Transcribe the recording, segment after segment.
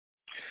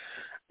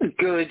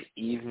Good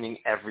evening,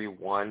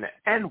 everyone,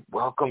 and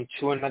welcome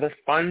to another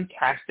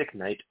fantastic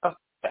night of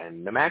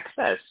Fandom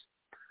Access.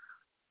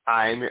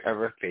 I'm your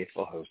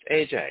ever-faithful host,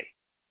 AJ.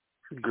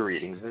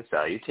 Greetings and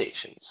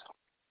salutations.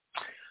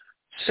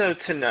 So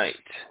tonight,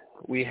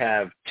 we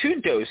have 2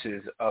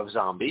 doses of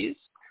zombies.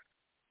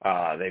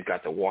 They've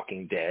got The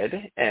Walking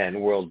Dead and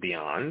World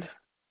Beyond,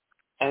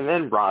 and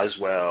then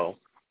Roswell,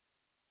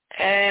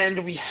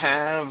 and we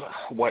have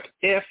What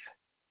If,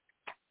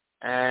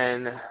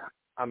 and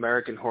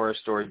American Horror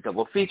Story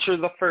double feature,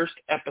 the first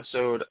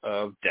episode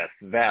of Death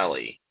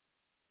Valley.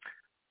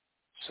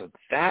 So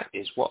that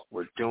is what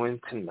we're doing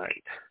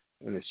tonight.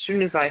 And as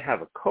soon as I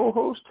have a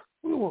co-host,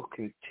 we will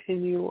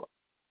continue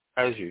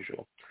as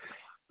usual.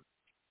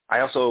 I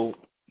also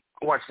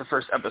watched the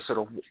first episode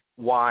of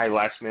Why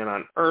Last Man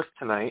on Earth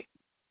tonight.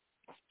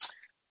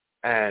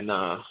 And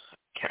I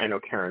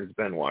know Karen's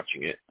been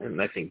watching it. And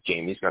I think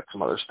Jamie's got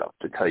some other stuff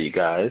to tell you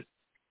guys.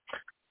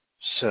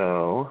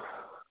 So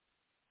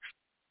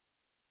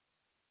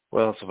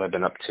what else have I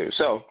been up to?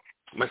 So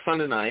my son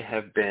and I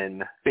have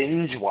been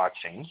binge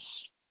watching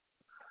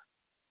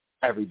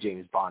every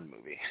James Bond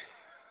movie.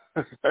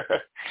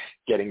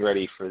 Getting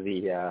ready for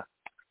the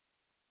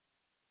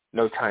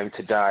No Time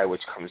to Die,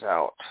 which comes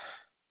out,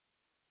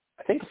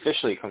 I think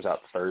officially it comes out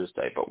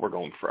Thursday, but we're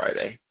going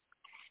Friday.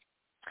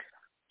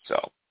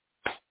 So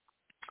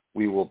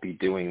we will be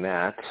doing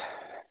that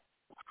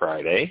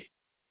Friday.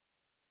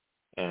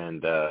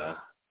 And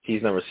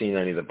he's never seen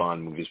any of the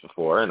Bond movies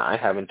before, and I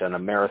haven't done a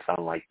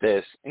marathon like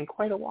this in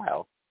quite a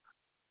while.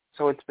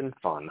 So it's been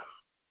fun.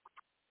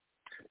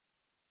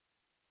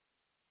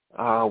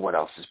 What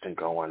else has been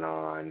going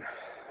on?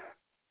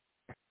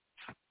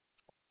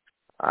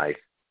 I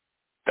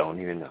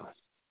don't even know.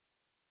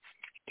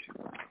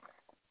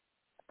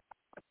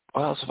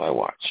 What else have I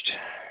watched?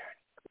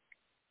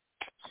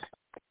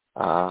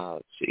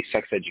 Let's see.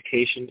 Sex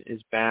Education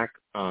is back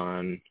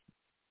on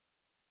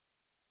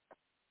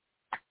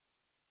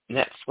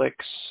Netflix.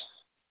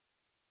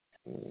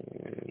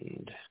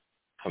 And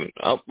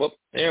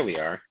there we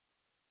are.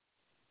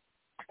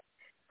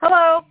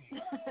 Hello.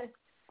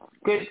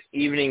 Good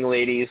evening,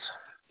 ladies.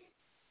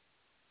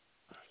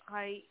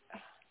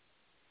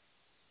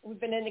 We've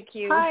been in the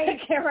queue. Hi.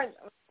 Karen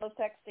was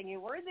texting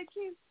you. We're in the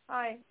queue.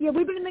 Hi. Yeah,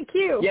 we've been in the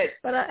queue. Yeah,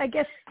 but I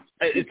guess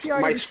it's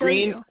BTR my didn't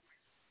screen. show you.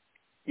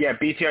 Yeah,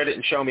 BTR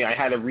didn't show me. I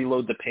had to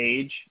reload the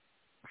page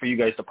for you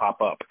guys to pop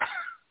up.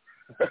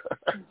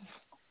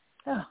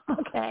 Oh,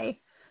 okay.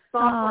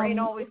 Software ain't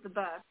always the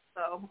best,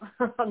 so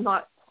I'm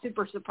not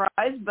super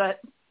surprised,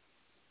 but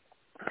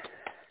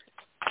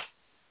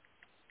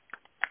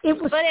it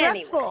was stressful.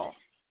 Anyway.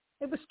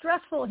 It was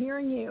stressful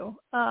hearing you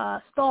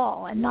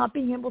stall and not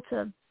being able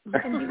to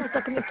and being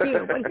stuck in the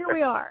queue. But here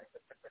we are.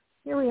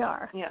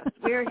 yeah,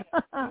 we're here.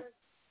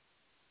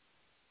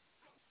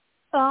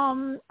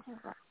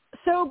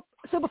 So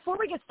before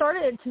we get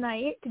started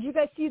tonight, did you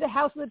guys see the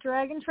House of the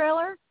Dragon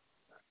trailer?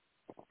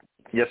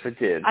 Yes, I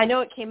did. I know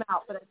it came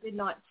out, but I did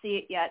not see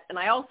it yet. And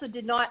I also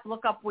did not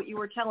look up what you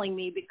were telling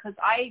me because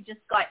I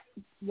just got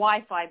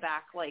Wi-Fi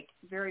back,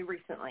 very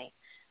recently.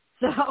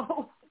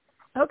 So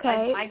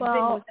Okay. I've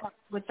been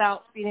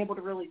without being able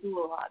to really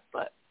do a lot,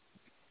 but.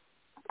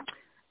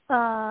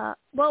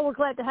 Well, we're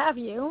glad to have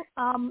you.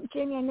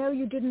 Jamie, I know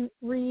you didn't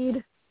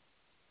read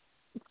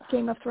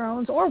Game of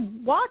Thrones or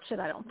watch it,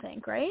 I don't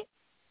think, right?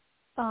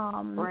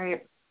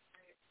 Right.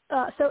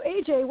 So,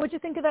 AJ, what'd you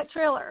think of that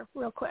trailer,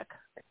 real quick?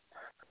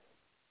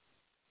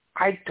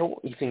 I don't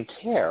even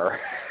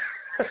care.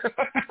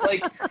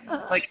 I'm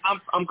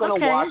gonna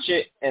Okay. watch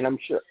it, and I'm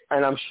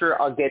sure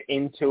I'll get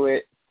into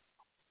it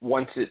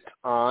once it's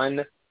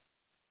on.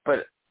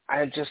 But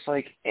I just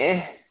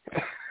because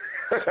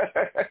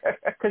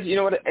you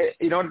know what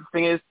the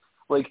thing is,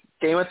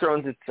 Game of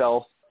Thrones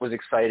itself was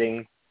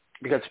exciting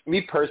because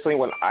me personally,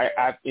 when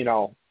I've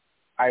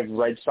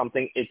read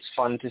something, it's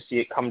fun to see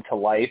it come to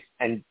life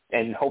and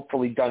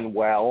hopefully done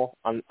well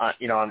on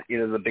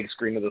either the big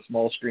screen or the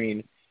small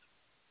screen.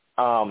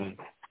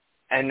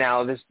 And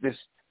now this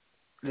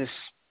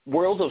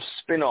world of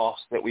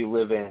spin-offs that we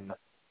live in,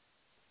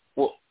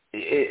 well,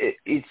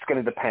 it's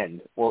going to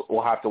depend.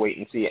 We'll have to wait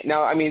and see it.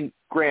 Now, I mean,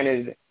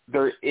 granted,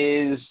 there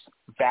is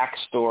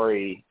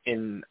backstory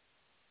in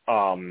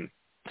some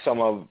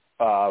of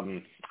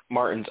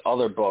Martin's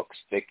other books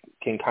that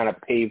can kind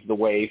of pave the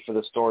way for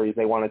the stories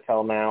they want to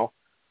tell now.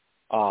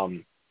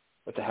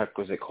 What the heck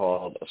was it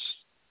called?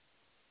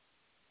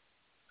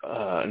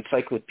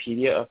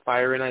 Encyclopedia of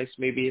Fire and Ice,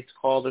 maybe it's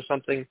called, or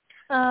something.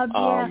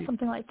 Yeah,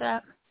 something like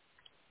that.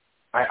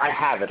 I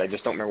have it. I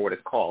just don't remember what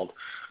it's called.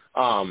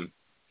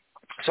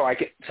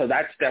 So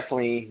that's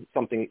definitely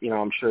something,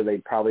 I'm sure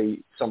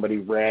somebody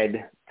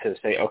read to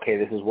say, okay,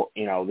 this is what,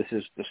 this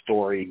is the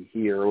story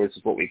here, or this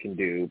is what we can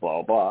do,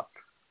 blah, blah.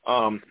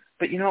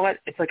 But you know what?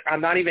 It's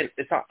I'm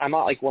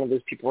not like one of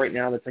those people right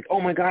now that's like, oh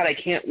my God, I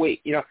can't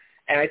wait,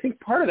 And I think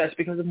part of that's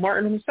because of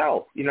Martin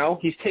himself.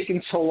 He's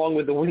taken so long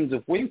with the Winds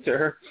of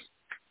Winter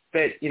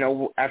that,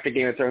 after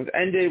Game of Thrones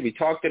ended, we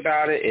talked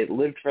about it, it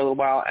lived for a little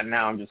while, and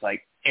now I'm just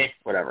like,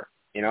 whatever.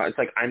 It's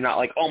I'm not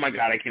like, oh my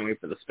God, I can't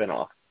wait for the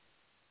spinoff.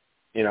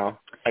 You know,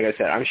 like I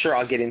said, I'm sure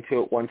I'll get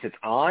into it once it's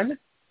on,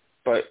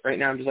 but right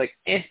now I'm just like,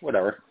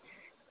 whatever.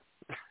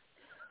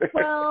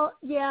 Well,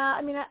 yeah,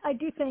 I mean, I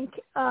do think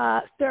there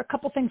are a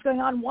couple things going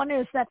on. One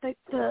is that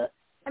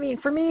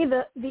for me,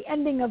 the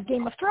ending of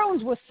Game of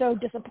Thrones was so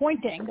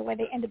disappointing, the way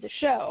they ended the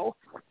show,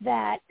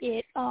 that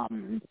it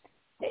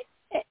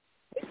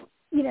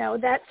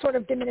that sort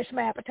of diminished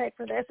my appetite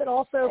for this. It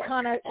also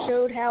kind of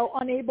showed how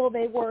unable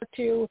they were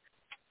to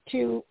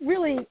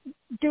really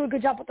do a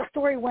good job with the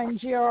story when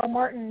G.R.R.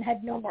 Martin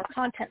had no more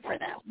content for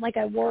them. Like,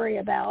 I worry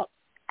about,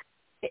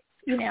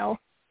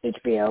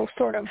 HBO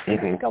sort of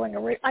going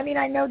away. I mean,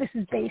 I know this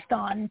is based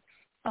on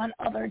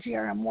other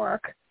GRM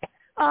work.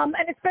 And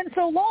it's been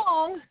so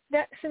long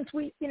that since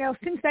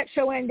that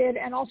show ended,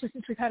 and also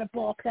since we've had a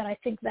book, that I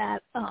think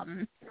that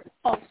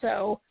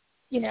also,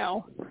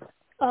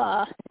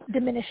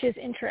 diminishes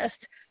interest.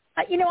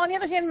 On the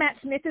other hand, Matt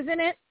Smith is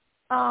in it,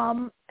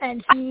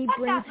 and he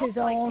brings his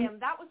own. Like him.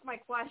 That was my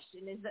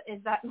question. Is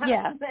that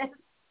Matt Smith?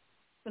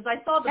 Because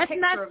I saw the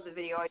picture of the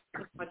video. I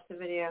just watched the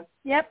video.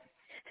 Yep.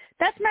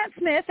 That's Matt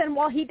Smith, and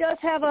while he does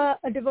have a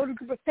devoted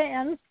group of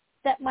fans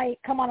that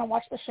might come on and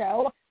watch the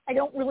show, I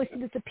don't really see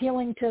this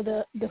appealing to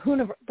the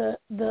Whovians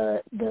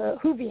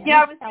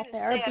out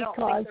there, because I don't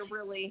think they're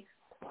really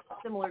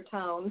similar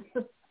tones.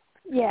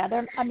 Yeah,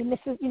 this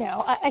is,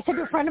 I said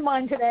to a friend of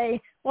mine today,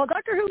 well,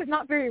 Doctor Who is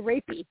not very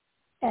rapey,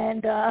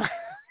 and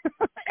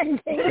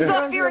and Game of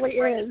Thrones really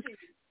is.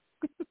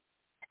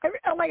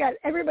 Oh my God,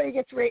 everybody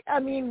gets raped. I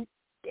mean,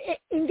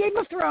 in Game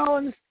of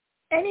Thrones,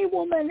 any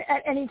woman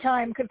at any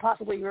time could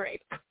possibly be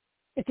raped.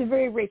 It's a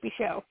very rapey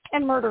show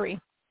and murdery.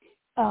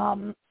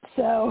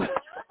 So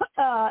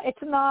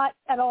it's not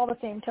at all the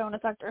same tone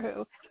as Doctor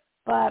Who.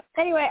 But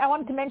anyway, I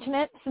wanted to mention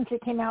it since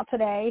it came out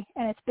today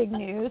and it's big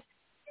news.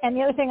 And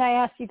the other thing I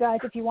asked you guys,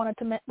 if you wanted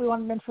to, we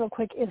wanted to mention real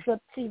quick, is the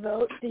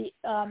vote, the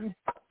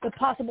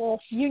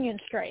possible union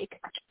strike.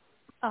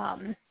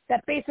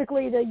 That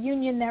basically the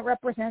union that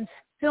represents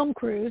film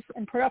crews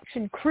and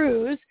production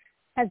crews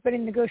has been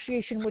in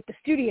negotiation with the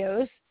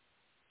studios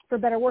for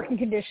better working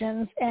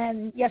conditions,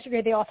 and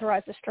yesterday they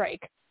authorized a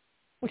strike,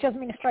 which doesn't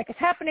mean a strike is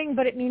happening,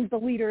 but it means the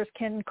leaders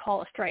can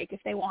call a strike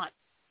if they want.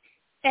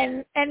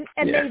 And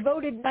they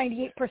voted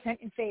 98%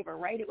 in favor,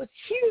 right? It was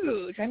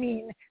huge. I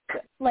mean,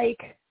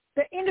 like,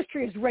 the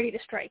industry is ready to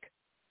strike.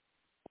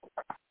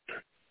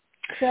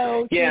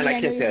 So, and I know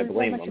can't you say I didn't know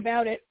blame much them.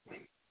 about it.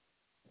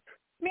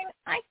 I mean,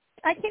 I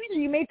can't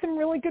even. You made some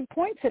really good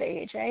points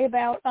today, AJ,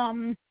 about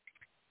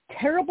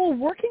terrible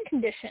working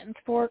conditions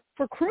for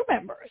crew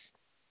members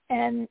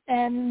and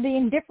the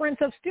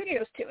indifference of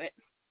studios to it.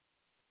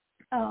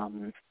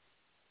 And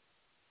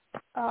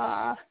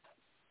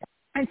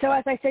so,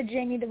 as I said,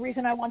 Jamie, the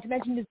reason I want to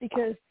mention is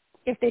because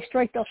if they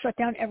strike, they'll shut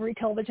down every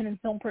television and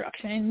film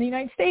production in the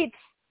United States.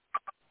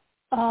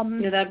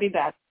 Yeah, that'd be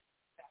bad.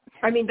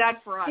 I mean,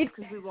 bad for us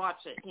because we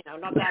watch it.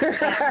 Not bad for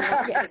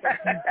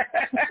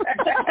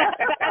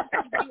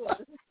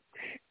them.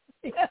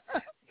 Yeah.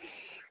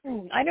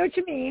 I know what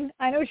you mean.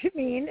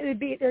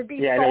 There'd be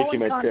yeah,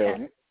 falling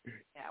content. Too.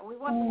 Yeah, we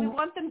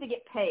want them to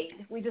get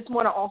paid. We just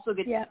want to also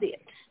get to see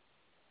it.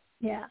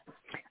 Yeah.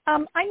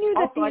 I knew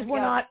that also, these were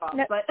not.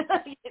 But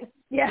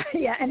yeah,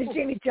 and it's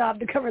Jamie's job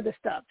to cover this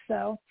stuff.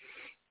 So,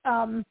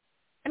 I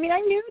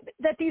knew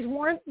that these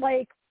weren't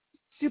like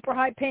super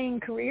high-paying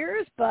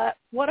careers, but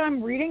what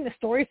I'm reading, the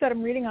stories that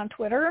I'm reading on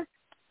Twitter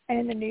and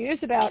in the news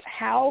about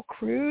how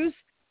crews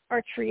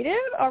are treated,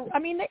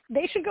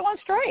 they should go on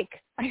strike.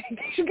 I think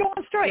they should go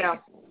on strike. Yeah.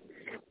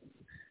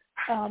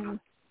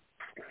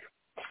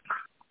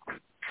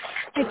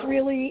 It's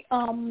really,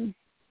 for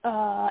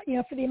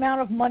the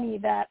amount of money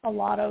that a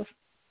lot of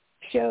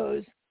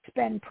shows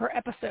spend per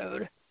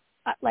episode,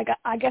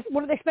 I guess,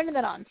 what are they spending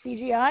that on?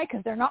 CGI?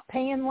 Because they're not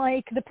paying,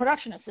 like, the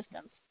production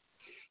assistants.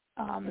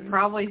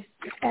 Probably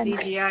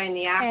CGI and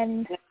the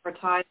actors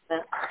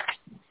advertisement.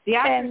 The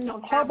actors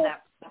don't have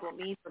that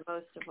need for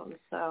most of them,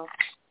 so.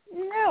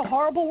 No,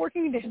 horrible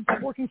working conditions,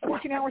 like working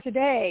 14 hours a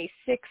day,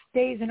 6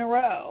 days in a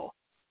row,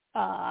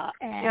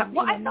 and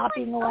not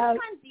being allowed.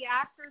 Sometimes the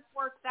actors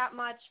work that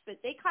much, but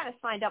they kind of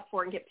signed up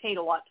for it and get paid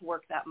a lot to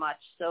work that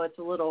much, so it's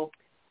a little.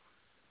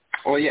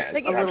 Well, yeah,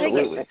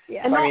 absolutely.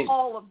 And not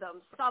all of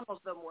them. Some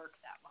of them work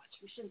that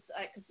much. We shouldn't,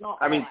 because not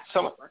all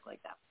actors work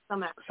like that.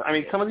 Some actors.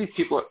 Some of these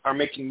people are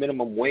making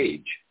minimum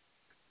wage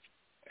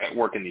at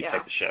working these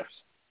type of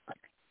shifts.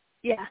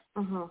 Yeah.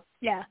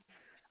 Yeah.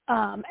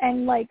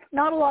 And like,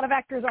 not a lot of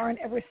actors are in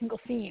every single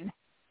scene.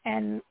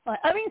 And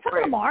some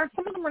of them are.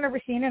 Some of them are in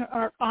every scene and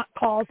are on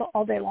calls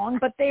all day long,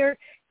 but they're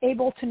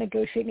able to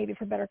negotiate maybe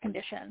for better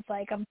conditions.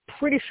 Like, I'm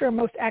pretty sure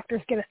most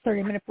actors get a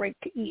 30-minute break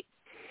to eat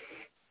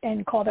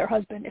and call their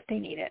husband if they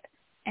need it.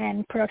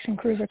 And production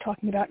crews are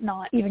talking about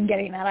not even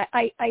getting that.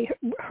 I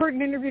heard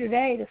an interview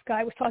today. This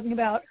guy was talking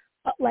about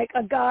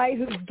a guy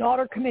whose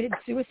daughter committed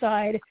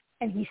suicide,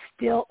 and he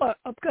still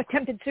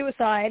attempted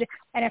suicide.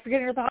 And after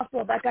getting her to the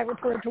hospital, that guy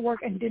reported to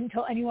work and didn't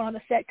tell anyone on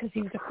the set because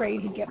he was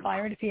afraid he'd get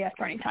fired if he asked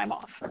for any time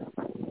off.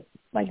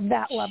 Like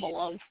that level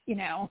of,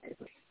 damn.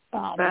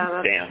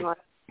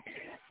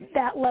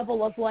 That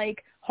level of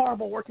like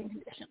horrible working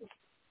conditions.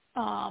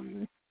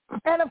 And,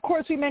 of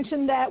course, we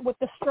mentioned that with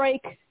the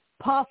strike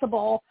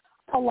possible,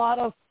 a lot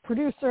of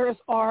producers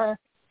are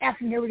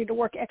asking everybody to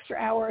work extra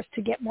hours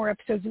to get more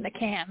episodes in the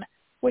can,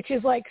 which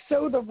is, like,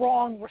 so the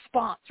wrong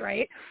response,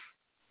 right?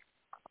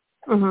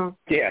 Mm-hmm.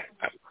 Yeah.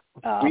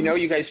 We know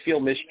you guys feel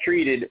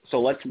mistreated, so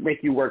let's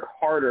make you work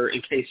harder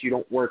in case you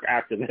don't work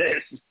after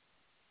this.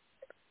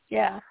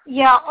 Yeah.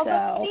 Yeah,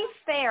 although to be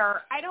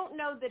fair, I don't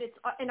know that it's,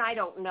 and I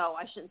don't know,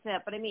 I shouldn't say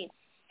that, but I mean,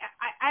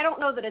 I don't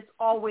know that it's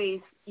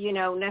always, you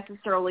know,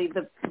 necessarily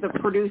the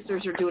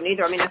producers are doing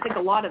either. I mean, I think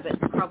a lot of it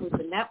is probably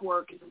the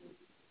network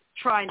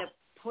trying to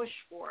push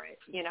for it,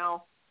 you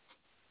know.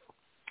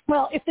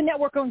 Well, if the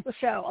network owns the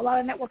show, a lot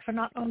of networks are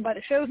not owned by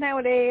the shows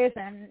nowadays,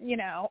 and you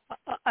know,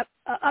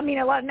 I mean,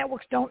 a lot of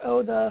networks don't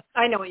own the.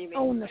 I know what you mean.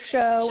 Own the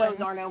show. Shows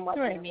aren't owned by. You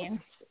know what I mean?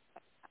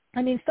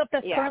 I mean, stuff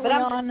that's currently but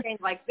I'm on. just saying,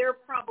 like, they're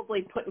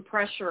probably putting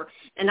pressure,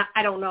 and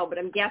I don't know, but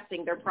I'm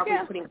guessing they're probably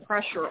putting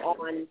pressure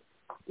on,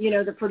 you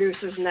know, the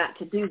producers and that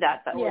to do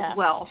that though as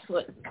well.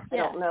 So I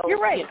don't know. You're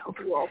right. You know,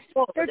 who else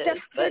it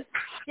is, but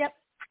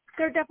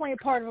they're definitely a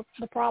part of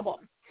the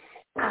problem.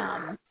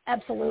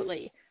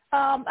 Absolutely.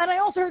 And I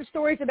also heard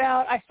stories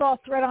about, I saw a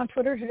thread on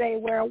Twitter today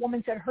where a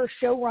woman said her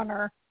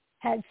showrunner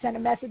had sent a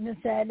message and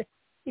said,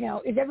 you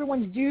know, is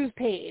everyone's dues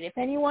paid? If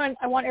anyone,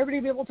 I want everybody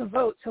to be able to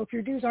vote. So if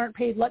your dues aren't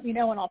paid, let me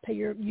know and I'll pay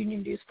your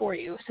union dues for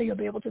you. So you'll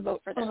be able to vote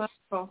for this. Oh, that's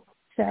cool.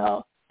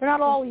 So they're not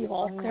all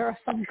evil. There are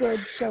some good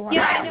showrunners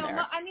I know.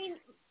 there. I mean,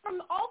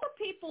 from all the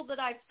people that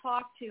I've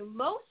talked to,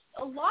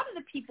 a lot of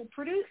the people,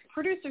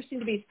 producers seem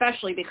to be,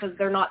 especially because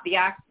they're not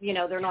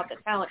they're not the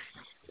talent.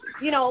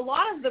 You know, a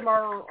lot of them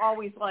are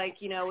always like,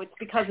 you know, it's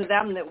because of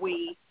them that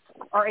we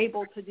are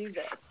able to do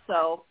this.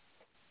 So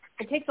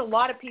it takes a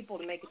lot of people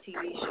to make a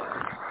TV show.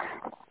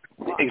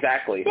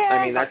 Exactly. Yeah.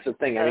 I mean, that's the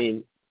thing. I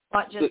mean,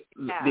 not just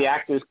the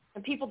actors.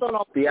 And people don't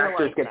always the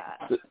actors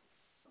realize get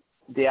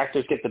the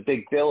actors get the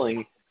big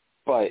billing,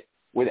 but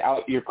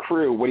without your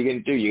crew, what are you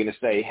going to do? You're going to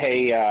say,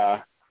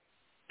 hey,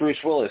 Bruce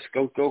Willis,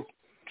 go.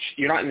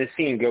 You're not in the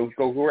scene. Go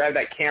grab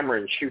that camera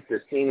and shoot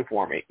this scene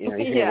for me. You know,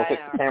 he's going to look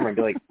at the camera and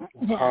be like,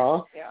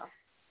 huh?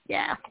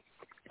 Yeah.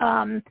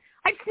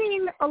 I've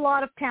seen a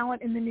lot of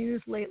talent in the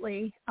news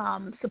lately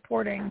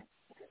supporting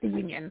the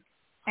union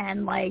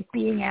and, like,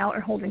 being out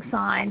and holding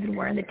signs and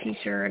wearing the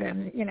T-shirt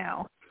and, you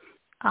know,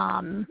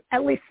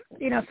 at least,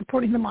 you know,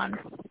 supporting them on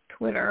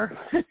Twitter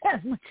as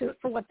much as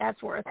for what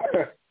that's worth.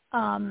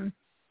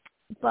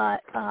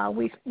 But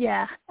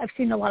I've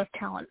seen a lot of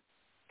talent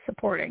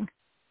supporting,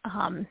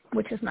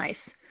 which is nice.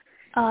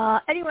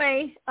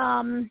 Anyway,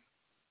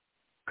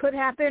 could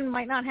happen,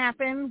 might not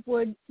happen,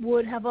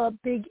 would have a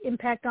big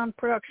impact on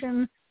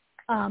production.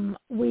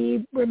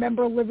 We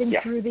remember living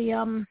through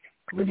the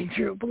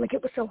but like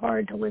it was so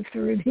hard to live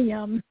through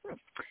the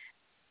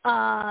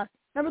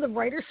remember the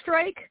writer's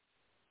strike,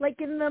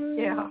 like in the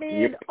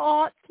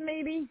mid-aughts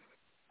maybe.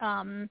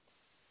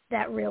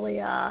 That really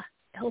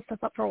held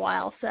stuff up for a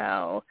while.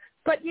 So,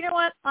 but you know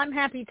what? I'm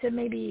happy to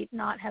maybe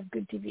not have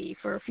good TV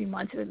for a few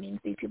months if it means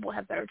these people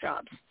have better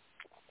jobs.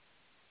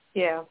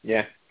 Yeah.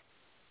 Yeah.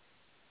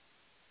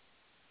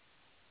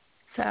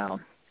 So,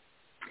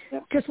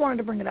 just wanted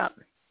to bring it up.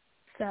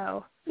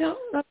 So,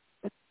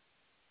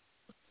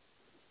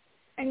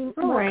 any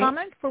more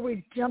comments before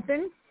we jump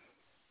in?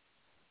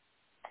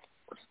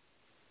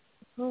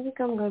 I think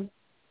I'm good.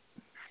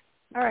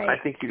 All right. I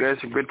think you guys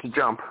are good to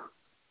jump.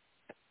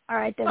 All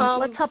right, then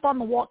let's hop on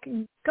the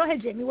walking. Go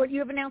ahead, Jamie. What do you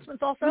have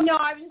announcements also? No,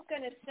 I was just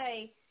going to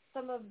say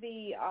some of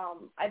the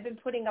I've been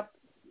putting up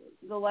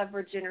the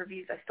Leverage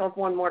interviews. I still have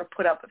one more to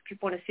put up if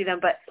people want to see them.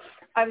 But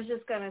I was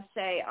just going to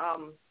say,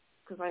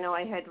 because I know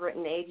I had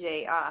written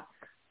AJ,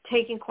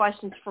 taking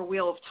questions for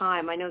Wheel of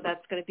Time. I know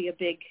that's going to be a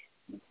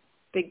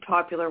big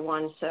popular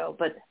one. So,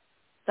 but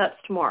that's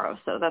tomorrow,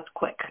 so that's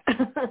quick.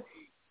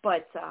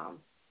 But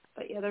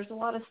yeah, there's a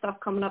lot of stuff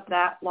coming up.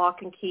 That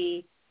Lock and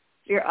Key,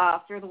 Fear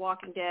the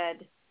Walking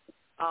Dead.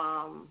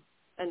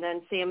 And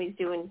then Sammy's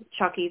doing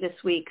Chucky this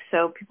week,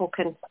 so people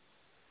can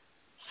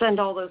send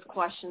all those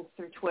questions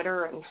through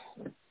Twitter, and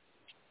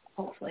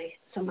hopefully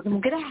some of them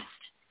will get asked.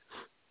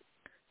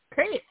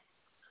 Great.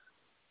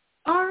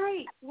 All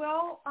right.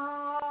 Well,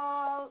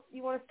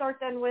 you want to start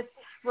then with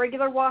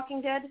regular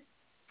Walking Dead?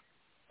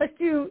 Let's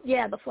do,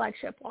 the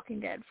flagship Walking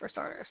Dead for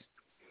starters.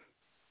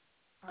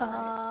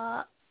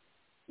 Right.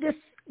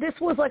 This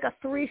was like a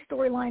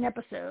 3-storyline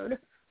episode.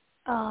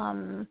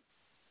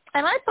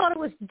 And I thought it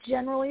was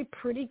generally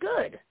pretty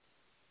good.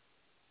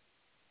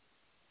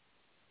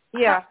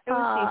 Yeah, it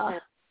was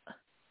decent.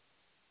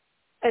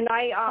 And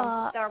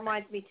that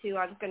reminds me too.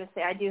 I was going to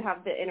say I do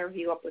have the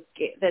interview up with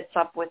I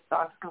was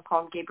going to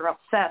call him Gabriel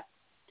Seth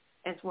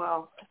as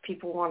well. If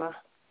people want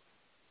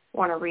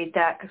to read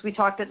that, because we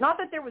talked. Not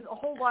that there was a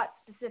whole lot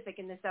specific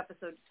in this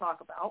episode to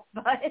talk about,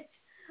 but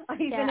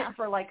he's in it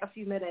for like a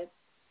few minutes.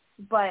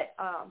 But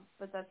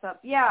that's up.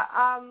 Yeah,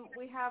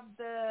 we have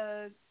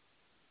the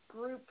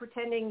group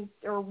pretending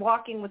or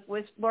walking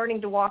with learning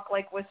to walk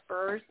like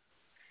whisperers,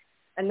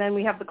 and then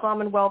we have the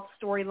Commonwealth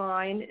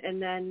storyline,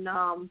 and then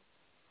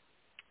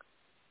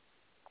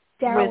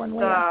Daryl and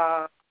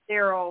Leah.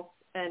 Daryl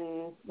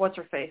and what's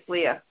her face,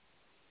 Leah.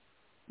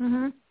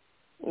 Mhm.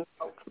 And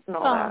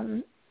all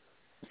that.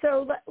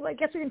 So I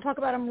guess we can talk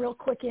about them real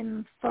quick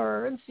in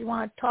thirds. You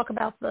want to talk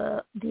about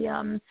the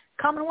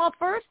Commonwealth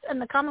first? And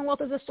the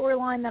Commonwealth is a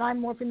storyline that I'm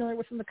more familiar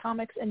with from the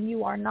comics, and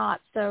you are not.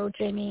 So,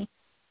 Jamie,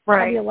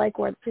 how do you like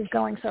where this is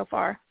going so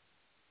far?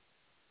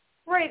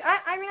 Right.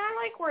 I mean, I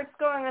like where it's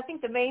going. I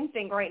think the main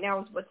thing right now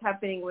is what's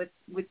happening with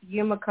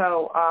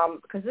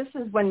Yumiko, because this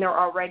is when they're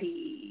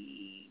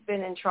already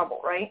been in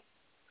trouble, right?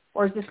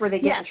 Or is this where they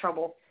get in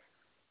trouble?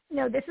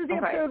 No, this is the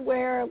episode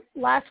where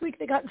last week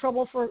they got in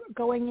trouble for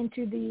going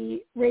into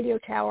the radio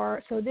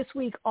tower. So this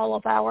week all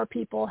of our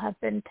people have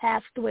been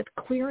tasked with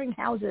clearing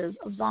houses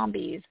of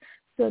zombies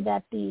so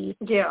that the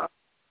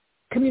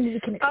community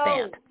can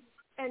expand.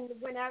 Oh, and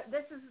but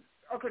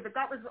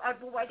that was,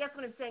 I guess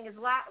what I'm saying is,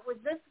 was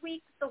this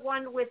week the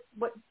one with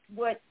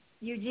what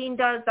Eugene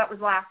does? That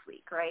was last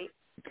week, right?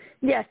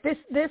 Yes,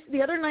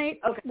 the other night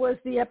was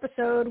the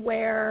episode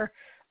where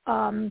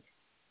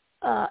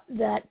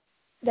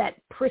that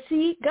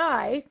prissy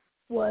guy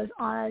was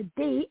on a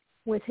date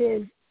with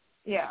his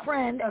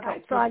friend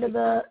outside of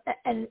the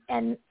and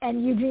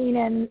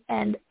Eugene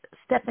and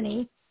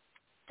Stephanie,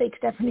 fake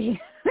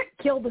Stephanie,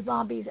 killed the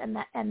zombies, and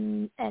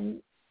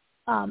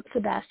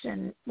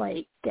Sebastian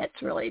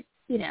gets really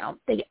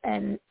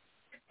and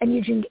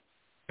Eugene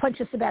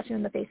punches Sebastian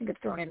in the face and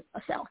gets thrown in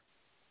a cell.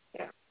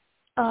 Yeah.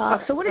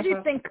 So what did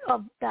you think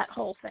of that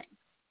whole thing?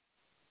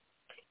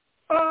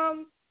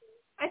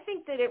 I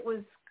think that it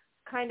was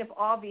kind of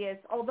obvious,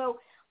 although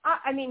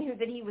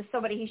that he was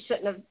somebody he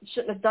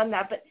shouldn't have done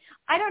that. But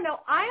I don't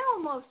know. I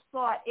almost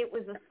thought it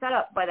was a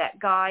setup by that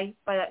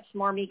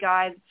smarmy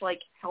guy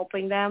that's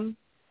helping them.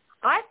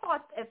 I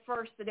thought at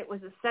first that it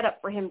was a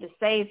setup for him to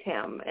save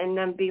him, and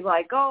then be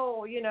like,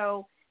 oh,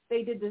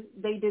 they did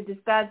this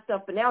bad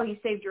stuff, but now he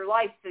saved your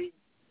life, so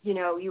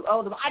you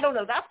owe them. I don't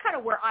know. That's kind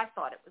of where I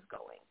thought it was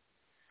going,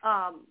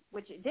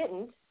 which it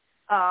didn't.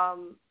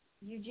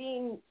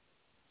 Eugene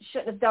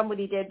shouldn't have done what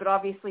he did, but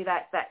obviously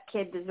that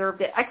kid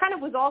deserved it. I kind of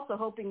was also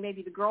hoping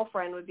maybe the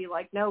girlfriend would be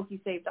like, no, he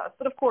saved us,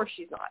 but of course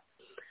she's not.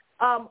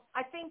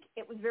 I think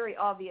it was very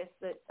obvious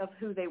of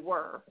who they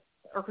were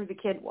or who the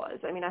kid was.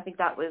 I mean, I think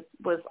that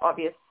was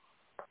obvious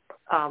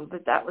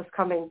that was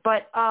coming,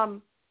 but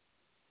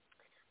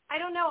I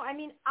don't know. I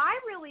mean, I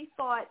really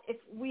thought if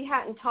we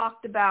hadn't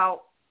talked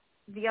about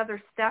the other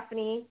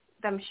Stephanie,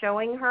 them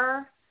showing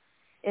her,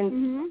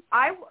 and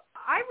I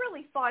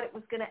really thought it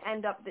was going to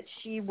end up that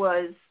she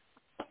was,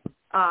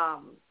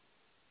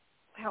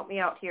 help me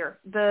out here,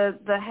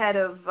 the head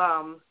of,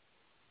 I'm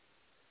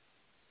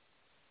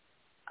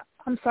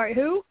sorry,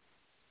 who?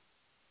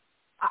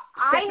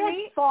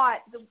 I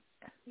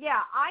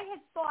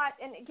had thought,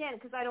 and again,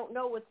 because I don't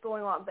know what's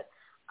going on, but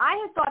I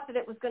had thought that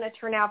it was going to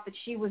turn out that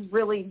she was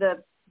really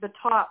the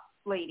top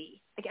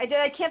lady.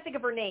 I can't think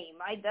of her name.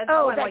 That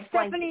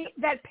Stephanie,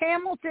 that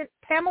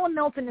Pamela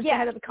Milton is the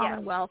head of the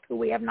Commonwealth, who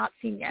we have not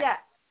seen yet. Yes.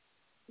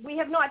 We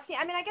have not seen.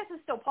 I mean, I guess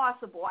it's still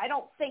possible. I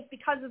don't think,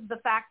 because of the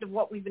fact of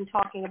what we've been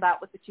talking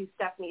about with the two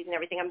Stephanies and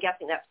everything, I'm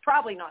guessing that's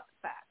probably not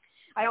the fact.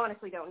 I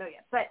honestly don't know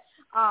yet. But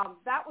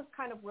that was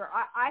kind of where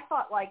I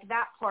thought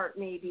that part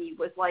maybe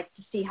was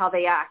to see how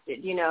they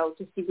acted,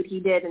 to see what he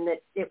did, and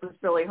that it was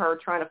really her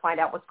trying to find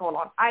out what's going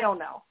on. I don't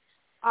know.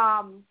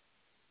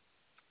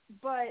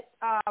 But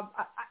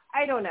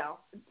I don't know.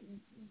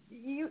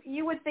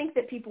 You would think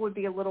that people would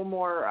be a little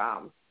more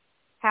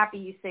happy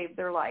you saved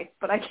their life,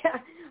 but I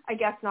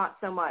guess not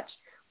so much.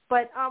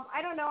 But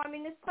I don't know. I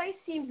mean, this place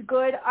seems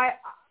good.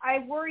 I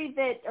worry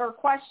that, or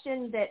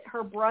question that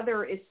her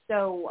brother is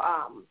so,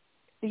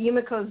 the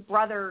Yumiko's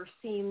brother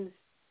seems,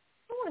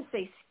 I don't want to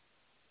say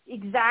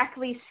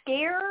exactly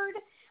scared,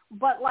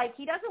 but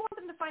he doesn't want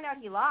them to find out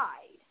he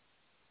lied.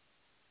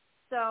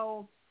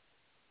 So,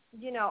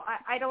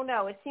 I don't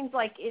know. It seems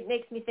like it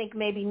makes me think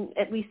maybe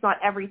at least not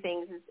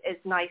everything's as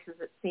nice as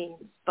it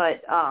seems,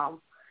 but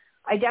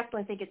I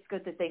definitely think it's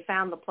good that they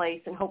found the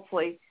place, and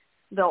hopefully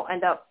they'll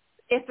end up,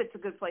 if it's a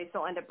good place,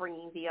 they'll end up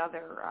bringing the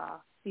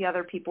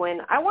other people in.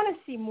 I want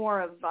to see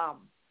more of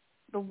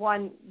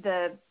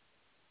the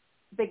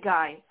big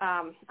guy.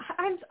 I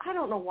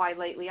don't know why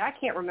lately. I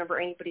can't remember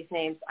anybody's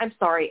names. I'm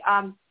sorry.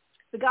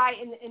 The guy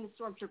in the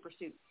stormtrooper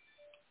suit.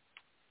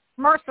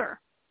 Mercer.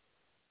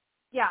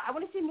 Yeah, I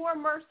want to see more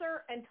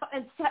Mercer and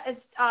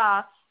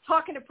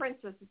talking to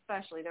Princess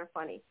especially. They're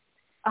funny.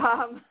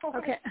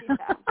 Okay.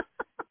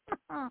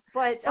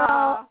 But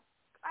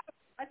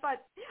I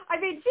thought,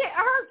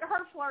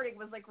 her flirting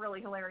was really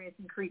hilarious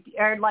and creepy,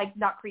 or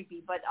not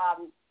creepy, but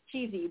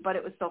cheesy, but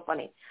it was so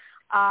funny.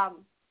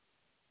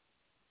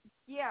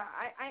 Yeah,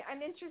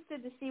 I'm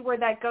interested to see where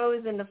that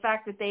goes, and the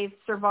fact that they've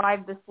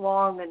survived this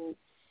long and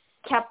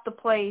kept the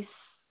place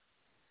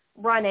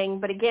running.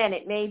 But again,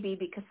 it may be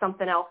because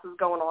something else is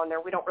going on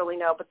there. We don't really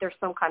know, but there's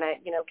some kind of,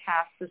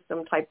 caste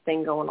system type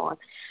thing going on.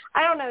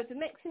 I don't know. To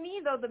me,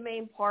 though, the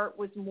main part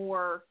was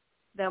more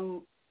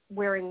them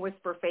wearing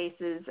whisper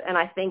faces, and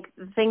I think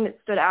the thing that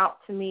stood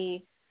out to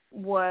me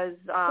was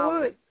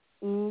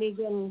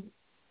Negan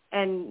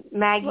and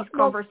Maggie's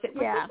conversation.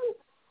 Yeah.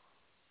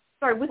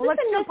 Sorry, was this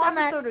in this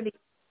episode or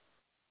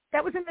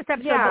that was in this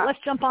episode, Yeah. but let's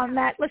jump on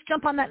that. Let's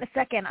jump on that in a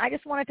second. I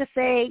just wanted to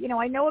say,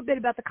 I know a bit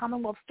about the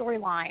Commonwealth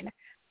storyline.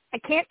 I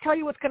can't tell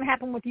you what's going to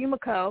happen with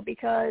Yumiko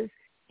because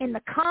in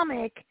the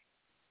comic,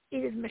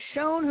 it is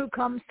Michonne who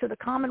comes to the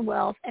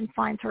Commonwealth and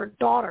finds her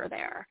daughter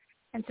there.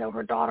 And so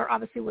her daughter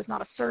obviously was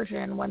not a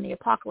surgeon when the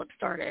apocalypse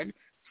started.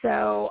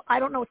 So I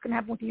don't know what's going to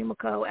happen with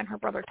Yumiko and her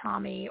brother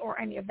Tommy or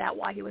any of that,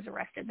 why he was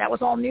arrested. That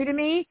was all new to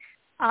me.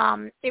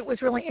 It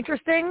was really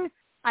interesting.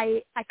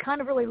 I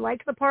kind of really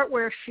liked the part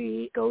where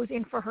she goes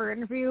in for her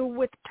interview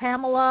with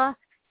Pamela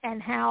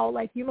and how,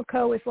 like,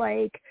 Yumiko is,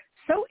 like,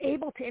 so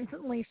able to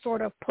instantly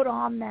sort of put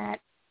on that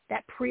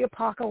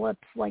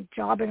pre-apocalypse, like,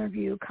 job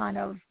interview kind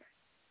of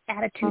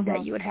attitude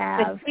that you would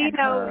have.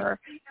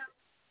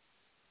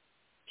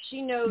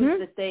 She knows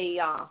that they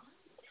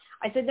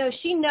I said, no,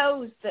 she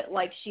knows that,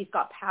 like, she's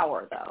got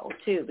power, though,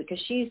 too, because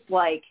she's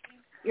like,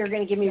 you're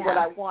going to give me what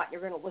I want.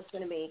 You're going to listen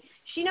to me.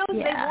 She knows they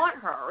want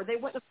her, or they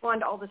wouldn't have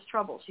gone to all this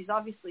trouble. She's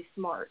obviously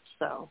smart,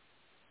 so.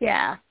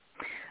 Yeah.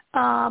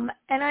 And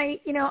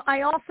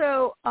I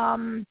also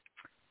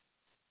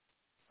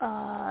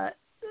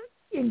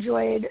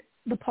enjoyed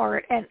the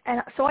part, and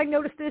so I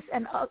noticed this,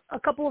 and a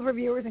couple of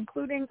reviewers,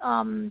 including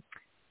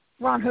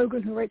Ron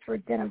Hogan, who writes for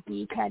Den of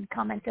Geek, had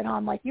commented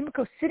on, like,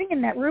 Yumiko's sitting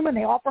in that room and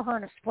they offer her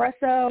an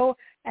espresso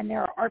and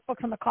there are art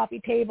books on the coffee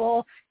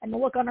table and the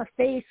look on her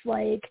face,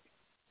 like,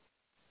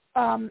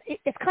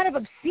 it's kind of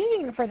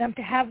obscene for them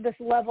to have this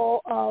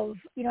level of,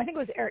 I think it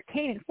was Eric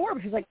Kane in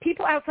Forbes, who's like,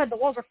 people outside the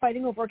walls are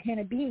fighting over a can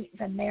of beans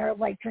and they're,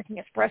 like, drinking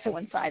espresso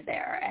inside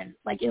there. And,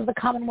 like, is the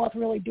Commonwealth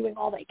really doing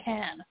all they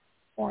can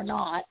or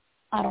not?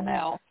 I don't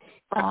know.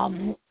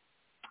 I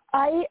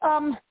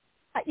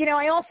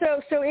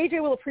also, so AJ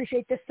will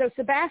appreciate this. So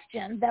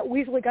Sebastian, that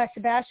Weasley guy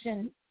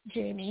Sebastian,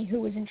 Jamie, who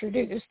was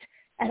introduced,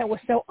 and it was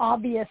so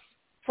obvious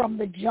from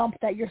the jump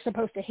that you're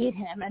supposed to hate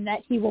him and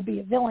that he will be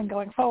a villain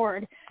going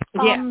forward.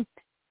 Yeah.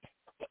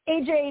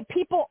 AJ,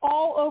 people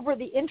all over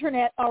the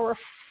internet are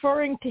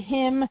referring to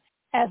him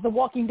as The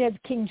Walking Dead's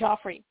King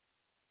Joffrey,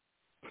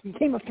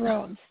 Game of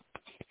Thrones.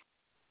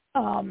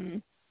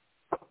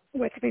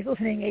 Which, if he's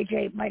listening,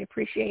 AJ might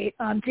appreciate.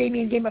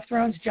 Jamie in Game of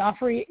Thrones,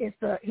 Joffrey he's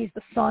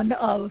the son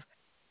of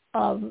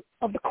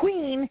the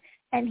Queen,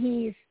 and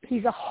he's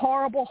a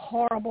horrible,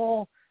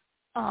 horrible,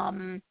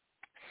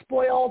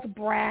 spoiled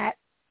brat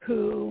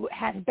who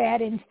has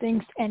bad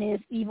instincts and is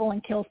evil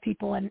and kills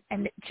people, and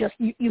just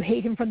you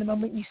hate him from the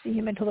moment you see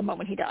him until the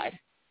moment he dies.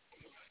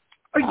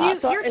 You're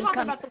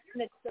talking about the one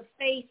that's the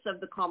face of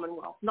the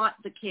Commonwealth, not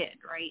the kid,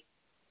 right?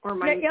 Or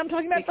I'm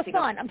talking about the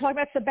son. I'm talking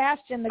about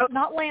Sebastian,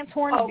 not Lance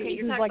Hornby,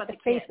 who's like the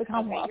face of the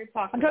Commonwealth.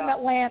 I'm talking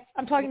about Lance.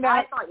 I'm talking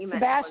about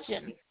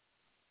Sebastian.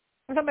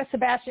 I'm talking about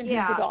Sebastian, who's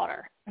the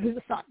daughter, who's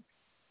the son.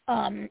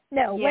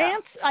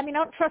 Lance, I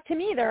don't trust him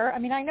either. I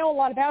know a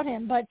lot about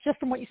him, but just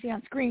from what you see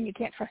on screen, you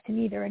can't trust him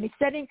either. And I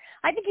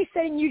think he's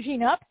setting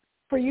Eugene up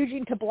for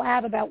Eugene to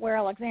blab about where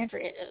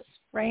Alexandria is,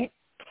 right?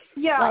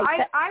 Yeah,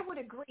 I would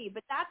agree,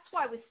 but that's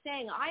why I was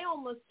saying I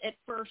almost at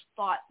first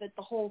thought that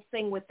the whole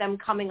thing with them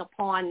coming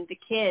upon the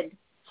kid,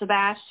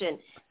 Sebastian,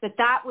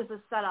 that was a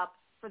setup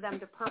for them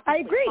to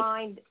purposely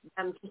find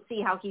them to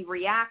see how he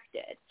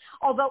reacted.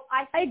 Although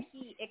I think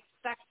he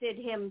expected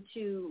him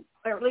to,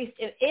 or at least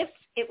if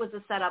it was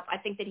a setup, I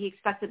think that he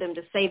expected him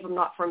to save him,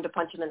 not for him to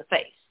punch him in the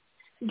face.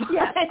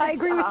 Yes, I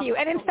agree with you.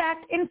 And in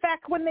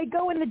fact, when they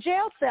go in the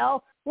jail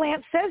cell,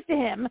 Lance says to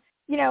him,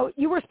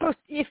 you were supposed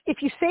to,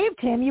 if you saved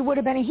him, you would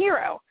have been a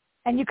hero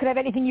and you could have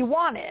anything you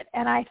wanted.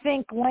 And I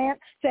think Lance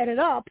set it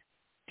up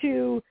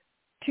to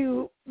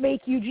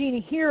make Eugene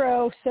a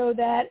hero so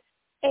that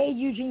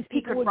Eugene's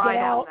people would get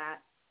out,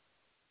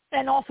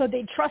 and also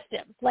they'd trust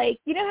him. Like,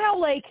 you know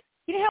how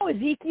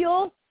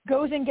Ezekiel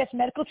goes and gets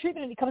medical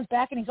treatment and he comes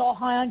back and he's all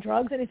high on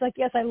drugs and he's like,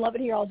 yes, I love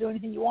it here. I'll do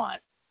anything you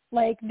want.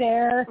 Like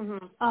there,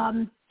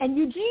 and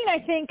Eugene, I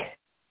think,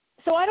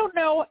 so I don't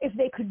know if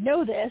they could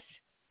know this,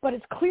 but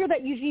it's clear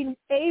that Eugene,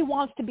 A,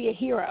 wants to be a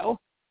hero,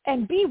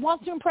 and B,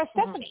 wants to impress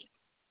Stephanie.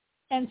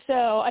 And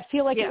so I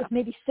feel like it was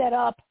maybe set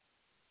up.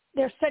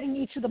 They're setting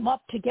each of them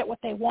up to get what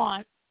they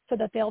want so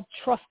that they'll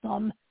trust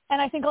them. And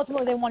I think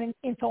ultimately they want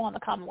info on the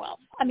Commonwealth.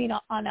 On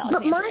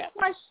Alexandria.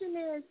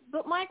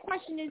 But my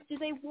question is, do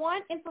they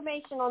want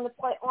information on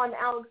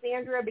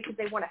Alexandria because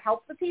they want to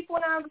help the people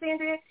in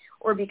Alexandria,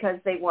 or because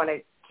they want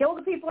to kill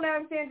the people in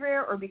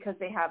Alexandria, or because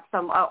they have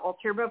some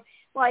ulterior motive?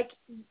 Like,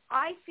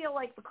 I feel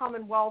like the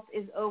Commonwealth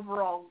is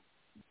overall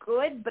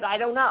good, but I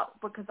don't know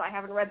because I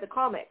haven't read the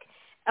comic.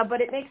 But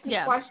it makes me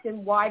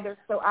question why they're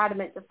so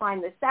adamant to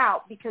find this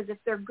out, because if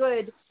they're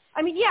good,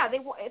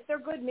 if they're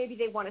good, maybe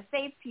they want to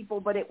save people,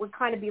 but it would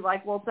kind of be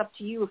like, well, it's up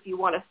to you if you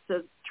want us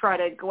to try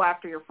to go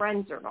after your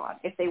friends or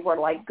not. If they were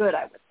like good,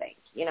 I would think,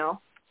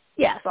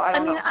 Yeah. So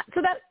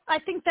I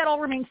think that all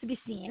remains to be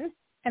seen,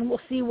 and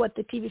we'll see what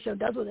the TV show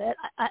does with it.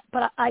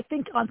 But I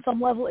think on some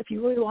level, if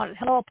you really wanted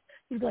help,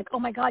 you'd be like, oh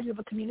my God, you have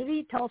a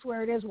community. Tell us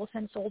where it is. We'll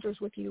send soldiers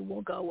with you.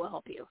 We'll go. We'll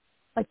help you.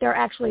 Like they're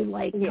actually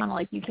kind of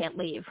like you can't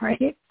leave,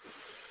 right?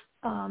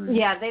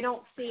 They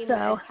don't seem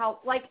as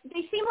help. Like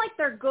they seem like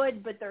they're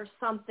good, but there's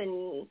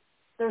something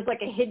there's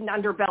like a hidden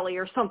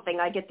underbelly or something.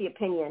 I get the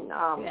opinion.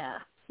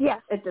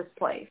 At this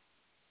place.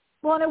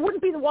 Well, and it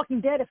wouldn't be The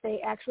Walking Dead if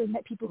they actually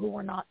met people who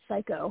were not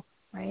psycho,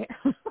 right?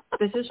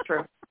 This is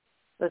true.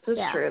 This is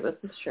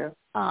true.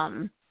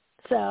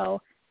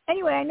 So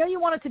anyway, I know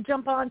you wanted to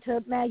jump on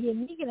to Maggie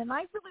and Negan, and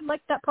I really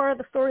liked that part of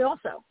the story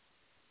also.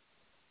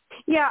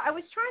 Yeah, I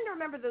was trying to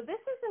remember, though, this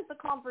isn't the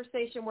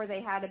conversation where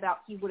they had about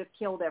he would have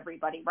killed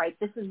everybody, right?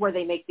 This is where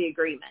they make the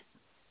agreement.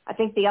 I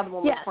think the other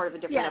one was part of a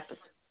different episode.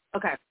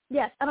 Okay.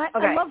 Yes, and I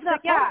love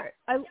that part.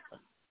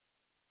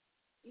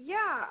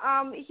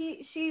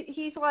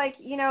 He's like,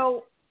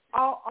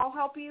 I'll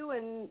help you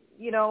and,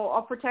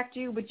 I'll protect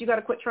you, but you got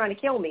to quit trying to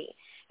kill me.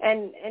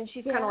 And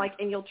she's kind of like,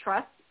 and you'll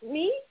trust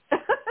me?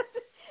 And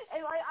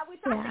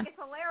which I think is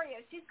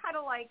hilarious. She's kind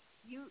of like,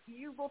 you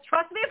will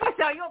trust me if I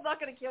tell you I'm not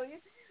going to kill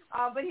you.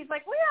 But he's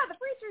like, well, yeah, the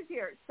preacher's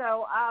here.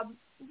 So, I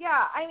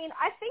mean,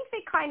 I think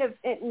they kind of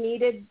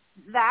needed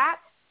that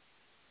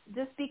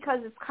just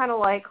because it's kind of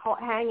like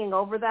hanging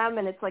over them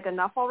and it's like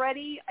enough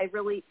already.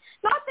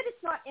 Not that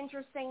it's not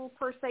interesting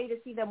per se to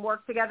see them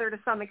work together to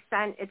some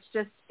extent. It's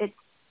just, it's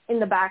in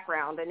the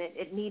background and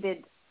it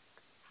needed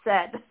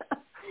said,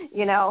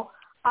 And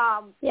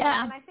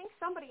I think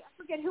somebody, I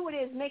forget who it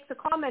is, makes a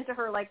comment to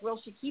her like, will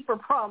she keep her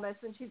promise?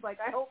 And she's like,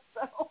 I hope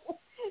so.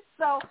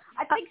 So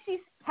I think she's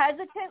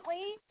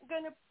hesitantly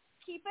going to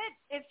keep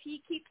it if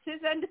he keeps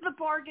his end of the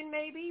bargain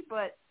maybe.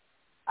 But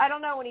I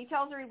don't know. When he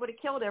tells her he would have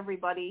killed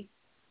everybody,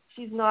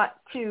 she's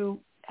not too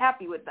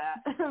happy with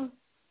that.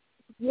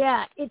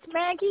 Yeah, it's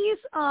Maggie's,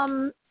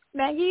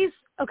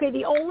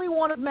 the only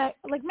one of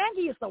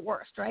Maggie is the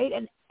worst, right?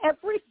 And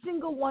every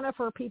single one of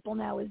her people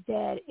now is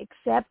dead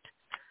except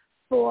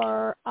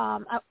for, I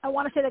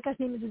want to say that guy's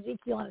name is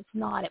Ezekiel, and it's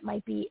not. It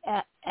might be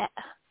I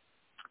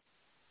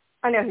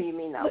know who you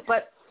mean, though.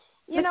 But,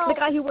 the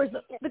guy who wears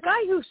the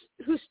guy who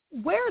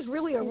wears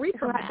really a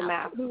reefer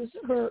mask,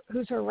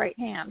 who's her right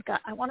hand.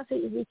 God, I want to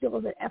say Ezekiel.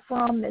 Is it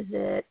Ephraim? Is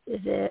it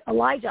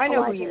Elijah? I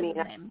know Elijah who you mean.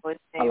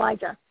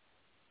 Elijah.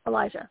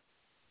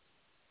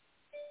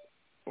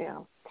 Yeah.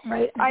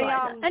 Right.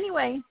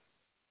 Anyway.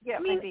 Yeah. I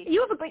mean,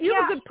 you have a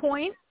good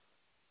point.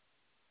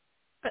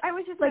 But I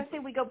was just going to say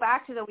we go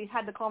back to that. We've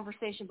had the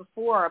conversation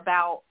before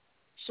about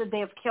should they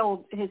have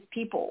killed his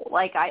people.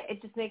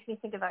 It just makes me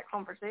think of that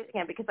conversation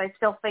again because I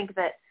still think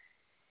that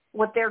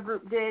what their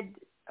group did,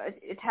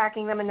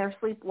 attacking them in their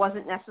sleep,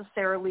 wasn't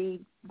necessarily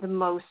the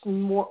most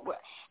and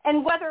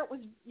whether it was,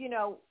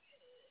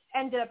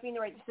 ended up being the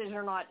right decision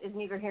or not is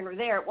neither here nor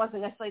there. It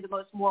wasn't necessarily the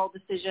most moral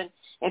decision.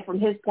 And from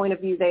his point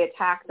of view, they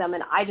attacked them.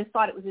 And I just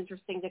thought it was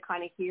interesting to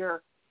kind of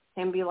hear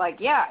him be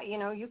like, yeah,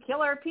 you kill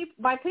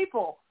my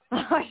people.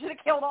 I should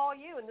have killed all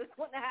you and this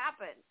wouldn't have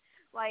happened.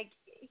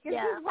 He's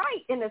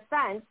right in a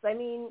sense. I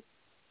mean,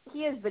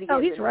 he is, but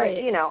he's right.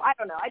 I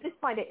don't know. I just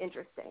find it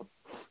interesting.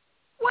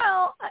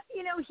 Well,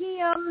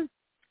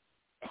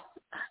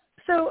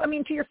 so, I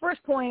mean, to your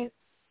first point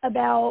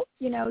about,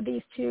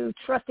 these two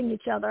trusting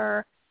each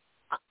other,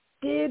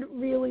 did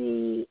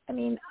really, I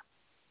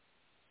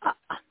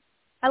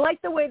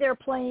like the way they're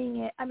playing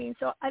it. I mean,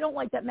 so I don't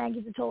like that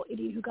Maggie's a total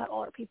idiot who got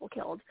all her people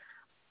killed.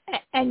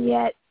 And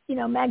yet,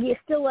 Maggie is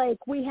still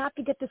like, we have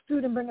to get this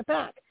food and bring it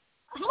back.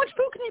 How much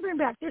food can they bring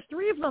back? There's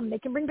 3 of them. They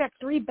can bring back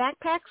 3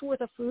 backpacks worth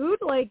of food.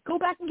 Go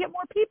back and get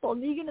more people.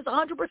 Negan is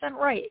 100%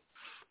 right.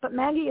 But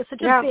Maggie is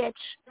such a bitch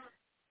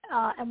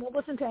and won't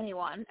listen to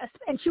anyone.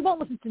 And she won't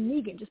listen to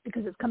Negan just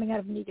because it's coming out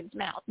of Negan's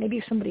mouth. Maybe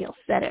if somebody else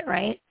said it,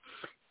 right?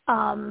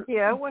 But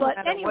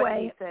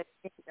anyway,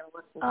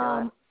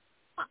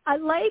 I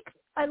like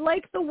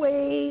the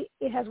way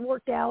it has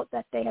worked out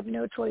that they have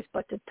no choice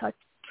but to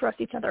trust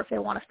each other if they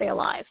want to stay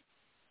alive,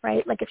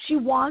 right? If she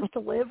wants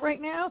to live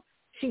right now,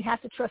 she has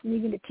to trust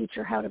Negan to teach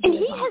her how to be a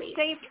zombie. And he has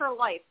saved her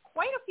life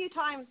quite a few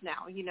times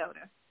now, you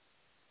notice.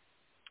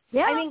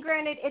 Yeah. I mean,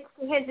 granted, it's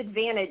to his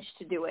advantage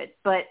to do it,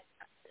 but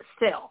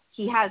still,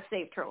 he has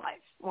saved her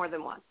life more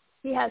than once.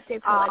 He has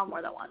saved her life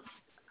more than once.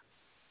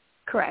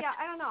 Correct. Yeah,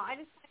 I don't know. I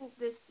just find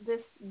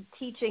this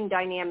teaching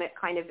dynamic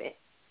kind of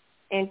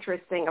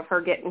interesting of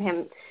her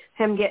getting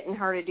getting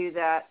her to do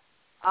that.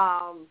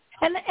 And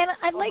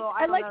I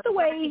like the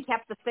way he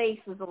kept the face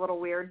was a little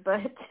weird,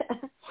 but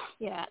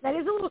yeah, that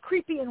is a little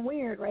creepy and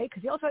weird, right?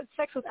 Because he also had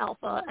sex with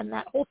Alpha, and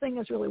that whole thing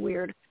is really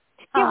weird.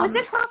 Yeah, was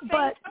it her face?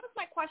 That was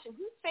my question.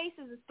 Whose face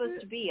is it supposed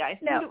to be? I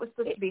assumed it was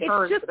supposed to be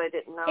hers, but I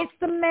didn't know. It's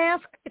the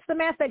mask. It's the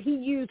mask that he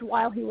used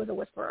while he was a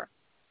Whisperer,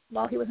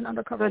 while he was an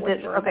undercover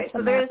Whisperer. Okay,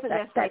 so there isn't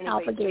that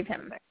Alpha gave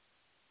him.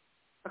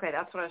 Okay,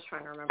 that's what I was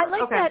trying to remember. I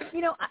like that.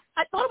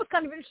 I thought it was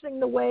kind of interesting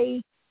the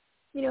way,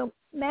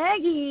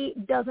 Maggie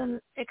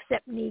doesn't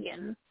accept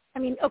Negan. I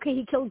mean, okay,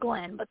 he killed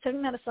Glenn, but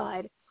setting that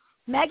aside,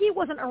 Maggie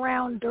wasn't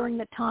around during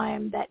the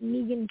time that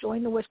Negan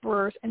joined the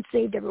Whisperers and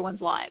saved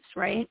everyone's lives,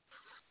 right?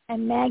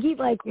 And Maggie,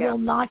 will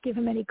not give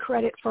him any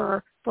credit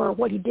for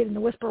what he did in the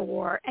Whisperer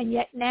War, and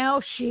yet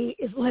now she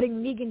is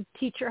letting Negan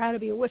teach her how to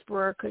be a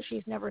Whisperer because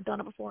she's never done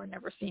it before and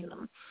never seen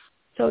them.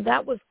 So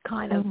that was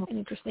kind of an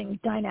interesting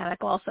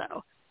dynamic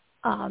also.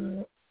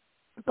 I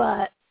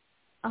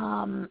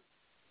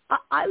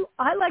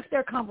liked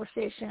their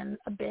conversation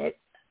a bit.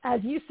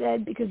 as you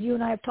said, because you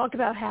and I have talked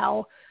about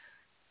how,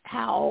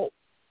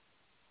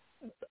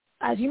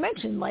 as you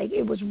mentioned, like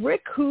it was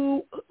Rick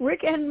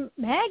and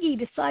Maggie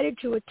decided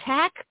to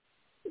attack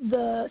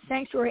the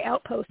sanctuary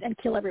outpost and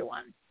kill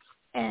everyone.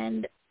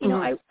 And, you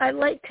know, I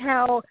liked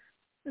how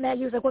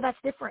Maggie was like, well, that's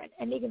different.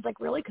 And Negan's like,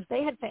 really? Because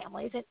they had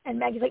families. And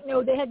Maggie's like,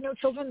 no, they had no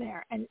children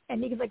there. And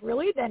Negan's like,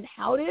 really? Then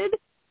how did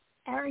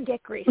Aaron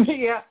get greased?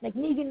 Yeah. Like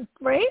Negan,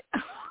 right?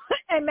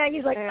 And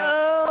Maggie's like,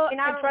 oh, and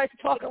tries to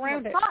talk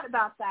around it. I thought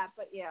about that,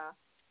 but yeah.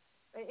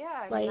 But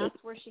yeah, I mean, that's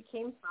where she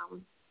came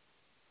from.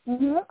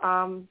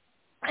 Mm-hmm.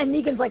 And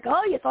Negan's like,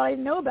 oh, you thought I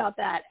didn't know about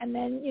that. And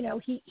then, you know,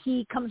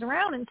 he comes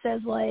around and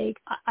says, like,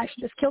 I should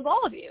just kill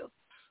all of you.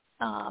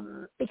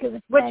 Because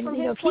which and, from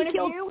you his know, point of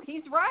view,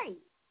 he's right.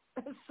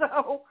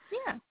 So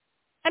yeah.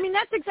 I mean,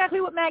 that's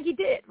exactly what Maggie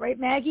did, right?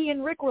 Maggie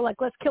and Rick were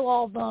like, let's kill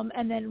all of them,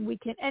 and then we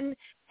can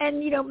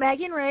and you know,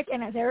 Maggie and Rick,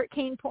 and as Eric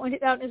Kane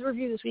pointed out in his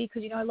review this week,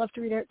 because, you know, I love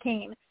to read Eric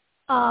Kane,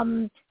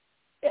 do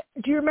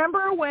you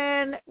remember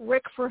when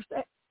Rick first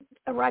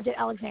arrived at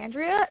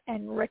Alexandria,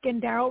 and Rick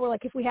and Daryl were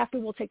like, if we have to,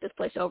 we'll take this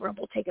place over and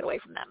we'll take it away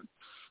from them.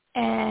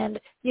 And,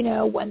 you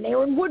know, when they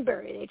were in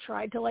Woodbury, they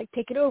tried to, like,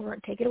 take it over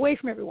and take it away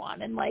from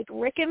everyone. And, like,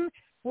 Rick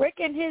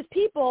and his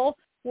people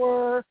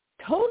were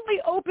totally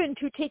open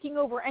to taking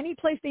over any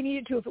place they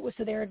needed to if it was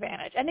to their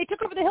advantage. And they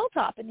took over the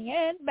hilltop in the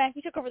end.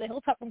 Maggie took over the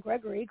hilltop from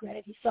Gregory.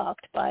 Granted, he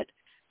sucked, but...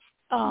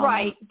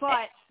 right,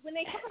 but when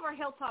they took over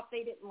Hilltop,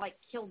 they didn't, like,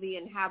 kill the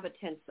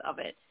inhabitants of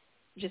it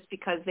just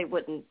because they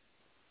wouldn't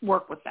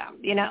work with them,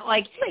 you know?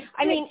 Like,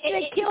 I mean,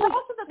 they killed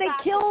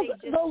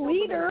the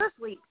leader.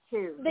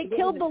 Too. They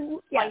killed the...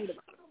 Yes.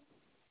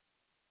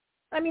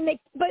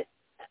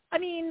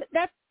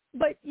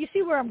 But you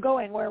see where I'm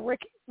going, where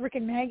Rick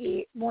and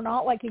Maggie were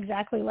not like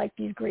exactly like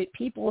these great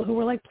people who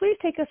were like, please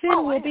take us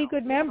in, we'll be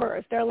good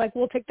members. They're like,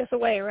 we'll take this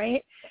away,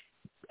 right?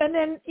 And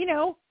then, you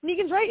know,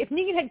 Negan's right. If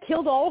Negan had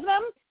killed all of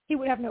them, he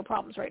would have no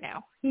problems right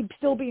now. He'd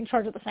still be in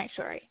charge of the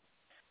sanctuary.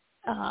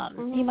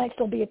 He might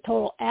still be a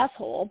total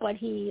asshole, but I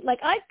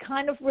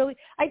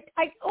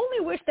only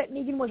wish that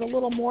Negan was a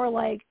little more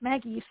like,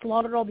 Maggie, you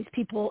slaughtered all these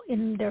people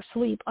in their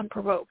sleep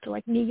unprovoked.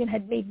 Like, Negan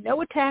had made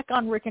no attack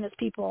on Rick and his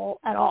people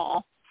at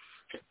all.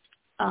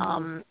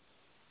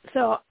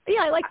 So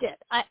yeah, I liked it.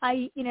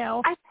 I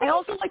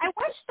also like. I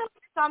wish that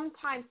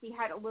sometimes he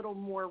had a little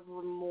more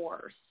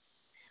remorse.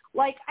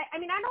 Like, I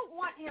mean, I don't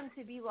want him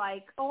to be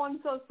like, oh, I'm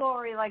so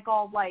sorry, like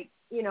all like,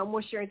 you know,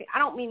 mushy or anything. I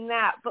don't mean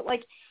that, but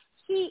like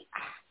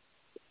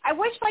I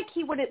wish like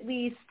he would at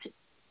least,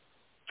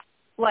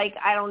 like,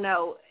 I don't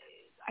know,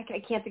 I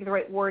can't think of the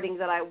right wording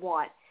that I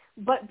want,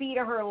 but be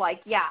to her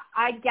like, yeah,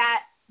 I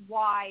get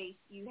why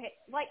you hate.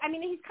 Like, I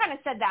mean, he's kind of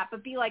said that,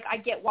 but be like, I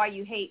get why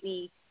you hate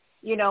me.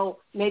 You know,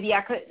 maybe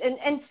I could,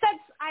 and said,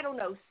 I don't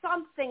know,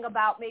 something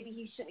about maybe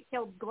he shouldn't have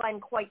killed Glenn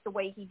quite the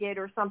way he did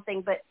or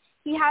something, but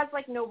he has,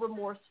 like, no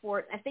remorse for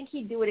it. I think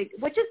he'd do it,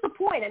 which is the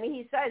point. I mean,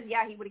 he says,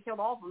 yeah, he would have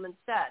killed all of them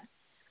instead.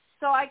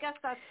 So I guess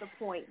that's the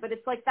point. But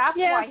it's like, that's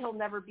why he'll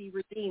never be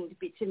redeemed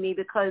to me,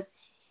 because,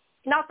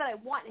 not that I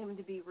want him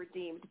to be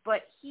redeemed,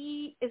 but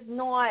he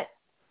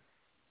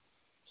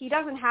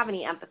doesn't have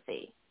any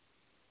empathy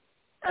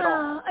at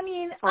all. I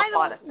mean, I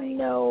don't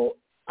know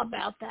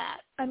about that.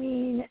 I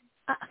mean...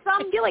 I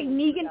feel like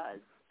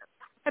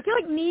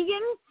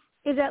Negan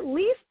is at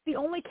least the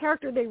only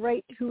character they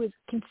write who is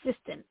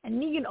consistent,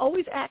 and Negan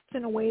always acts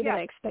in a way that I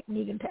expect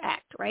Negan to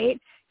act, right?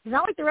 He's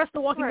not like the rest of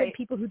the Walking Dead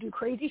people who do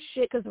crazy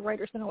shit because the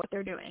writers don't know what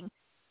they're doing.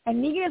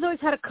 And Negan has always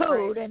had a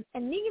code, and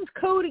Negan's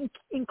code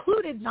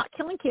included not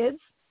killing kids,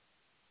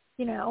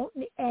 you know,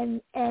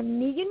 and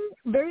Negan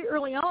very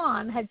early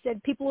on had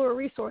said people are a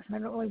resource, and I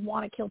don't really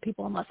want to kill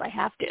people unless I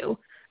have to.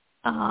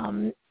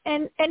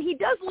 And he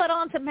does let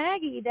on to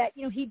Maggie that,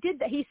 you know, he did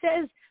that. He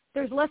says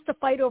there's less to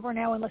fight over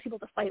now and less people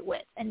to fight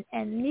with. And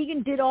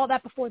Negan did all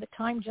that before the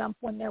time jump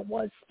when there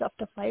was stuff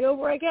to fight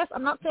over, I guess.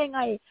 I'm not saying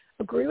I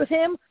agree with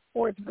him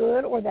or it's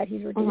good or that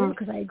he's redeemed,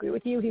 because I agree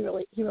with you. He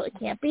really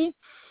can't be.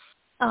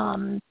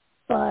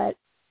 But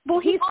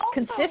he's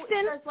consistent.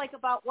 Says, like,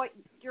 about what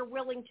you're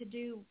willing to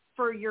do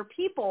for your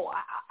people.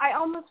 I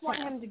almost want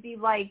him to be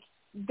like,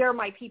 they're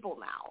my people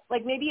now.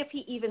 Like, maybe if he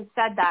even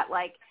said that,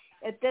 like,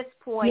 at this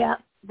point,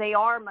 they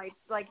are my,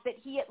 like, that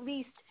he at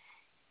least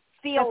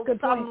feels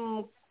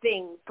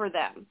something for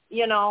them,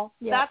 you know?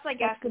 That's, I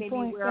guess, maybe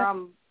where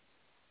I'm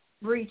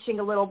reaching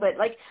a little bit.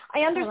 Like,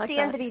 I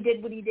understand that he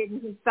did what he did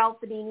and he felt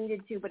that he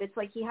needed to, but it's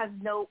like he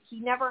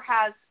never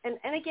has, and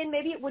again,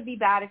 maybe it would be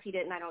bad if he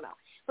didn't, I don't know.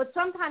 But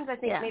sometimes I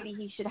think maybe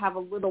he should have a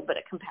little bit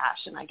of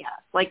compassion, I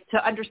guess, like,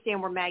 to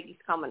understand where Maggie's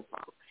coming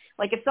from.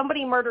 Like, if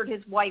somebody murdered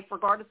his wife,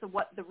 regardless of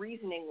what the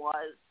reasoning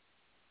was,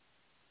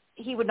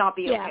 he would not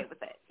be okay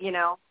with it, you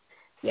know?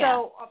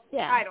 So,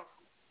 I don't know.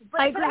 But,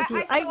 I agree with you.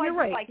 You're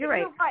right. You're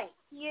right.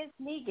 He is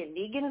Negan.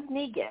 Negan's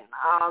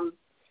Negan.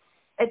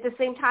 At the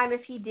same time,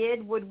 if he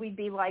did, would we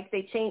be like,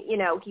 they changed, you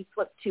know, he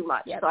flipped too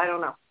much. So I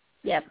don't know.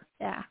 Yeah.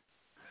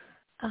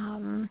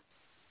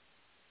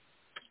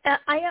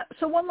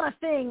 So one last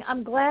thing.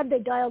 I'm glad they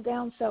dialed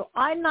down. So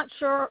I'm not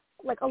sure,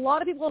 like, a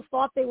lot of people have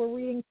thought they were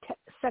reading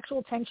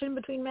sexual tension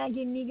between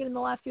Maggie and Negan in the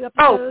last few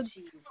episodes.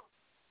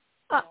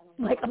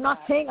 I'm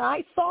not saying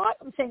I saw it.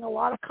 I'm saying a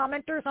lot of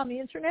commenters on the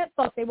internet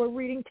thought they were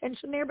reading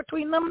tension there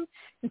between them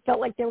and felt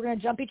like they were going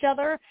to jump each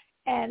other.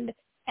 And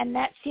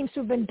that seems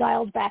to have been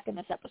dialed back in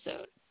this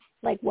episode.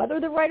 Like, whether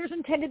the writers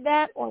intended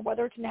that or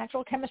whether it's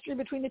natural chemistry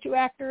between the two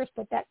actors,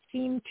 but that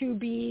seemed to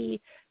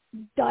be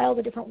dialed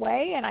a different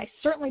way. And I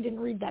certainly didn't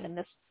read that in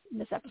this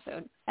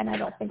episode. And I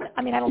don't think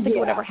it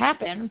would ever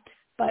happen.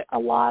 But a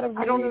lot of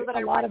I don't know that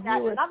I read that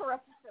viewers, in another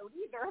episode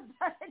either.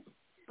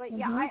 But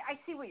yeah, I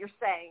see what you're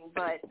saying.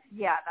 But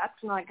yeah,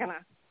 that's not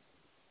gonna.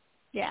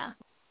 Yeah.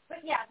 But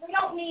yeah, they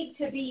don't need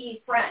to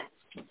be friends.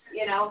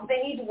 You know,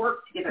 they need to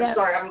work together. Yeah.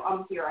 Sorry,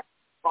 I'm here. I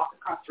walk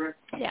across the room.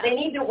 Yeah. They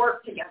need to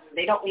work together.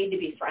 They don't need to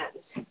be friends.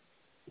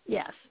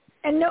 Yes.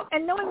 And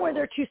knowing where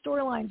their two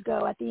storylines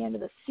go at the end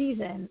of the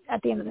season,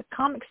 at the end of the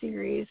comic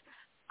series,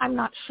 I'm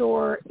not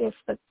sure if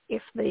the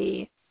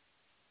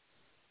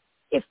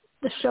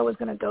show is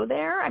going to go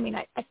there. I mean,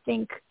 I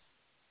think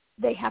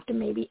they have to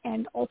maybe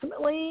end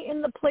ultimately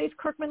in the place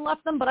Kirkman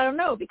left them, but I don't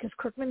know, because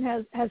Kirkman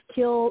has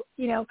killed,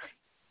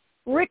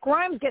 Rick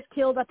Grimes gets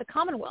killed at the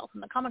Commonwealth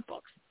in the comic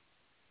books.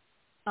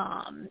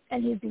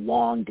 And he's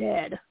long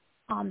dead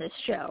on this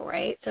show,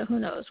 right? So who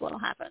knows what'll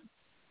happen.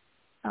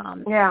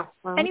 Yeah.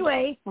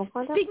 Anyway,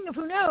 speaking of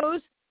who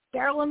knows,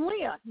 Daryl and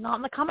Leah, not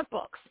in the comic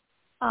books.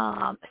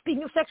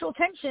 Speaking of sexual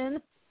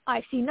tension,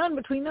 I see none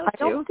between those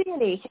two. I don't see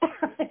any.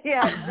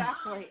 Yeah,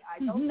 exactly. I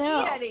don't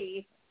see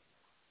any.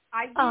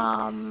 I've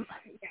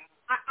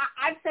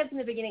said from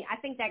the beginning, I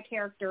think that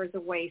character is a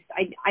waste.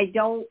 I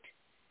don't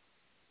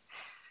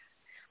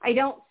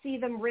see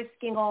them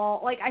risking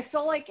all. Like, I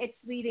feel like it's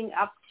leading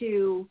up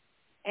to,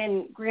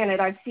 and granted,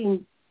 I've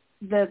seen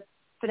the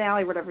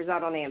finale, whatever's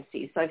out on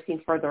AMC, so I've seen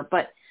further.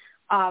 But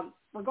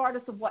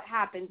regardless of what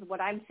happens,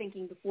 what I'm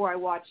thinking before I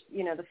watch,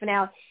 the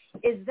finale,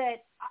 is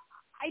that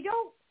I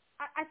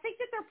think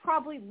that they're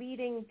probably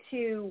leading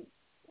to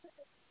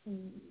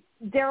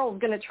Daryl's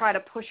going to try to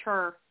push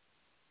her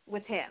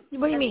with him.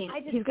 What do you mean?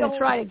 He's going to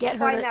try to get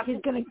her.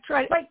 He's going to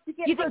try to get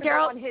you her think to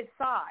Daryl on his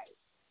side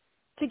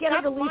to get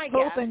her to leave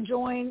Pope and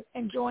join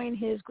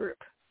his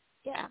group.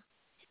 Yeah.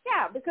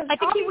 Yeah, because I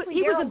think he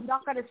was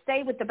not going to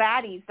stay with the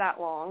baddies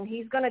that long.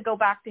 He's going to go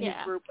back to his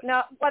group.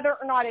 Now, whether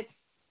or not it's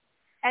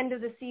end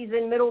of the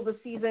season, middle of the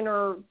season,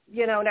 or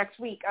next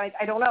week,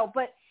 I don't know.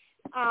 But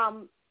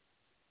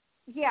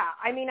yeah,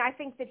 I mean, I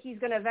think that he's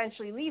going to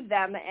eventually leave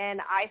them, and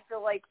I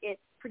feel like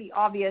it's pretty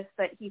obvious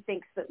that he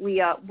thinks that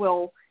Leah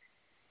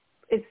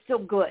is still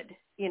good,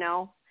 And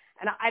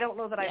I don't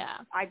know that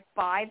I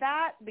buy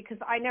that,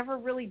 because I never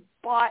really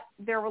bought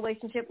their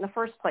relationship in the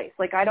first place.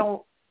 Like, I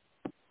don't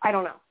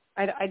know.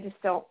 I just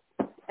don't.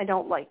 I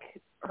don't like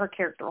her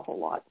character a whole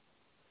lot,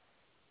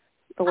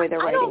 the way they're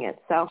writing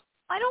it. So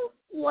I don't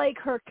like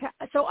her.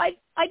 So I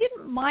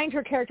didn't mind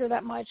her character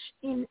that much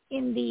in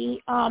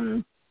the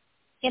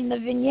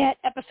vignette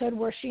episode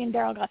where she and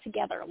Daryl got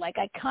together. Like,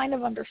 I kind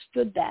of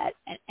understood that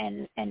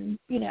and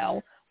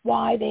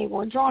why they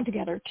were drawn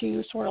together,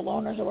 two sort of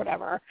loners or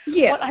whatever.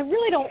 Yeah. What I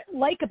really don't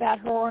like about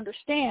her or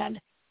understand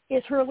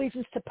is her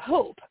allegiance to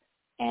Pope.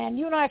 And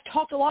you and I have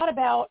talked a lot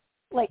about,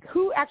 like,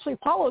 who actually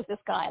follows this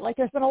guy. Like,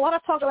 there's been a lot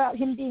of talk about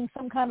him being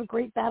some kind of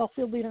great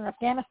battlefield leader in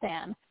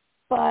Afghanistan,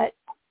 but,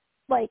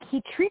 like,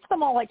 he treats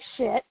them all like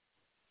shit,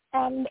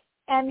 and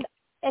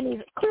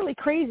he's clearly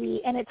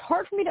crazy, and it's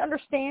hard for me to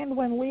understand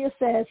when Leah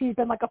says he's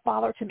been like a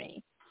father to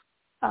me.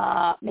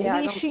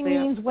 Maybe she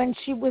means when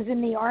she was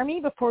in the Army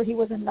before he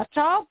was a nut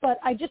job, but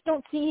I just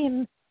don't see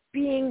him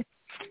being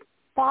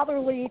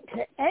fatherly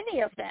to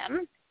any of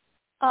them.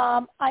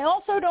 I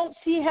also don't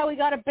see how he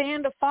got a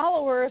band of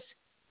followers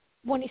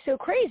when he's so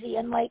crazy,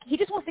 and, like, he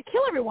just wants to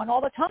kill everyone all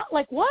the time.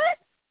 Like, what?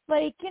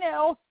 Like, he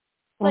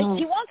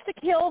wants to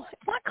kill.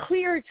 It's not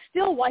clear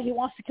still why he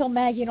wants to kill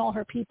Maggie and all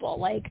her people.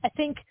 Like, I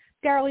think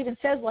Daryl even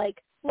says,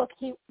 like, look,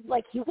 he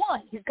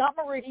won. He's got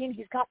Meridian.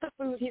 He's got the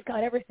food. He's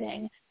got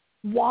everything.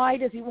 Why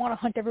does he want to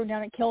hunt everyone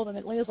down and kill them?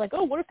 And Leah's like,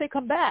 oh, what if they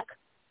come back?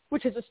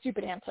 Which is a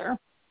stupid answer.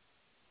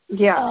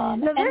 Yeah.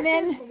 This is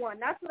the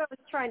one. That's what I was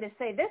trying to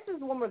say. This is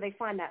the one where they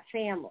find that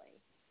family.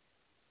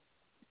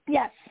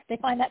 Yes, they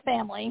find that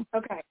family.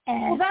 Okay.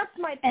 And, that's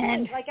my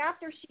point. Like,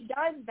 after she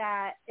does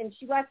that and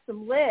she lets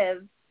them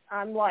live,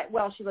 I'm like,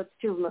 well, she lets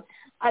two of them live.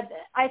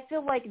 I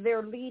feel like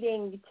they're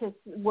leading to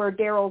where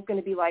Daryl's going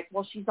to be like,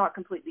 well, she's not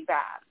completely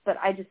bad. But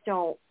I just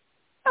don't.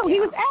 Oh,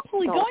 he was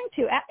absolutely going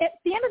to. At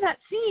the end of that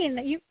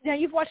scene,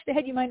 you've watched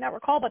ahead, you might not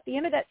recall, but at the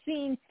end of that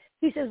scene,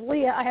 he says,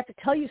 Leah, I have to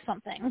tell you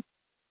something.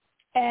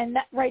 And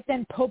right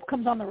then, Pope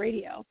comes on the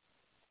radio.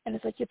 And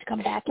it's like, you have to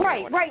come back.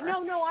 Right.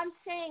 No, I'm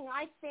saying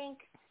I think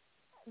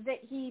that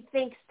he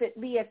thinks that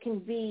Leah can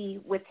be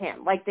with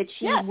him, like that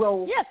she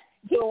will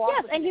go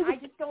off with him. I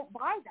just don't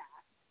buy that.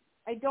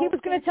 He was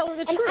going to tell her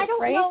the truth, I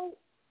don't right? know.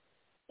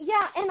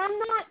 Yeah, and I'm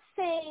not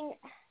saying.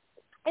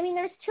 I mean,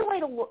 there's two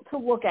ways to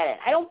look at it.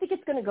 I don't think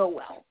it's going to go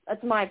well.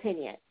 That's my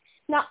opinion.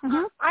 Now,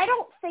 I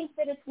don't think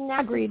that it's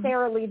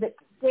necessarily that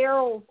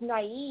Daryl's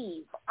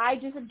naive. I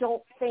just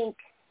don't think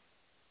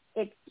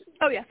it's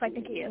Oh, yes, I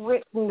think he is.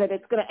 written that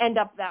it's going to end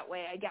up that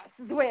way, I guess,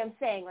 is the way I'm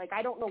saying. Like,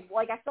 I don't know.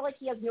 Like, I feel like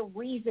he has no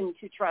reason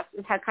to trust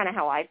is kind of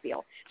how I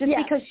feel. Just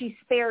because she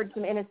spared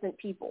some innocent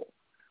people.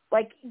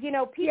 Like, you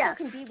know, people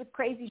can be with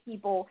crazy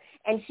people,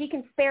 and she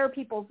can spare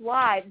people's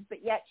lives,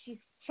 but yet she's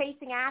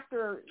chasing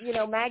after, you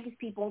know, Maggie's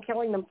people and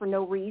killing them for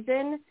no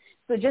reason.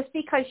 So just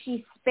because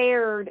she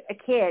spared a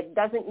kid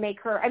doesn't make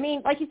her, I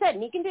mean, like you said,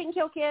 Negan didn't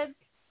kill kids.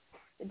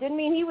 It didn't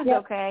mean he was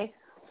okay.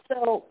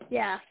 So,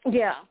 yeah.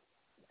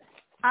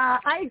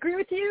 I agree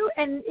with you,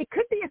 and it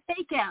could be a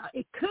fake out.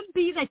 It could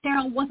be that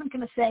Daryl wasn't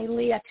going to say,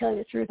 Lee, I tell you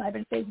the truth, I've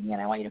been faking it,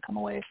 I want you to come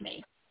away with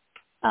me.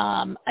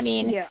 I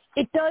mean,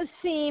 it does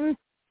seem,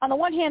 on the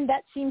one hand,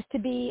 that seems to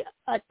be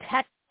a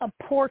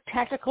poor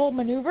tactical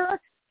maneuver,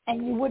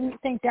 and you wouldn't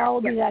think Daryl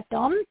would be that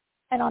dumb.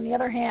 And on the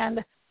other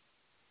hand,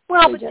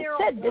 well, but Daryl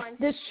said,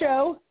 this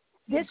show,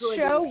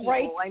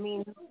 right? I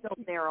mean,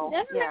 still Daryl.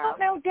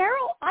 No,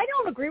 Daryl, I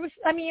don't agree with,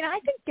 I mean,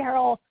 I think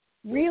Daryl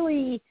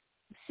really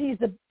sees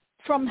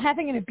from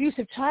having an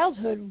abusive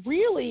childhood,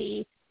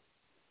 really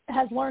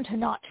has learned to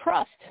not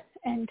trust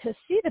and to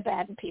see the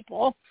bad in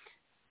people.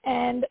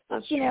 And,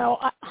 you know,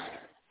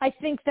 I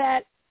think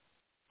that,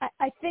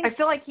 I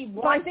feel like he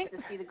wants to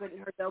see the good in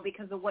her, though,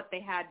 because of what they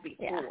had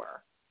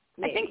before.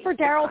 I think for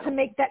Daryl to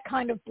make that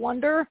kind of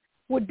blunder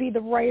would be the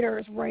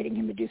writers writing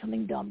him to do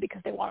something dumb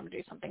because they want him to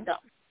do something dumb.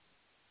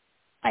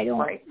 I don't,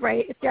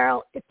 right? If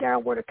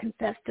Daryl were to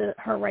confess to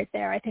her right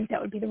there, I think that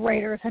would be the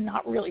writers and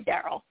not really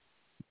Daryl.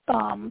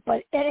 And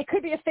it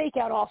could be a fake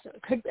out also.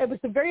 It was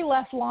the very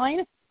last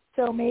line,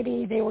 so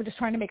maybe they were just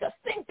trying to make us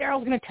think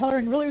Daryl's going to tell her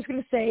and really was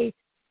going to say,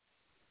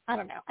 I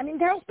don't know. I mean,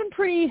 Daryl's been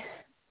pretty,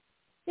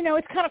 you know,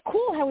 it's kind of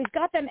cool how he's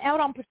got them out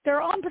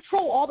they're on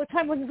patrol all the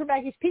time looking for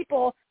Maggie's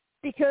people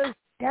because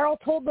Daryl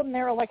told them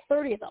there are like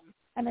 30 of them,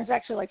 and there's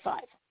actually like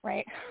 5,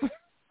 right?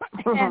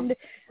 And,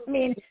 I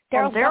mean,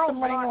 Daryl's got them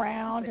running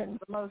around. And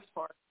for the most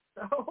part,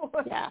 so.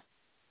 Yeah.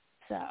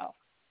 So,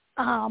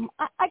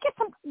 I get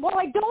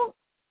I don't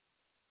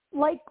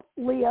like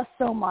Leah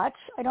so much.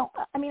 I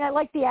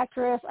like the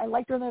actress. I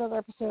liked her in that other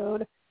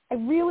episode. I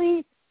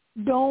really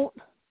don't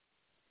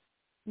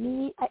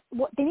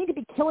they need to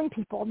be killing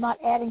people, not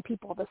adding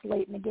people this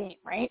late in the game,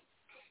 right?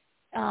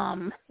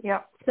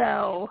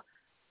 So,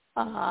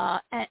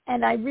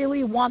 and I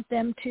really want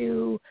them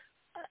to,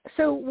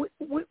 so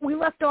we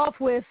left off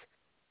with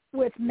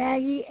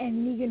Maggie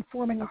and Negan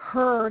forming a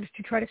herd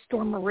to try to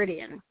storm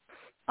Meridian.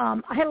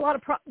 I had a lot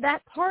of,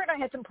 that part I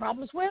had some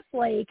problems with,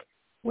 like,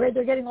 where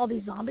they're getting all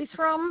these zombies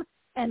from.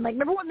 And, like,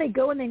 remember when they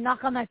go and they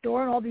knock on that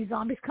door and all these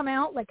zombies come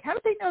out? Like, how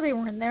did they know they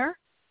were in there?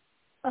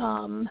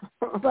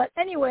 But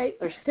anyway,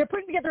 they're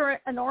putting together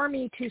an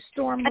army to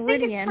storm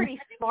Meridian. I think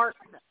it's pretty smart,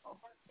 though.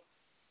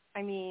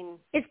 I mean...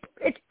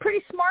 It's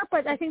pretty smart,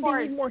 but I think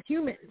they need more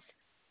humans.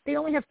 They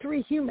only have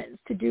 3 humans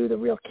to do the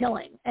real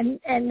killing. And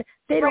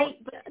they don't...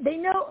 They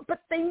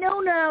know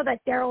now that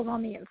Daryl's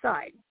on the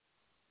inside.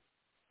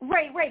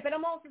 Right. But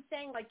I'm also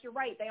saying, like, you're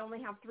right. They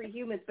only have 3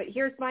 humans. But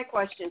here's my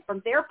question.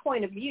 From their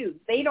point of view,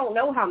 they don't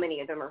know how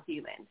many of them are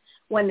human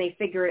when they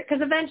figure it.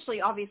 Because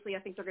eventually, obviously, I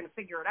think they're going to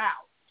figure it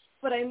out.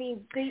 But, I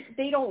mean,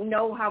 they don't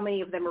know how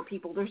many of them are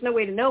people. There's no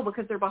way to know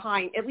because they're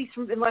behind, at least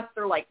unless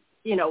they're, like,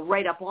 you know,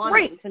 right up on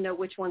them to know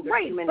which ones are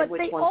human and which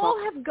ones aren't. But they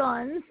all have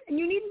guns, and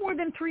you need more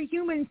than 3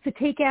 humans to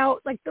take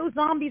out, like, those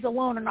zombies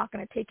alone are not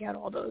going to take out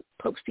all those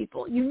Pope's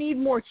people. You need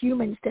more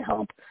humans to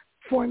help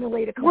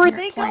formulate a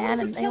coherent plan.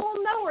 Were they going to kill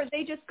them, though, or are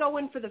they just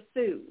going for the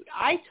food?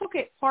 I took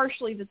it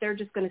partially that they're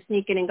just going to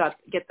sneak in and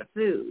get the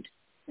food.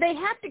 They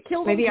have to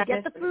kill them to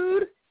get the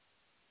food.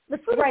 The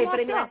food right, but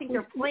I mean, I think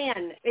their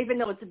plan, even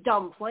though it's a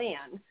dumb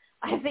plan,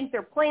 I think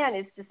their plan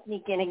is to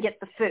sneak in and get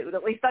the food.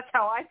 At least that's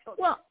how I took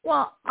it.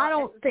 Well, I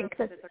don't think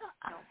that.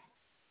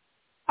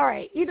 All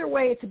right, either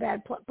way, it's a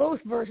bad plan. Both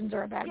versions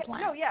are a bad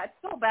plan. No, it's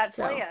still a bad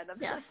plan.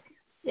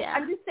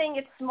 I'm just saying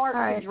it's smart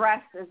to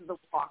dress as the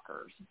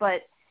walkers,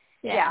 but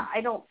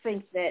I don't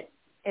think that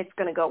it's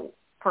going to go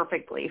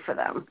perfectly for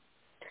them.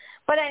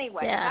 But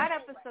anyway, that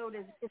episode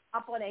is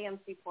up on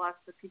AMC Plus.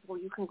 So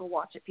you can go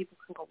watch it. People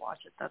can go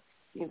watch it. That's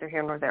neither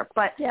here nor there.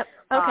 But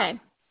okay.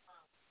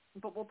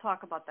 But we'll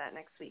talk about that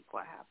next week.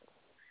 What happens?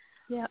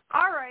 Yeah.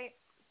 All right.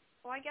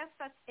 Well, I guess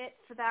that's it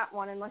for that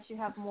one. Unless you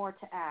have more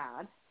to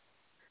add.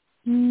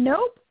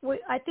 Nope.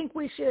 I think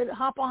we should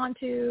hop on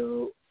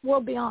to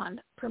World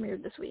Beyond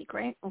premiered this week,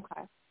 right?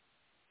 Okay.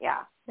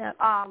 Yeah. Yep.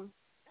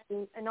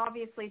 And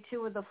obviously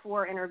 2 of the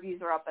 4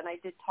 interviews are up, and I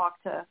did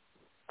talk to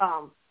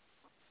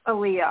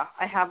Aaliyah.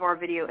 I have our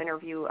video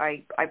interview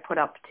I put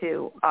up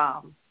too,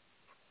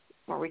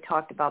 where we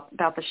talked about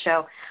the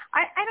show.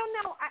 I don't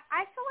know.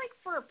 I feel like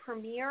for a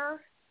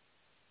premiere,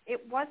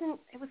 it was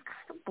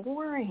kind of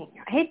boring.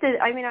 I hate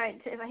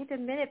to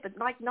admit it, but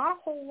like not a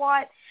whole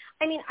lot.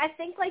 I mean, I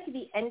think like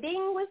the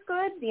ending was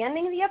good, the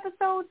ending of the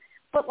episode,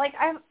 but like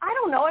I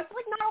don't know. I feel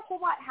like not a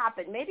whole lot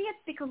happened. Maybe it's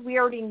because we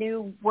already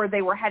knew where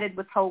they were headed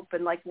with Hope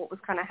and like what was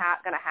kind of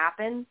going to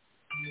happen.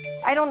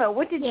 I don't know.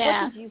 What did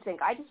you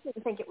think? I just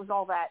didn't think it was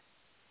all that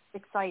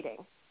exciting.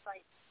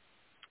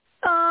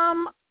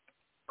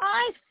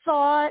 I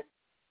thought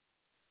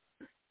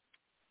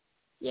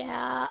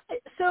Yeah.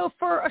 So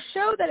for a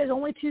show that is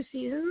only 2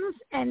 seasons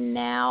and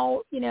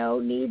now,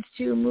 needs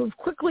to move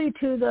quickly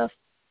to the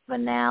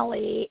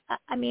finale,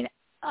 I mean,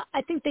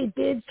 I think they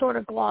did sort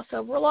of gloss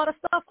over a lot of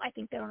stuff. I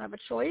think they don't have a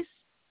choice.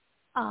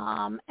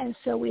 And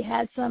so we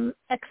had some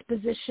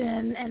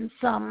exposition and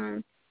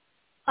some,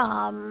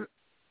 I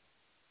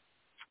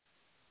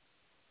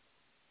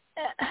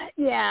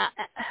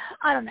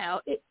don't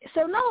know.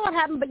 So not a lot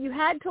happened, but you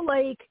had to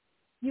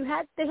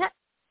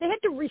they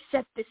had to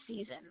reset this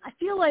season. I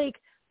feel like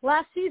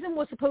last season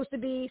was supposed to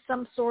be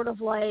some sort of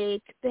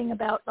thing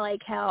about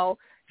how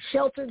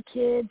sheltered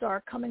kids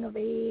are coming of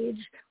age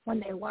when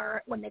they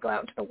go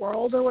out into the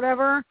world or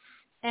whatever.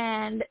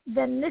 And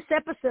then this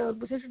episode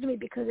was interesting to me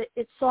because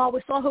we saw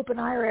Hope and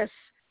Iris,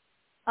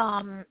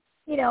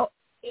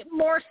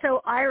 more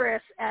so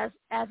Iris as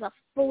a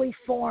fully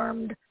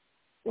formed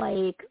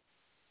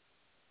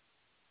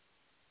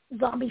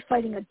zombie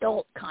fighting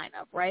adult kind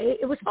of, right?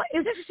 It was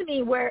interesting to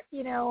me where,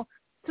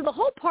 so the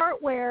whole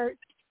part where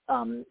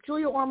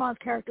Julia Ormond's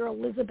character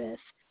Elizabeth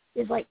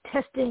is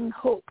testing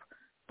Hope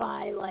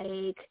by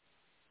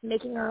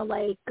making her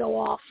go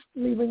off,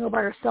 leaving her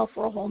by herself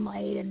for a whole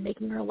night and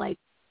making her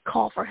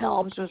call for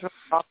help. Which was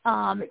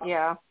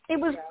yeah. It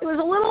was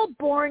a little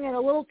boring and a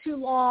little too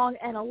long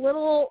and a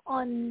little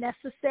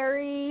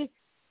unnecessary.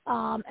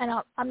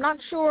 And I'm not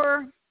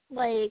sure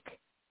I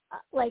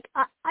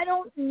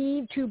don't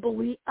need to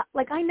believe,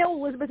 I know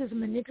Elizabeth is a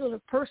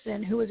manipulative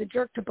person who is a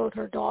jerk to both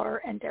her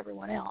daughter and to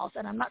everyone else,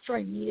 and I'm not sure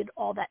I needed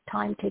all that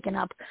time taken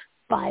up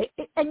by,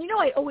 and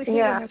I always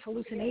hear when there's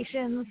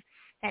hallucinations,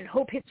 and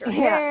Hope hits her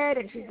head,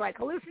 and she's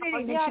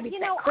hallucinating, and then she meets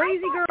that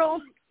crazy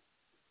girl.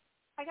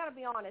 I gotta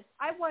be honest,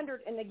 I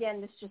wondered, and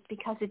again, this is just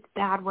because it's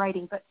bad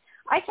writing, but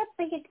I kept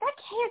thinking, that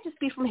can't just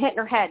be from hitting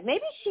her head.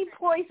 Maybe she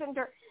poisoned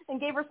her and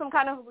gave her some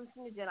kind of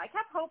hallucinogen. I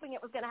kept hoping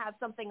it was going to have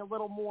something a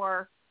little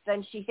more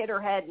than she hit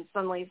her head and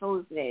suddenly is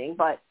hallucinating,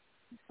 but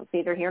it's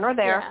neither here nor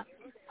there.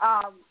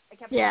 I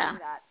kept thinking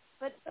that.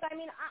 But I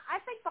mean, I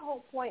think the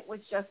whole point was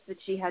just that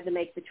she had to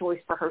make the choice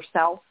for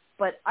herself,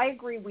 but I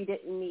agree we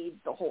didn't need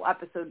the whole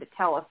episode to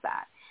tell us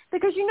that.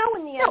 Because in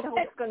the end,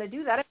 Hope's going to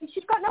do that. I mean,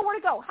 she's got nowhere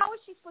to go. How is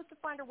she supposed to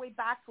find her way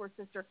back to her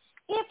sister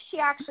if she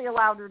actually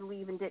allowed her to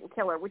leave and didn't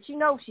kill her? Which she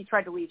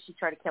tried to leave. She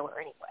tried to kill her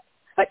anyway.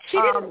 But she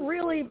didn't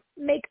really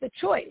make the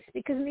choice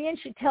because in the end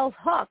she tells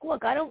Huck,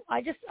 look, I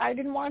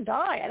didn't want to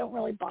die. I don't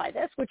really buy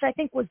this, which I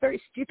think was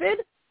very stupid.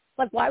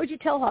 Why would you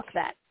tell Huck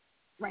that?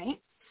 Right?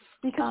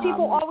 Because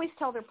people always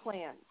tell their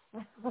plans.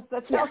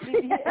 That's how she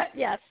did.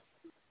 Yes.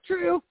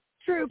 True.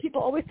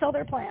 People always tell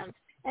their plans.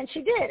 And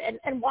she did.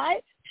 And why?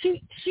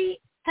 She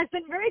has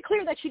been very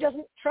clear that she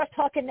doesn't trust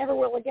Huck and never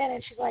will again.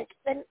 And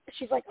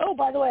she's like, oh,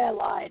 by the way, I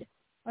lied.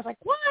 I was like,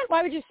 what?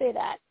 Why would you say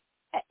that?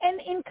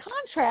 And in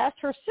contrast,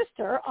 her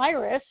sister,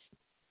 Iris,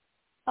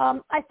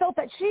 I felt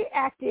that she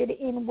acted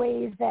in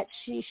ways that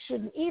she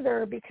shouldn't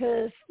either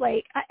because,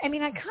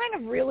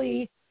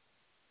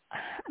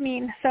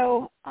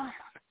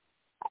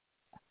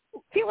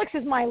 Felix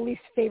is my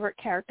least favorite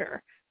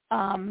character,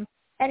 and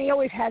he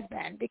always has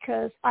been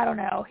because, I don't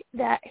know,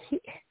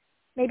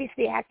 maybe it's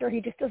the actor,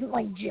 he just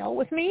doesn't, gel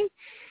with me.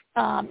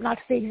 Not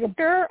to say he's a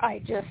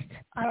actor,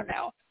 I don't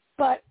know.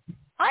 But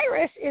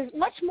Iris is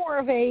much more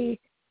of a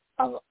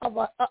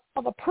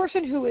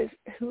person who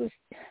is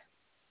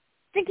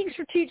thinking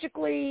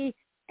strategically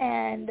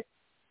and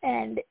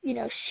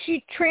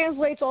she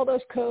translates all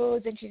those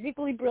codes and she's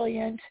equally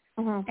brilliant.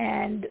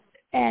 And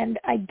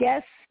I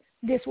guess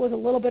this was a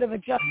little bit of a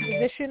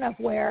juxtaposition of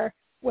where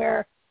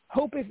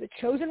Hope is the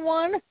chosen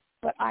one,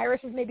 but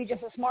Iris is maybe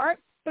just as smart.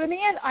 But in the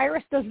end,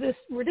 Iris does this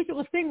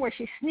ridiculous thing where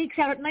she sneaks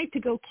out at night to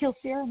go kill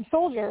Serum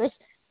soldiers,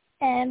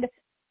 and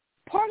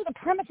part of the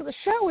premise of the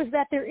show is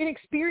that they're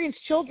inexperienced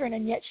children,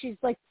 and yet she's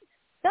not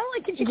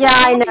only can she kill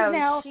zombies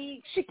now,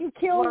 she can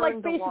kill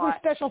basically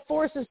special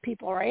forces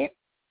people, right?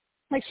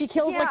 She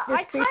kills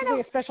basically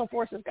a special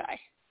forces guy.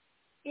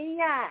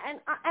 Yeah,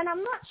 and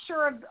I'm not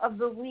sure of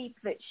the leap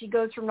that she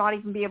goes from not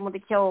even being able to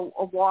kill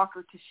a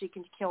walker to she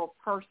can kill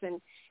a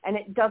person, and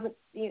it doesn't.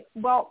 Wait,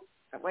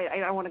 I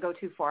don't want to go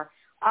too far.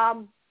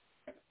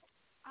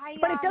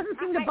 But it doesn't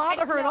seem to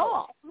bother her at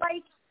all.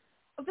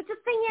 But the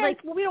thing is,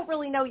 we don't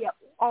really know yet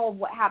all of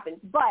what happens.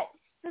 But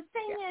the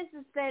thing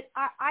is that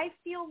I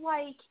feel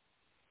like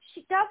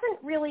she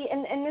doesn't really,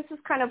 and this is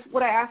kind of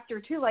what I asked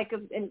her too,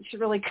 and she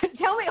really couldn't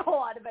tell me a whole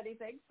lot of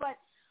anything. But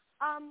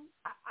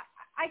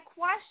I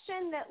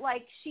question that,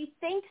 she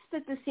thinks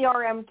that the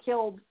CRM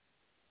killed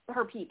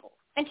her people,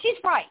 and she's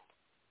right.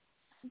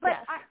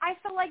 But I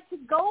feel like to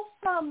go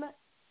from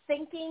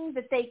thinking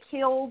that they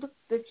killed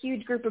this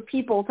huge group of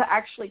people to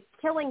actually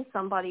killing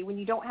somebody when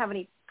you don't have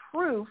any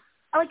proof,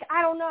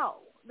 I don't know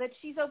that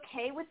she's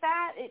okay with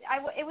that. It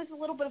was a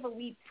little bit of a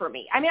leap for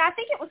me. I mean, I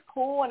think it was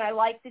cool, and I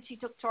liked that she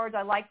took charge.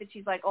 I liked that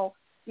she's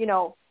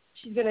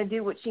she's going to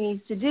do what she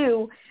needs to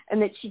do,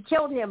 and that she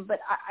killed him. But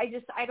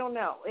I don't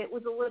know. It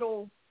was a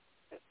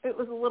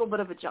little bit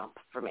of a jump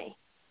for me.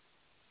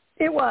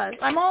 It was.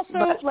 I'm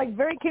also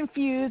very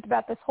confused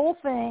about this whole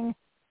thing.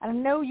 I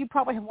know you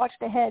probably have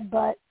watched ahead,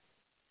 but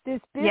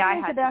this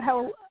business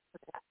about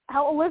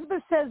how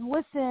Elizabeth says,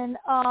 listen,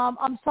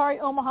 I'm sorry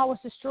Omaha was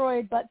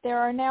destroyed, but there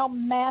are now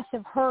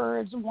massive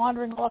herds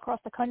wandering all across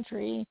the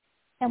country,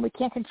 and we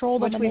can't control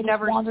them, and they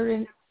just wandered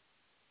in,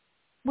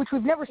 which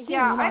we've never seen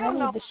on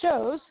any of the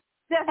shows.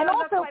 And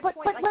also, but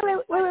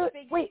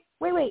wait,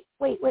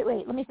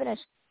 let me finish.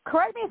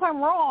 Correct me if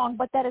I'm wrong,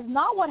 but that is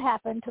not what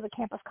happened to the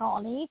campus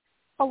colony.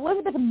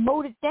 Elizabeth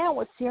mowed it down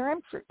with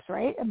CRM troops,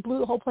 right, and blew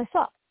the whole place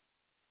up.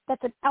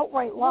 That's an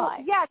outright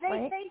lie. Well,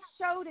 right? they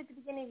showed at the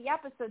beginning of the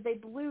episode they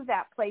blew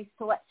that place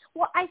to let.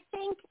 Well, I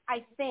think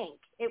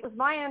it was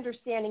my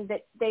understanding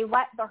that they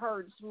let the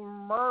herds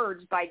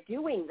merge by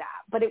doing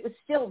that, but it was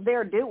still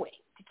their doing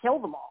to kill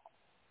them all.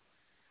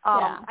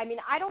 I mean,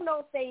 I don't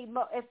know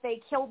if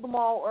they killed them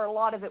all or a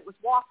lot of it was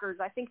walkers.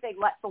 I think they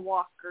let the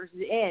walkers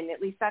in.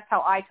 At least that's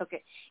how I took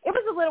it. It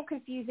was a little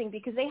confusing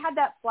because they had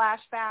that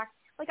flashback.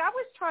 Like, I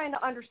was trying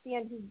to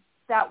understand who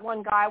that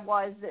one guy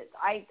was. That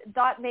I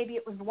thought maybe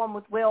it was the one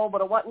with Will, but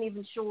I wasn't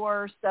even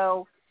sure.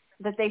 So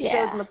that they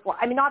showed in the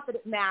I mean, not that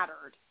it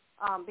mattered,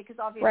 because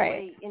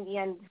obviously in the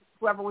end,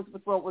 whoever was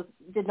with Will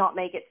did not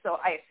make it. So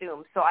I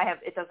assume. So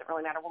it doesn't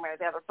really matter one way or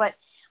the other. But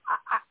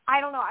I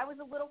don't know. I was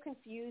a little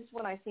confused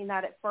when I seen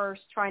that at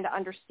first, trying to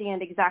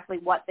understand exactly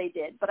what they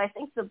did. But I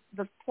think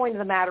the point of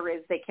the matter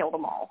is they killed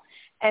them all,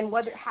 and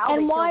how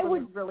they killed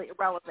them is really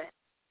irrelevant.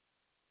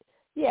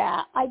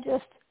 Yeah, I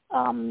just.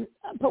 But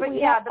the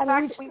fact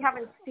that we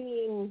haven't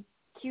seen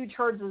huge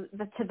herds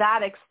to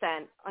that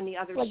extent on the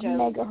other like shows,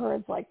 mega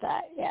herds like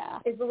that,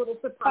 is a little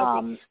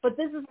surprising. But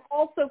this is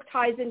also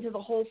ties into the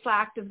whole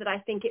fact of that I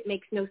think it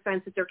makes no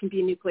sense that there can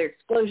be a nuclear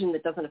explosion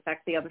that doesn't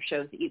affect the other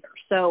shows either.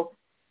 So,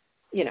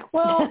 you know.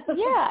 Well,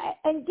 yeah,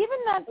 and given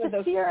that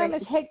the CRM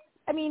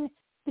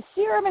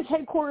is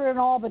headquartered in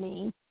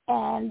Albany,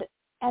 and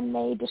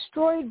they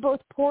destroyed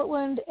both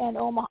Portland and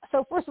Omaha.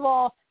 So first of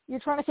all, you're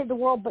trying to save the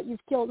world, but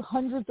you've killed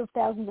hundreds of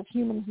thousands of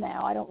humans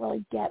now. I don't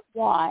really get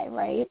why,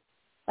 right?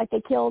 Like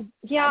they killed.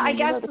 Yeah, I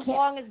guess as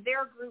long as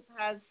their group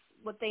has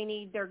what they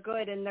need, they're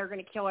good, and they're going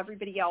to kill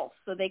everybody else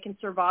so they can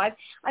survive.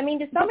 I mean,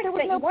 to some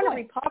extent, you want to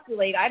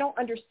repopulate. I don't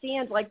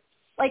understand. Like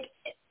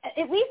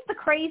at least the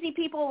crazy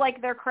people,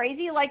 like they're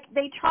crazy. Like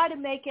they try to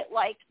make it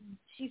like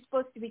she's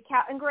supposed to be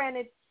and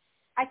granted,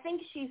 I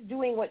think she's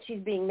doing what she's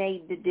being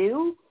made to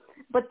do,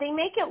 but they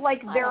make it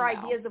like their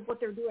ideas of what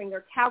they're doing,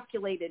 they're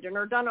calculated and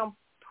are done on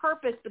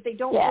purpose, but they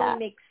don't really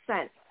make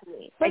sense to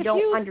me. But I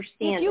don't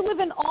understand. If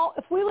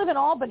we live in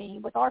Albany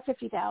with our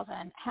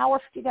 50,000, how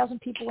are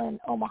 50,000 people in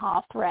Omaha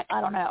a threat?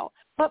 I don't know.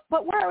 But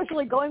where I was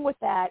really going with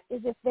that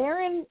is if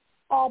they're in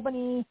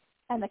Albany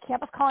and the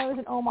campus colony was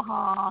in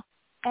Omaha,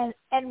 and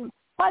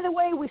by the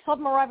way, we saw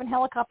them arrive in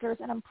helicopters,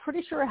 and I'm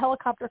pretty sure a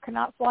helicopter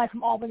cannot fly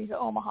from Albany to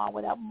Omaha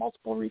without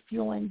multiple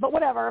refueling. But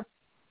whatever.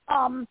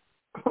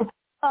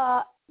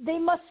 They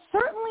must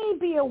certainly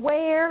be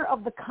aware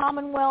of the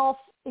Commonwealth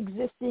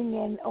existing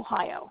in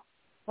Ohio,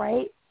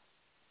 right?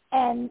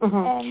 And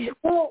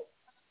well,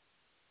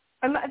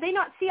 they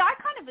not see. I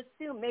kind of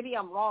assume, maybe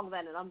I'm wrong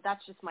then, and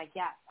that's just my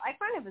guess. I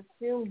kind of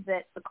assumed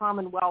that the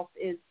Commonwealth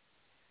is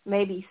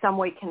maybe some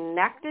way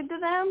connected to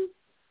them,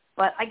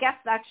 but I guess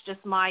that's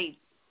just my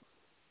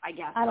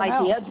idea.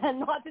 Then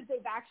not that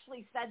they've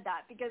actually said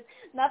that, because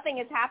nothing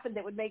has happened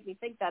that would make me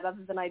think that,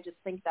 other than I just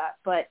think that,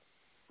 but.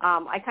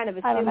 I kind of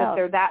assume that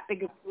they're that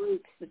big of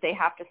groups that they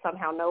have to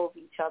somehow know of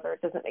each other.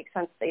 It doesn't make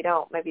sense they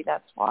don't. Maybe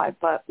that's why.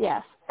 But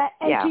yes.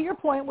 And to your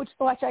point, which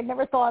actually I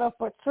never thought of,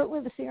 but certainly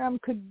the serum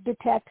could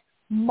detect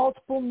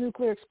multiple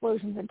nuclear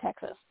explosions in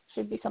Texas.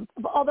 Should be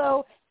something.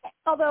 Although,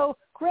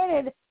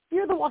 granted,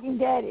 Fear the Walking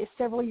Dead is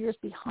several years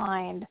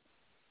behind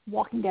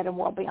Walking Dead and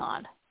World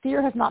Beyond.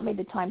 Fear has not made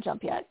the time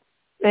jump yet.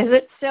 Is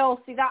it still?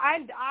 See, that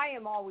I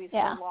am always so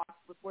lost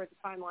with where the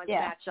timelines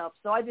match up.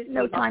 So I just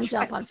no time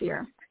jump on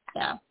Fear.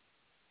 Yeah.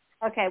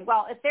 Okay,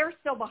 well, if they're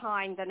still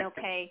behind, then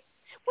okay.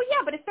 Well,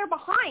 yeah, but if they're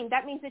behind,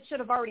 that means it should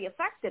have already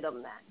affected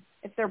them then,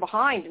 if they're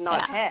behind and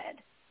not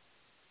ahead.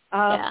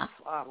 I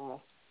don't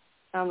know.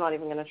 I'm not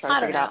even going to try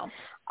to figure it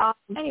out.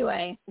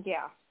 Anyway.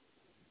 Yeah.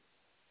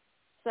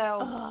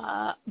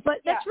 So.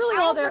 But that's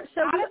really all there.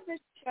 So out of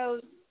this show,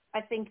 I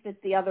think that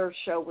the other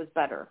show was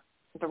better.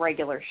 The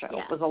regular show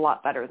was a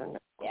lot better than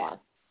this one.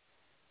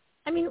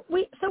 I mean,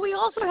 we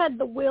also had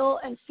the Will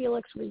and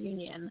Felix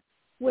reunion,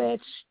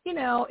 which,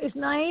 is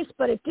nice,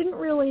 but it didn't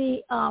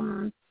really, I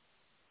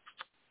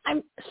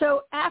didn't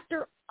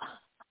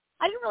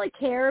really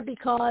care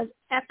because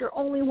after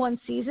only one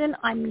season,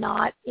 I'm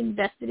not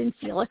invested in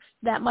Felix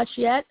that much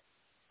yet.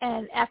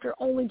 And after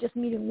only just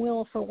meeting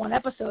Will for one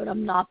episode,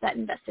 I'm not that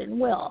invested in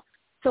Will.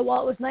 So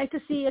while it was nice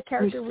to see a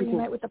character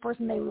reunite with the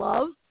person they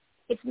love,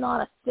 it's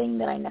not a thing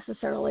that I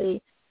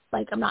necessarily,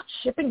 I'm not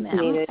shipping them.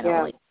 I don't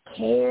really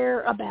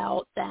care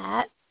about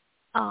that.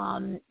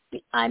 I'm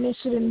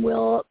interested in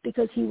Will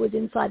because he was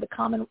inside the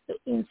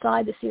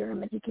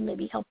serum, and he can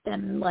maybe help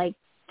them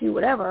do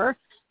whatever.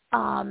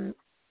 And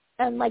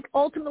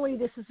ultimately,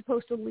 this is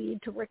supposed to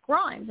lead to Rick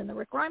Grimes and the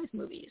Rick Grimes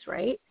movies,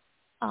 right?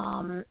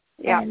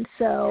 And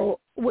so,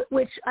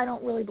 which I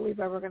don't really believe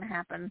are ever going to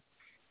happen.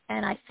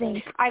 And I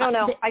think I don't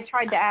know. I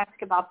tried to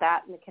ask about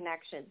that and the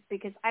connections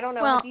because I don't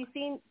know. Well, have you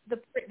seen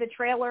the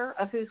trailer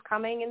of who's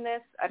coming in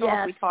this? I don't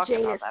know if we talked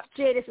about that.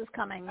 Jadis is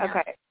coming. Yeah.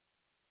 Okay.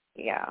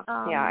 Yeah.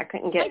 I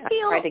couldn't get.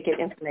 I tried to get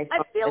information.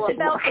 I feel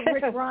about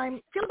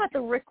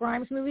the Rick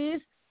Grimes movies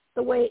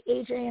the way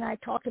AJ and I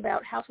talked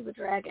about House of the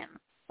Dragon.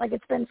 Like,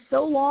 it's been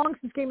so long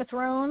since Game of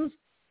Thrones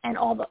and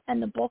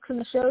the books and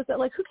the shows that,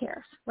 like, who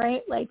cares,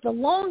 right? Like, the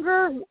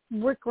longer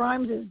Rick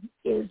Grimes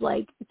is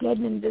like dead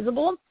and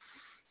invisible,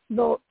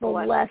 the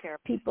less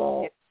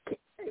people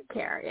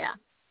care. Yeah.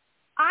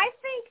 I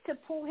think to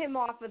pull him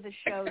off of the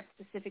show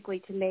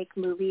specifically to make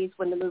movies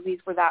when the movies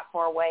were that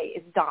far away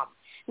is dumb.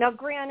 Now,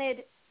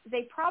 granted,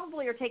 they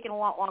probably are taking a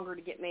lot longer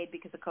to get made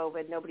because of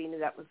COVID. Nobody knew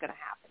that was going to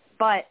happen.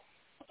 But,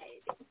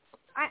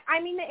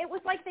 I mean, it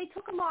was like they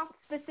took him off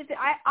specific.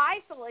 I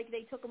feel like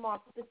they took him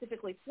off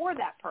specifically for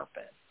that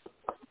purpose,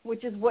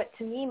 which is what,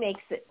 to me,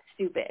 makes it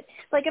stupid.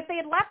 Like, if they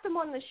had left him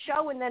on the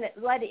show and then it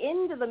led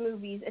into the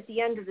movies at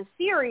the end of the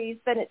series,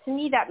 then to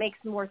me that makes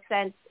more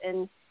sense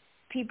and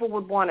people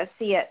would want to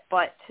see it.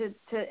 But to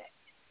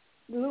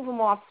move him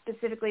off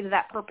specifically to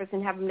that purpose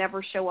and have him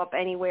never show up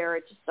anywhere,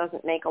 it just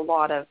doesn't make a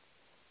lot of,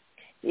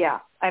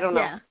 I don't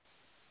know. Yeah.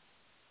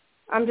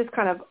 I'm just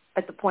kind of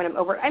at the point I'm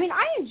over. I mean,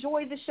 I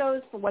enjoy the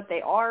shows for what they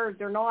are.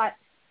 They're not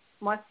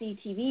must-see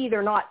TV.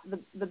 They're not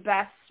the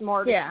best,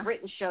 smartest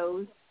written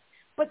shows.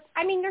 But,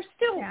 I mean, they're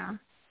still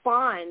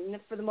fun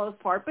for the most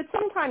part. But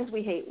sometimes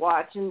we hate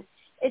watch, and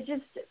it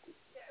just,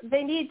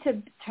 they need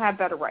to have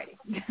better writing.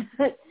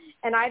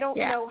 And I don't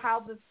know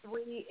how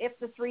if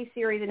the three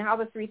series and how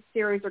the three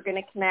series are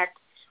going to connect.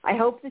 I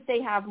hope that they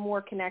have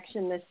more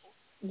connection this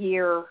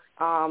year.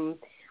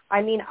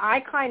 I mean,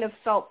 I kind of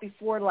felt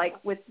before,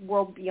 like with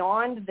World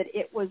Beyond, that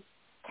it was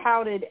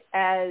touted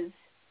as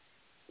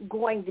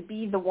going to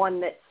be the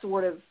one that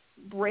sort of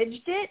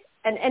bridged it.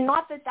 And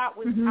not that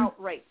was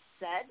outright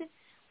said,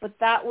 but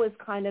that was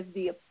kind of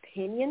the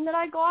opinion that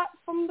I got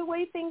from the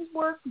way things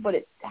work, but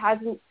it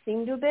hasn't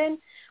seemed to have been.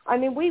 I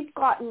mean, we've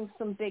gotten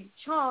some big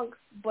chunks,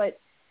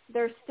 but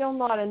there's still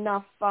not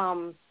enough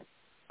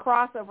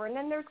crossover. And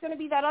then there's going to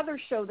be that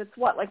other show that's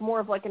more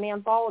of like an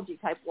anthology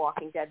type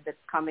Walking Dead that's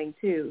coming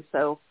too.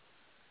 So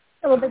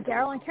a little bit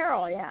Daryl and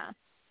Carol,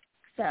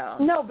 So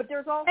no, but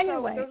there's also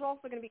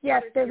going to be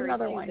there's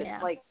another one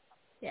that's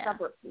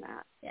separate from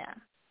that. Yeah.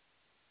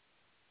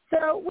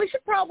 So we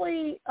should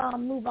probably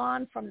move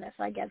on from this,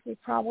 I guess. We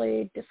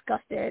probably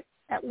discussed it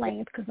at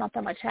length because not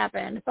that much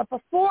happened. But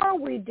before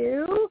we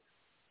do,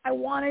 I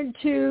wanted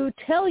to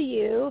tell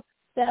you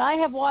that I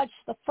have watched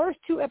the first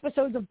 2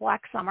 episodes of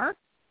Black Summer.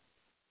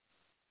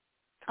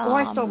 I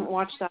still haven't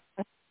watched that.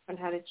 I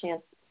haven't had a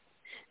chance.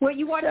 What,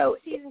 you watched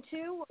season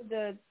 2 or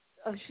the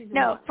season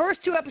 1? First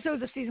 2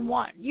 episodes of season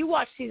 1. You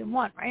watched season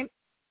 1, right?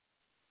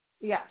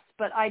 Yes,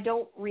 but I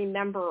don't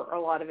remember a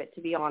lot of it,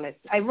 to be honest.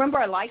 I remember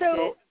I liked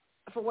it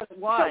for what it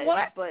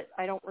was, but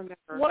I don't remember.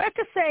 What I have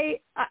to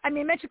say, I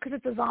mean, I mentioned because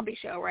it's a zombie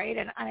show, right?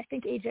 And I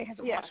think AJ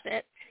hasn't watched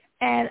it.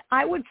 And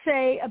I would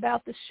say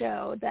about the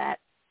show that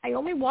I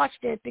only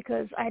watched it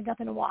because I had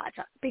nothing to watch.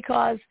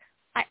 Because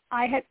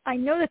I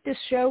know that this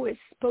show is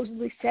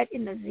supposedly set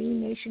in the Z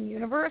Nation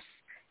universe,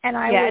 and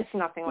it's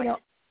nothing like that.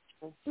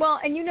 Well,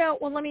 and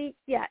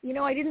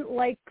I didn't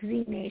like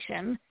Z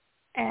Nation,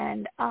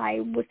 and I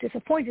was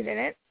disappointed in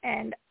it,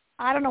 and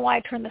I don't know why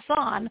I turned this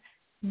on.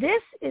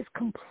 This is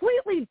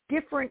completely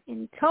different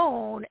in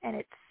tone, and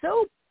it's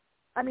so,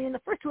 I mean, in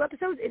the first 2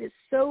 episodes, it is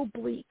so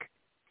bleak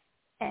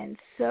and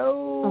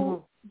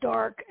so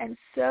dark and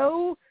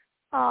so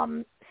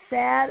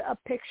sad a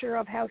picture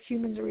of how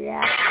humans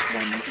react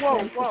when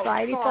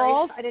society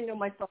falls. I didn't know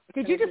myself.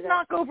 Did you just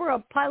knock over a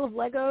pile of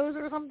Legos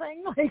or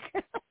something? Like,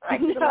 I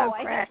hit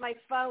my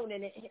phone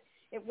and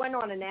it went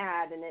on an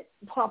ad and it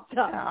popped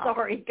up. Oh,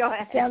 sorry, go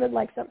ahead. Sounded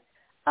like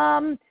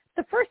some.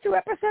 The first 2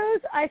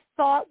 episodes I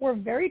thought were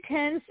very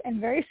tense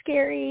and very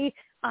scary.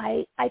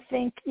 I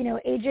think,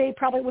 AJ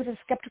probably was as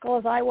skeptical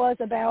as I was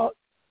about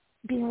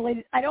being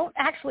related. I don't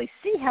actually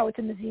see how it's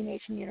in the Z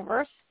Nation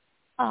universe.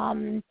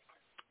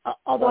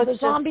 Although the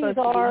zombies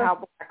are how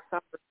Black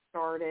Summer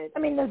started. I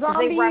mean, the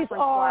zombies are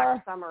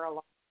Black Summer a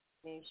lot.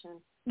 Nation.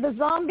 The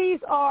zombies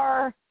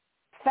are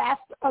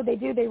fast. Oh, they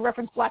do. They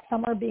reference Black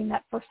Summer being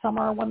that first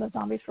summer when the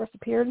zombies first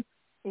appeared.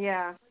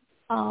 Yeah.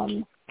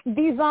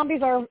 These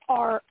zombies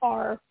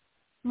are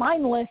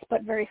mindless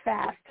but very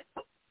fast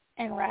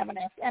and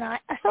ravenous. And I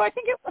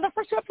think the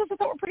first 2 episodes I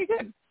thought were pretty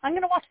good. I'm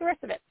going to watch the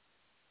rest of it.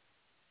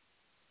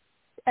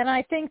 And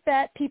I think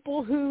that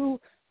people who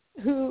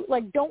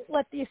don't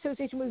let the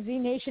association with Z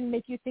Nation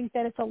make you think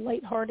that it's a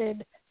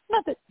lighthearted.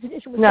 Not that Z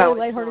Nation was very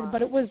lighthearted,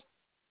 but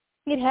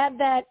it had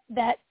that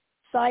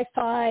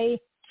sci-fi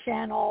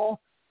channel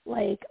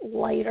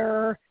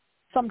lighter,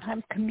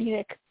 sometimes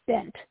comedic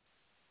bent.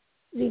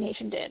 Z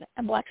Nation did,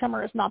 and Black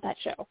Summer is not that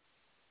show.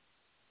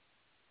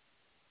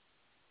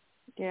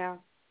 Yeah.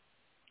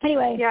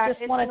 Anyway,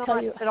 just want to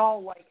tell you. It's not at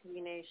all like Z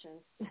Nation.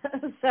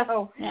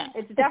 So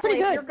it's definitely,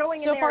 if you're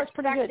going in there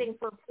expecting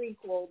for a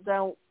prequel,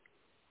 don't.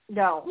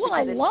 Well,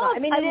 I love a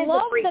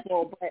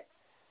prequel, but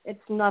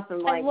it's nothing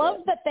like it. I love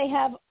that they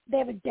have they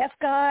have a deaf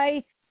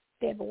guy.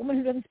 They have a woman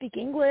who doesn't speak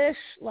English.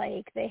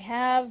 Like, they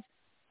have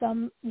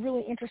some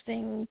really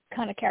interesting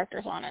kind of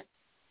characters on it.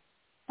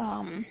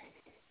 And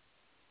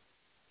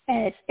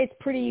it's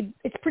pretty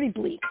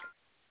bleak.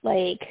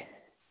 Like,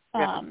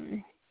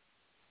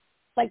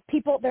 like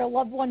people, their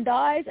loved one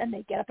dies and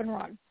they get up and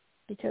run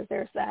because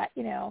there's that,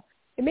 you know.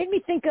 It made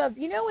me think of,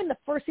 you know, in the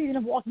first season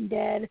of Walking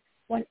Dead,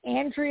 when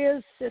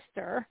Andrea's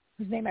sister,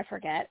 whose name I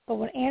forget, but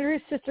when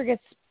Andrea's sister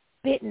gets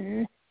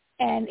bitten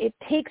and it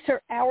takes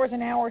her hours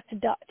and hours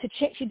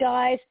she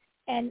dies,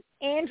 and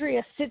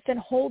Andrea sits and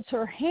holds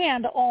her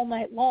hand all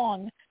night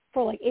long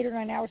for like 8 or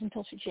 9 hours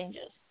until she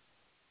changes.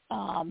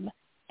 And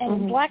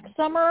in Black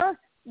Summer,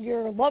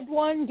 your loved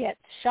one gets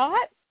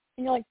shot,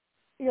 and you're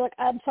like,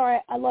 I'm sorry,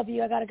 I love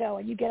you, I gotta go,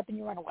 and you get up and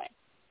you run away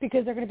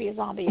because they're gonna be a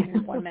zombie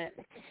in 1 minute,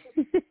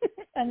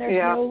 and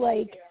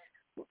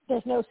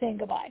there's no saying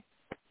goodbye,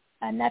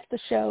 and that's the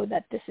show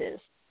that this is.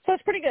 So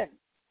it's pretty good.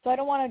 So I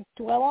don't want to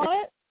dwell on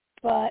it,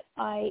 but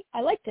I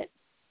liked it.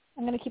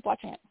 I'm gonna keep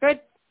watching it. Good.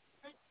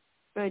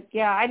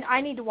 Yeah,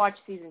 I need to watch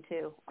season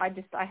 2. I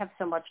have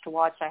so much to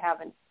watch. I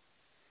haven't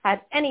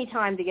had any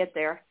time to get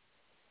there.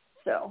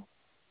 So.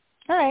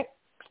 All right.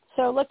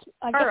 So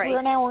we're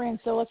an hour in,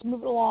 so let's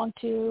move it along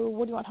to,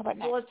 what do you want to talk about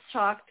next? Let's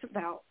talk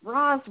about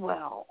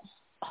Roswell.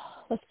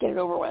 Let's get it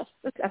over with.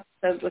 This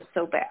episode was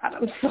so bad.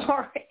 I'm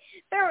sorry.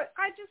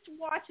 I just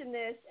watching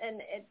this,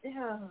 and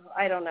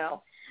I don't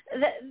know.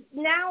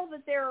 Now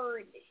that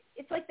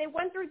it's like they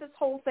went through this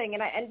whole thing,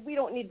 and we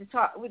don't need to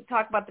talk. We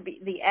talk about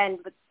the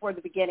end before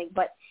the beginning,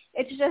 but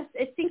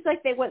it seems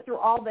like they went through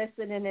all this,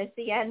 and then at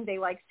the end they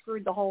like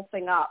screwed the whole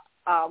thing up.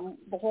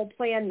 The whole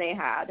plan they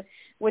had,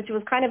 which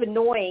was kind of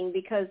annoying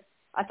because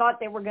I thought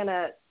they were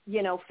gonna,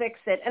 you know, fix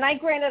it. And I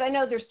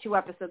know there's 2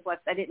 episodes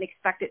left. I didn't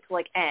expect it to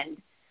like end,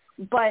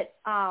 but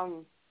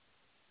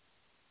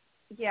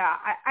yeah,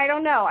 I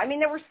don't know. I mean,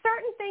 there were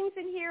certain things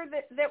in here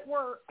that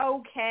were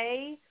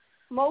okay.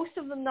 Most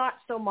of them not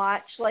so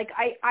much. Like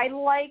I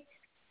liked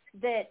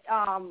that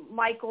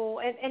Michael,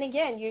 and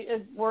again,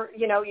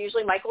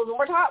 usually Michael is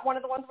one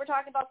of the ones we're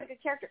talking about, the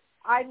good character.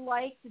 I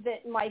liked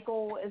that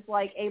Michael is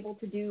like able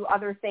to do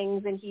other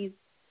things and he's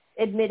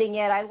admitting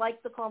it. I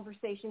liked the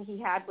conversation he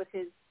had with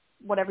his,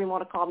 whatever you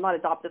want to call him, not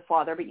adoptive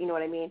father, but you know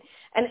what I mean.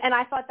 And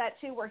I thought that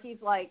too, where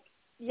he's like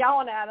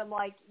yelling at him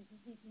like,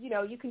 you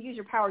know, you can use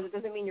your powers. It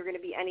doesn't mean you're going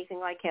to be anything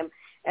like him.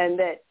 And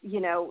that,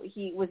 you know,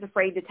 he was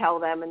afraid to tell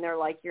them and they're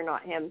like, you're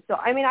not him. So,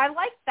 I mean, I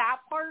liked that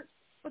part.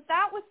 But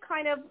that was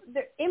kind of,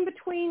 in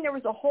between, there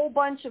was a whole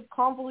bunch of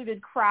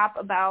convoluted crap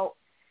about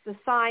the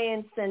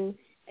science and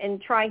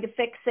trying to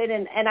fix it.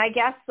 And I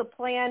guess the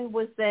plan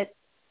was that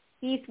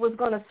Heath was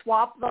going to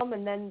swap them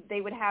and then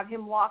they would have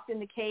him locked in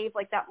the cave.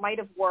 Like, that might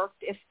have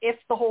worked if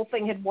the whole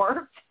thing had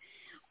worked.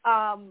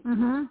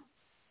 And,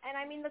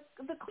 I mean,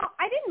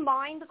 I didn't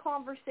mind the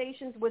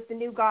conversations with the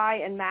new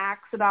guy and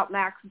Max about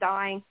Max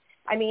dying.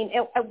 I mean,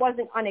 it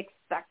wasn't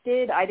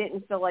unexpected. I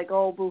didn't feel like,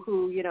 oh,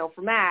 boo-hoo, you know,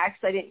 for Max.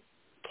 I didn't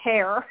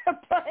care,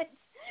 but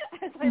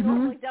as I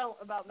normally don't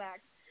about Max.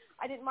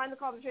 I didn't mind the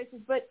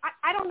conversations, but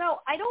I don't know.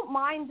 I don't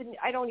mind.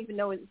 I don't even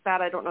know his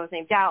bad. I don't know his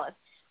name. Dallas.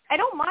 I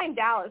don't mind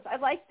Dallas. I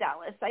like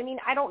Dallas. I mean,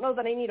 I don't know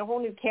that I need a whole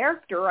new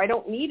character. I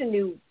don't need a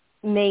new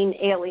main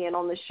alien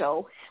on the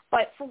show,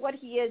 but for what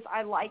he is,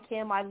 I like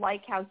him. I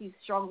like how he's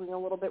struggling a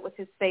little bit with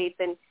his faith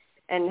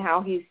and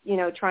how he's, you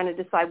know, trying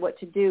to decide what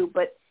to do.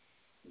 But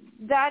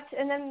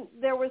and then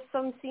there was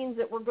some scenes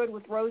that were good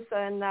with Rosa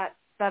and that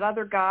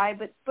other guy,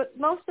 but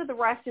most of the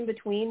rest in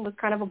between was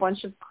kind of a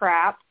bunch of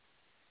crap,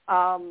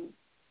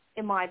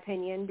 in my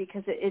opinion,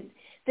 because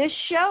this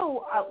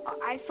show,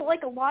 I feel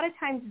like a lot of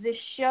times this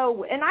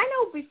show, and I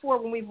know before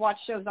when we've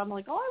watched shows, I'm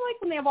like, oh, I like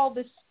when they have all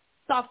this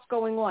stuff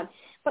going on,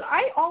 but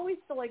I always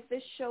feel like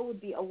this show would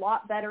be a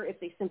lot better if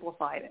they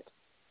simplified it.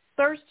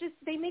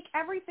 They make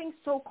everything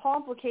so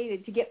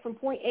complicated to get from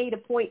point A to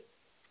point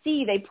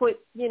C. They put,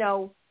 you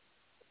know,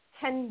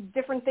 10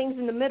 different things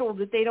in the middle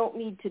that they don't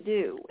need to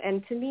do.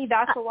 And to me,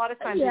 that's a lot of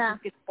times it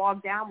just gets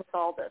bogged down with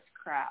all this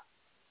crap.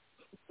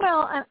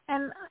 Well,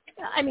 and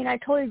I mean, I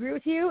totally agree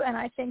with you, and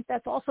I think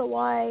that's also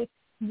why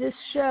this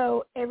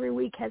show every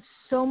week has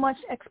so much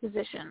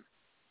exposition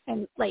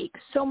and, like,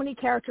 so many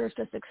characters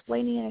just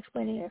explaining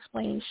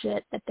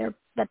shit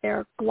that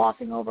they're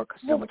glossing over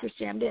because so much is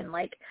jammed in.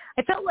 Like,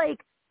 I felt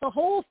like the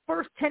whole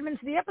first 10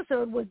 minutes of the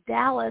episode was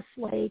Dallas,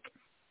 like,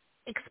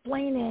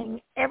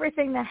 explaining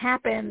everything that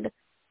happened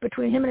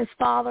between him and his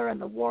father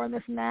and the war and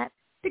this and that,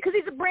 because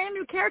he's a brand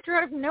new character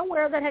out of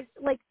nowhere that had,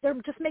 like, they're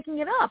just making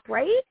it up,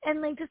 right?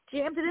 And they just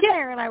jammed it in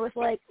there, and I was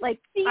like,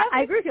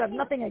 I agree with you. I have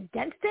nothing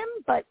against him,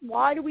 but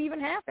why do we even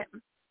have him?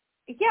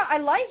 Yeah, I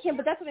like him,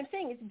 but that's what I'm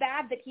saying. It's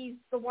bad that he's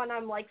the one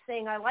I'm, like,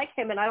 saying I like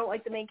him and I don't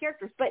like the main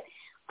characters. But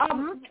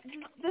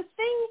the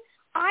thing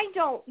I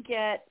don't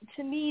get,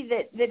 to me,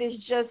 that is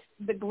just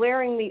the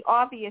glaringly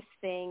obvious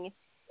thing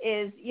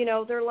is, you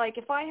know, they're like,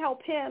 if I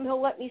help him, he'll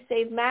let me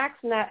save Max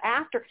and that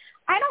after.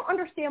 I don't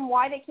understand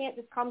why they can't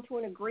just come to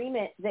an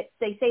agreement that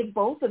they save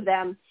both of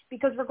them,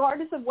 because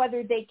regardless of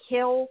whether they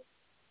kill,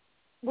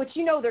 which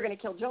you know they're going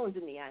to kill Jones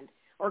in the end,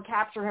 or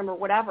capture him or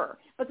whatever.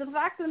 But the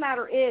fact of the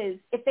matter is,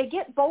 if they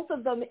get both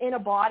of them in a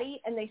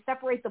body and they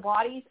separate the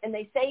bodies and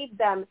they save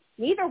them,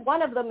 neither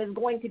one of them is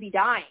going to be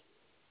dying.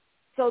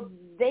 So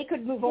they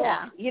could move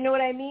on. You know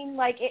what I mean?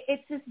 Like,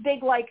 it's this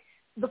big, like,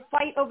 the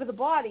fight over the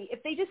body.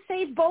 If they just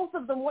save both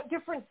of them, what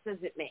difference does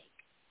it make?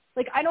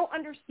 Like, I don't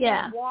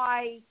understand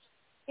why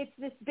it's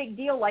this big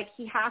deal, like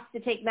he has to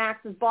take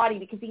Max's body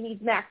because he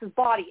needs Max's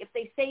body. If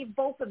they save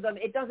both of them,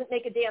 it doesn't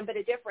make a damn bit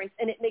of difference,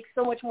 and it makes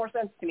so much more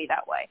sense to me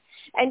that way.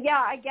 And,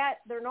 yeah, I get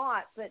they're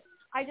not, but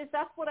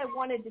that's what I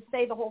wanted to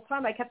say the whole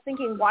time. I kept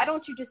thinking, why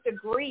don't you just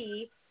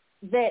agree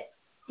that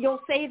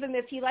you'll save him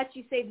if he lets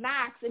you save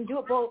Max and do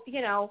it both,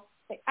 you know?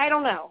 I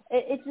don't know.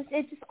 It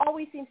just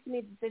always seems to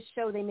me that this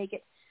show, they make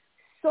it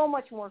so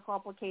much more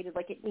complicated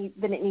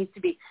than it needs to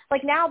be.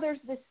 Like, now there's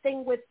this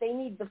thing with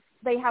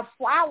they have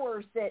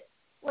flowers that,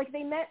 like,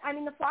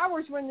 the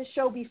flowers were in the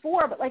show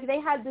before, but, like, they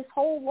had this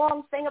whole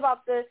long thing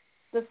about the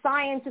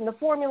science and the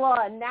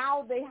formula, and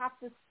now they have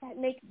to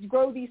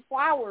grow these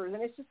flowers,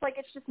 and it's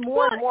just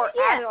more and more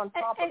added on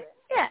top of it.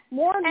 Yeah.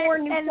 More and more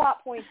new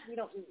plot points we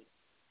don't need.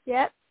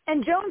 Yep.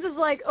 And Jones is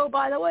like, oh,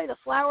 by the way, the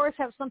flowers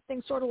have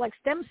something sort of like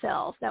stem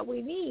cells that we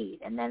need.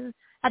 And then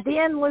at the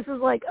end, Liz is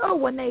like, oh,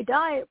 when they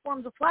die, it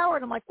forms a flower.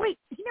 And I'm like, wait,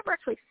 he never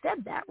actually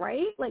said that,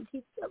 right?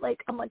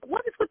 I'm like,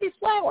 what is with these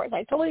flowers?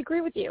 I totally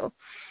agree with you.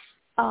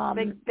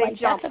 Big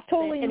jumps that's a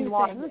totally new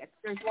logic. thing.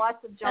 There's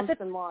lots of jumps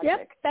in logic.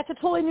 Yep, that's a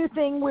totally new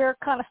thing we're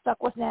kind of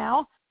stuck with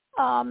now.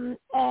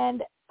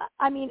 And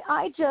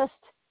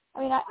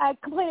I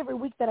complain every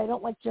week that I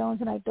don't like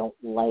Jones and I don't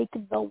like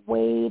the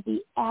way the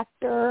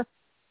actor.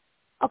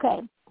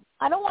 Okay,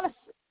 I don't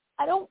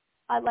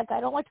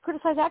like to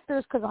criticize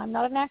actors because I'm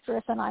not an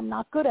actress and I'm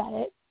not good at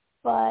it.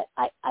 But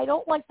I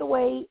don't like the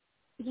way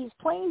he's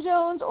playing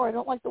Jones, or I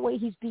don't like the way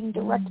he's being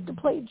directed to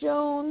play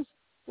Jones.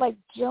 Like,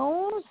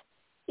 Jones,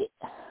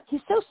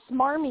 he's so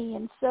smarmy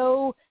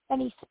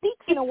and he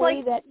speaks in a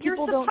way that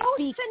people don't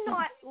speak. You're supposed to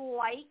not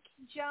like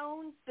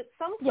Jones, but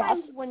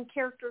sometimes when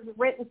characters are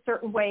written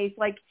certain ways,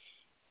 like,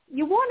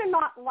 you want to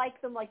not like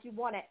them like you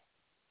want to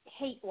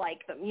hate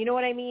like them. You know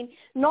what I mean?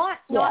 Not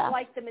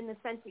like them in the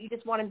sense that you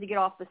just want them to get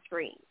off the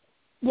screen.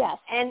 Yes.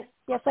 And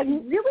I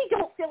really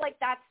don't feel like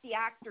that's the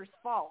actor's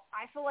fault.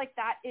 I feel like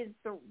that is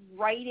the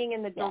writing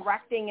and the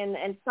directing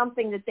and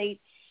something that they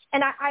 –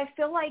 and I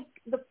feel like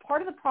the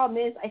part of the problem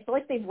is I feel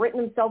like they've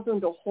written themselves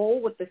into a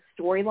hole with the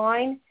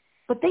storyline,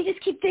 but they just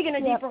keep digging a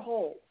deeper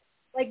hole.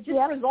 Like, just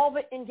resolve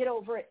it and get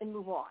over it and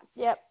move on.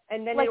 Yep.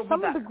 And then it'll be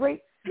better.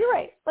 You're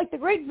right. Like, the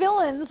great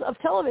villains of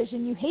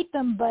television, you hate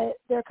them, but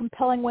they're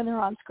compelling when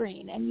they're on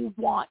screen, and you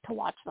want to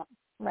watch them,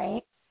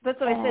 right? That's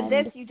what I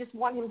said. You just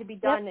want him to be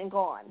done and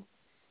gone.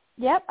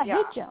 Yep, I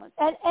hate Jones.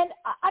 And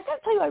I got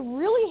to tell you, I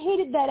really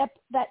hated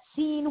that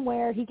scene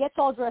where he gets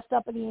all dressed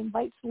up and he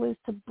invites Liz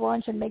to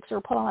brunch and makes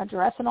her put on a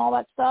dress and all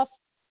that stuff.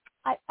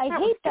 I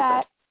hate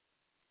that.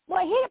 Well,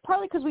 I hate it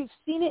partly because we've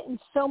seen it in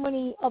so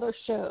many other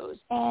shows.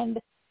 And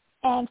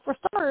for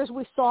starters,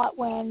 we saw it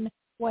when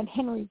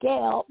Henry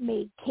Gale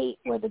made Kate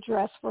wear the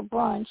dress for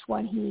brunch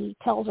when he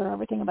tells her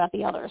everything about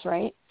the others,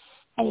 right?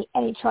 And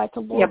he tried to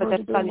lure her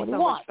to doing what he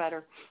wants. Yeah,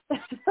 but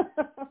that's so much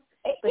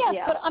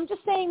better. But I'm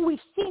just saying we've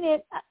seen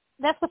it.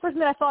 That's the first thing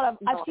that I thought of.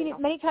 I've seen it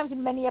many times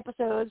in many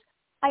episodes.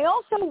 I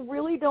also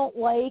really don't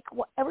like,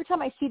 every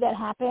time I see that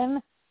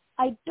happen,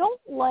 I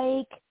don't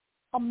like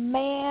a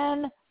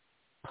man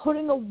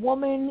putting a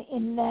woman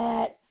in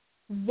that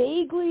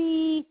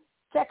vaguely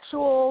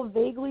sexual,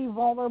 vaguely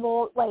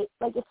vulnerable, like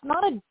it's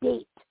not a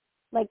date.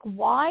 Like,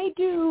 why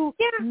do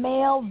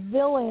male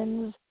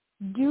villains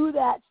do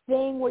that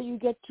thing where you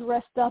get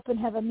dressed up and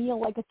have a meal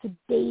like it's a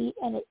date,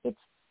 and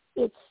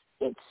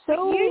it's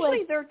so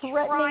like they're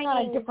threatening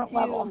on a different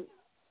level.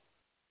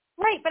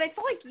 Right, but I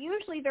feel like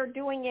usually they're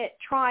doing it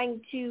trying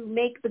to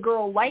make the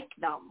girl like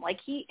them. Like,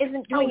 he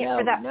isn't doing it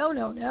for that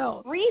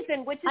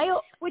reason, which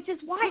is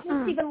why it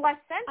makes even less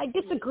sense. I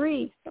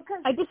disagree.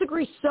 I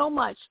disagree so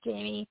much,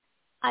 Jamie.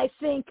 I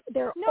think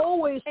they're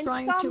always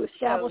trying to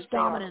establish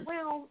dominance.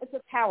 Well, it's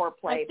a power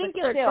play. I think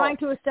they're trying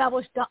to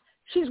establish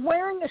she's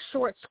wearing a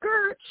short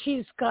skirt.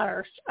 She's got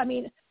her,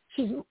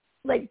 she's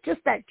like, just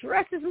that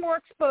dress is more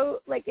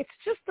exposed. Like, it's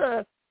just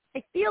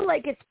I feel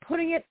like it's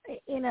putting it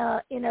in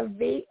a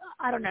vague,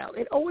 I don't know.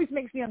 It always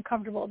makes me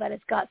uncomfortable that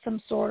it's got some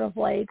sort of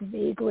like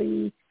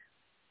vaguely,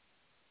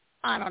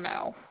 I don't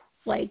know,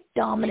 like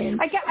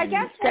dominant I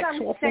guess what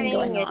I'm saying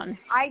going is on.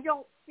 I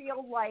don't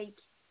feel like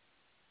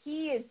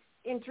he is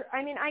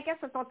I guess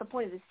that's not the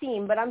point of the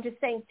scene, but I'm just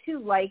saying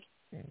too, like,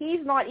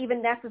 he's not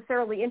even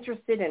necessarily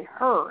interested in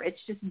her. It's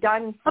just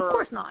done for, of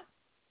course not,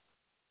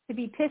 to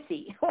be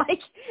pissy.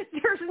 Like,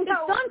 there's no.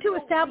 It's done to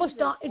establish.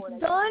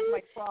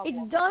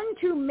 It's done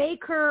to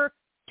make her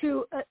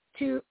to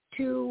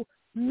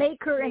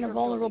make her in a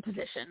vulnerable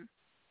position.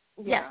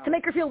 Yes, to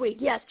make her feel weak.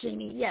 Yes,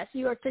 Jamie. Yes,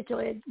 you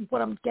articulated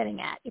what I'm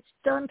getting at. It's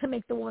done to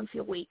make the woman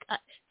feel weak.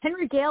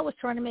 Henry Gale was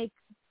trying to make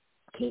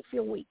Kate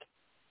feel weak.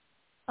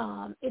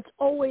 It's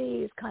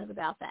always kind of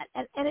about that.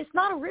 And it's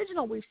not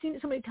original. We've seen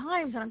it so many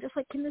times, and I'm just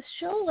like, can this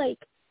show, like,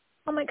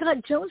 oh my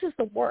God, Jones is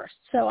the worst.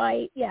 So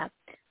I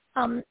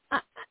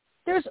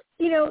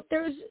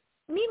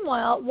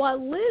meanwhile,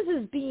 while Liz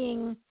is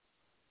being,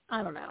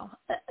 I don't know,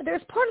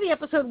 there's part of the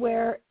episode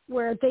where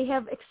they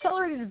have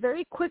accelerated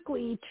very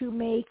quickly to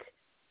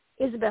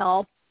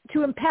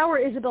empower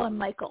Isabel and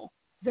Michael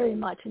very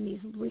much in these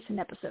recent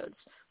episodes,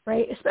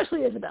 right?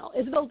 Especially Isabel.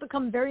 Isabel's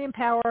become very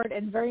empowered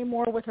and very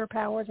more with her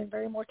powers and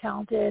very more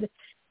talented,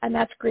 and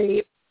that's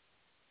great.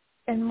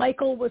 And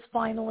Michael was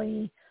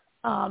finally,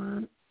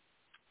 a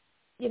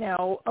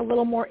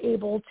little more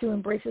able to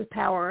embrace his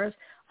powers.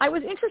 I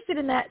was interested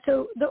in that.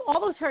 So all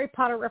those Harry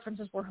Potter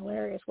references were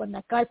hilarious. When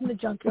that guy from the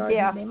junkyard,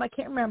 whose name I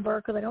can't remember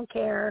because I don't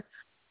care,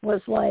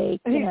 was like,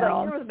 he's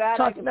like, you're bad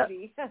talking about.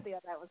 Yeah,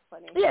 that was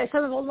funny. Yeah,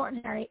 so was Voldemort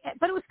and Harry.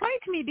 But it was funny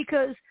to me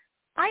because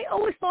I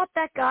always thought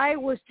that guy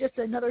was just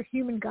another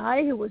human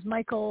guy who was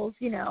Michael's,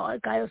 a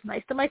guy who was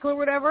nice to Michael or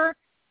whatever.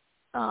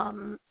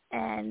 And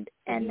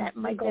that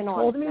Michael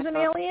told him he was an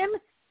alien.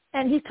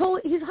 And he's 100%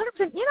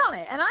 in on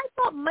it. And I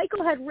thought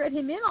Michael had read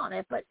him in on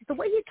it. But the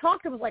way he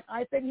talked, it was like,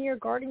 I've been here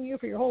guarding you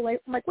for your whole life.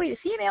 I'm like, wait, is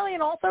he an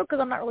alien also? Because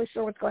I'm not really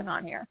sure what's going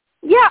on here.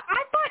 Yeah,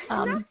 I thought,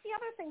 and that's the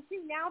other thing,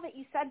 too. Now that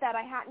you said that,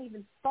 I hadn't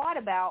even thought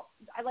about,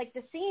 I like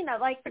the scene,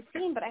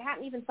 but I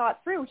hadn't even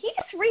thought through. He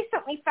just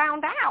recently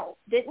found out,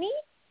 didn't he?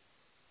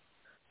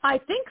 I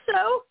think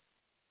so.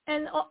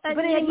 And but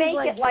they make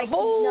it like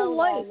whole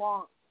life. All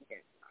along.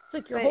 It's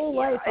like your whole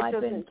life I've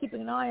been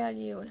keeping an eye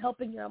on you and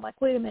helping you. I'm like,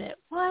 wait a minute,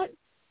 what?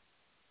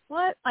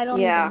 I don't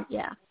even,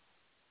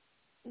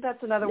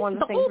 That's another one of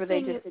the things where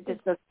it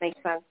just doesn't make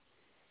sense.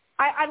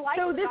 I like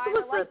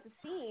the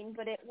scene,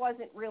 but it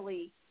wasn't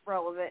really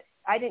relevant.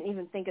 I didn't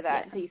even think of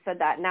that until you said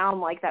that. Now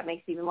I'm like, that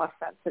makes even less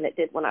sense than it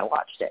did when I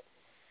watched it.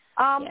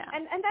 And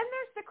then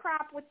there's the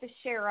crap with the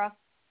sheriff,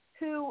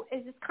 who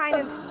is just kind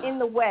of in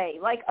the way.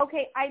 Like,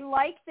 okay, I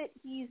like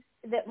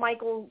that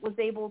Michael was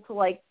able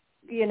to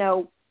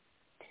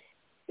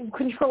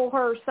control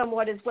her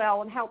somewhat as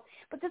well and help.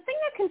 But the thing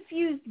that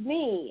confused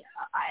me,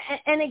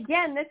 and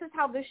again, this is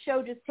how this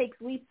show just takes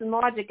leaps in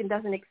logic and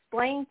doesn't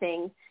explain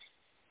things.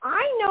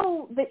 I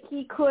know that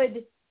he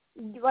could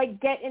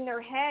get in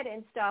their head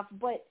and stuff,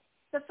 but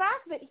the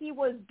fact that he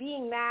was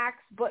being Max,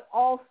 but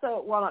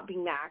also, well, not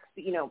being Max,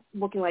 but,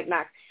 looking like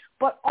Max,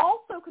 but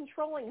also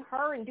controlling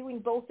her and doing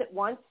both at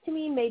once, to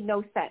me made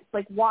no sense.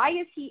 Like, why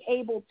is he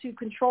able to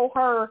control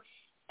her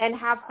and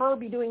have her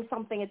be doing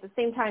something at the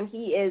same time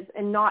he is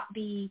and not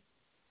be...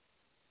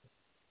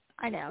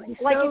 I know. He's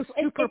so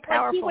super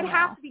powerful. Like he would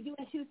have to be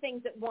doing two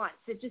things at once.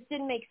 It just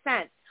didn't make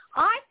sense.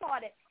 I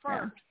thought at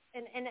first,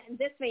 and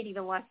this made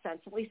even less sense,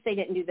 at least they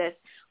didn't do this.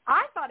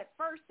 I thought at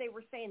first they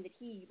were saying that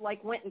he,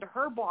 went into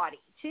her body,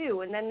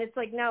 too. And then it's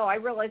like, no, I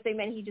realized they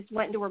meant he just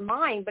went into her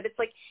mind. But it's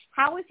like,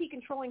 how is he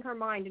controlling her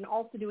mind and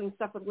also doing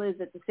stuff with Liz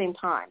at the same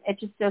time? It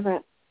just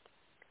doesn't,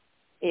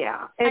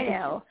 I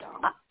know.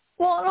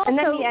 Well, and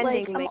then the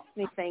ending makes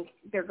me think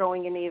they're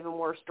going in an even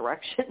worse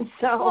direction.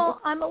 So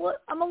well, I'm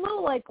a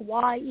little like,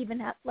 why even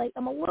have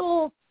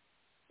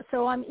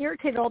so I'm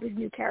irritated at all these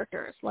new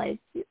characters. Like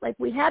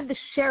we had the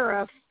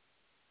sheriff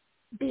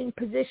being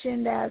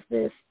positioned as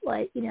this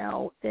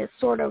this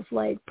sort of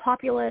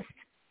populist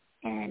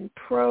and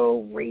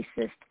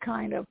pro-racist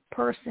kind of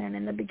person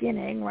in the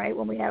beginning, right?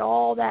 When we had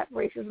all that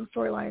racism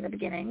storyline in the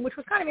beginning, which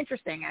was kind of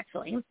interesting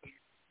actually.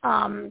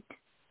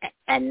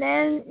 And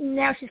then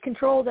now she's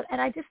controlled, and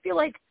I just feel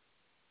like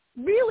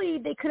really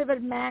they could have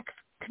had Max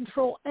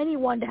control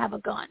anyone to have a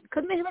gun.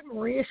 Couldn't they have had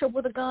Maria show up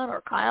with a gun,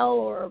 or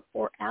Kyle,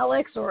 or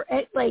Alex, or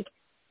like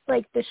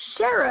the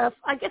sheriff?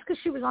 I guess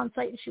because she was on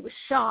site and she was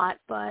shot,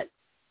 but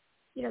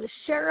the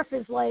sheriff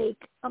is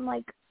I'm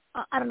like,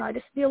 I don't know. I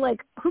just feel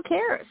like who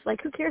cares?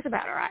 Who cares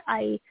about her?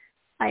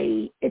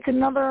 It's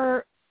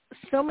another.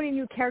 So many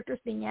new characters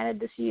being added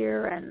this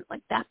year, and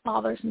that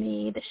bothers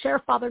me. The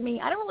sheriff bothered me.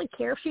 I don't really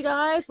care if she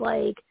dies.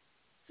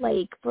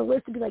 For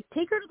Liz to be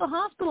take her to the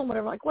hospital and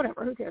whatever.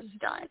 Whatever. Who cares if she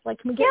dies?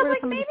 Can we get rid of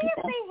some of these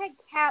people?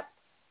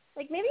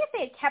 Maybe if they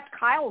had kept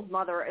Kyle's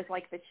mother as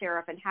the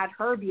sheriff and had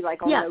her be all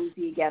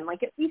nosy again.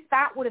 At least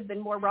that would have been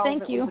more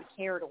relevant. Thank you. We would have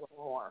cared a little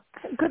more.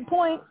 Good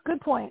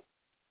point.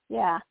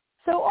 Yeah.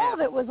 So all of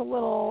it was a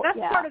little. That's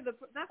part of the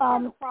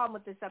problem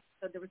with this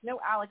episode. There was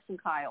no Alex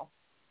and Kyle.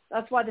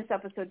 That's why this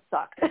episode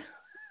sucked.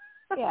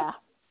 Yeah.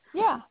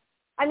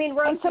 I mean,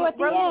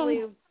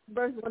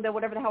 Rosalinda,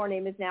 whatever the hell her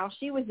name is now,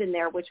 she was in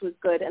there, which was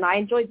good, and I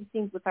enjoyed the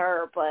scenes with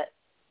her. But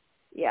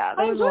there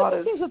was a lot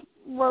of scenes with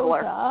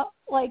Rosa.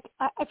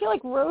 I feel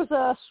like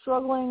Rosa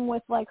struggling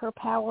with her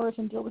powers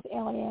and deal with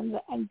aliens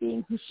and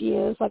being who she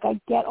is. I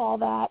get all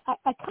that.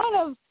 I kind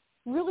of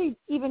really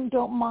even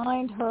don't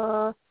mind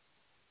her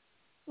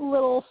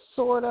little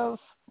sort of.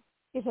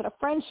 Is it a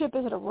friendship?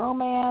 Is it a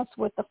romance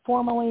with the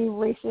formerly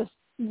racist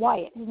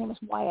Wyatt? His name is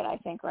Wyatt, I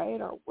think, right?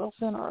 Or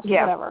Wilson or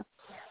whatever.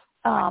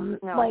 I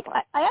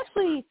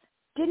actually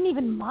didn't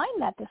even mind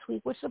that this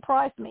week, which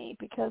surprised me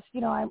because,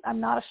 I'm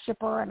not a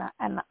shipper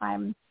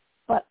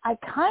but I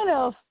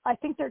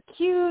think they're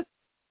cute.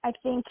 I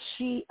think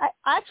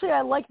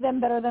I like them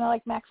better than I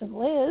like Max and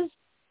Liz.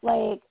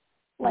 Right?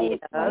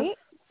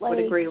 Would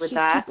agree with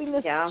that.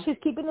 She's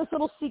keeping this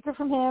little secret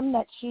from him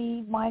that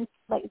she minds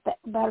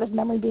about his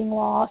memory being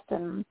lost,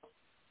 and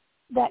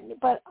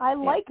but I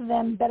like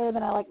them better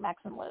than I like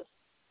Max and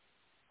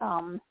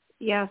Liz.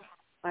 Yes,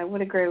 I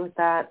would agree with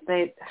that.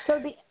 So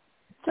the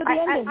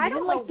ending. I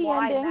don't know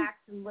why Max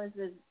and Liz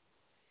is.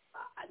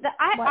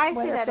 I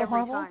say that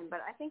every time,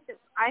 but I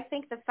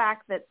think the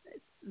fact that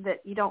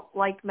you don't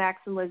like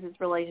Max and Liz's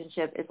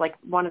relationship is like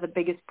one of the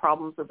biggest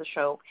problems of the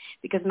show,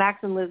 because Max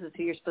and Liz is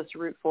who you're supposed to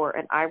root for,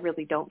 and I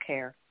really don't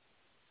care.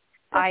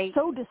 It's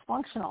so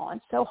dysfunctional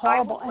and so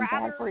horrible and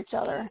bad for each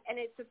other. And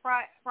it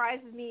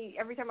surprises me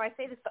every time I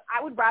say this, but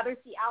I would rather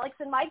see Alex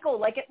and Michael.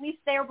 Like, at least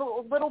they're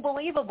a little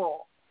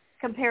believable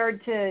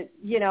compared to,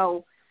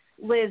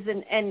 Liz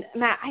and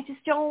Matt. I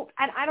just don't,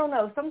 I don't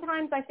know.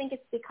 Sometimes I think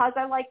it's because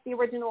I like the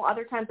original.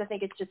 Other times I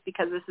think it's just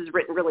because this is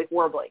written really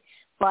horribly.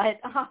 But,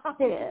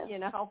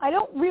 I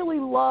don't really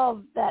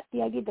love that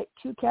the idea that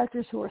two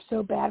characters who are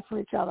so bad for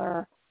each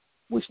other,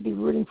 we should be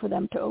rooting for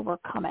them to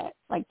overcome it.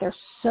 Like, they're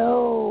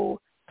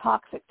so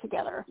toxic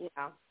together.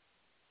 Yeah.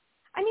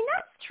 I mean,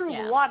 that's true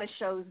of a lot of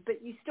shows,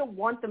 but you still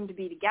want them to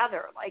be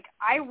together. Like,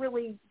 I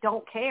really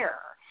don't care.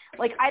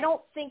 Like, I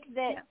don't think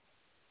that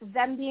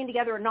them being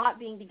together or not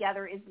being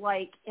together is,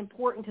 like,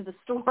 important to the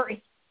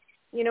story.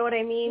 You know what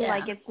I mean?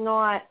 Like, it's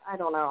not, I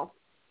don't know.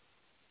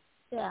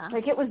 Yeah.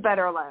 Like, it was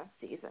better last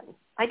season.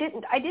 I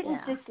didn't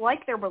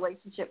dislike their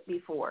relationship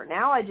before.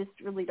 Now I just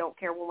really don't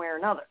care one way or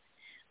another,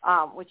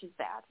 which is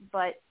bad.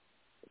 But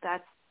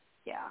that's,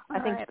 I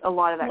think a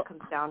lot of that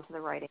comes down to the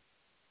writing.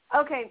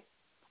 Okay,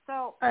 so.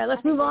 All right,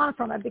 let's move on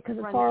from it because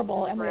it's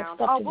horrible and we have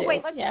stuff to do.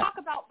 Wait, let's talk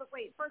about,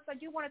 first I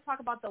do want to talk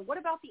about what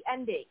about the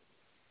ending?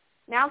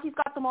 Now he's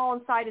got them all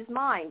inside his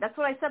mind. That's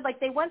what I said. Like,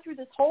 they went through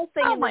this whole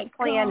thing in this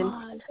plan,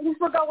 and things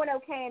were going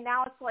okay, and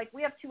now it's like,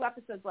 we have 2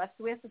 episodes left,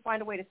 so we have to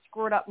find a way to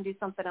screw it up and do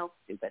something else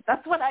stupid.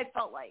 That's what I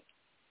felt like.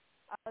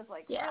 I was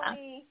like,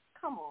 really?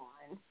 Come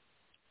on.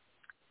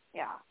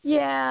 Yeah.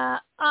 Yeah,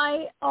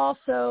 I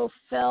also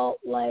felt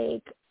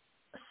like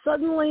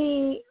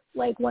suddenly,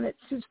 like, when it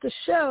suits the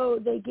show,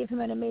 they give him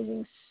an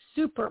amazing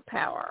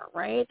superpower,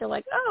 right? They're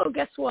like, oh,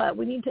 guess what?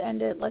 We need to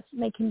end it. Let's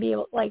make him be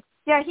able, like,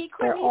 yeah, he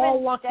couldn't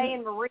even stay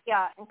in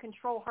Maria and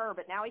control her,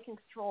 but now he can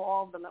control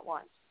all of them at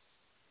once.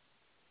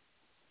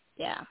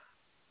 Yeah.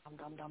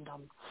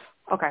 Dum.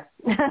 Okay.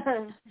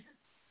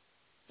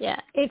 Yeah,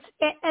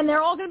 and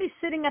they're all going to be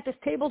sitting at this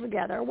table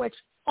together, which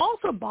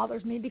also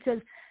bothers me because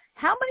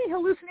how many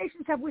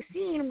hallucinations have we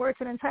seen where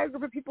it's an entire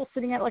group of people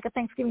sitting at, like, a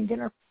Thanksgiving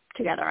dinner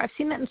together? I've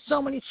seen that in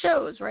so many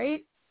shows,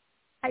 right?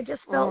 I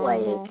just felt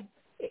like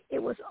it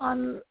was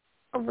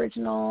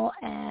unoriginal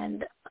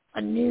and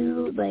a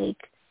new, like,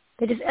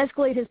 they just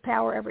escalate his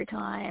power every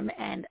time,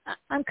 and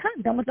I'm kind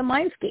of done with the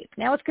Mindscape.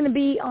 Now it's going to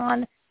be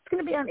on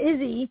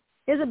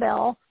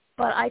Isabel,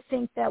 but I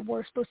think that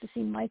we're supposed to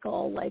see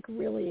Michael, like,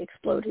 really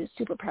explode his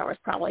superpowers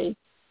probably.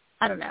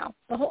 I don't know.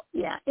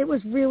 It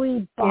was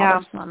really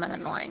bothersome and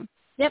annoying.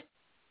 Yep.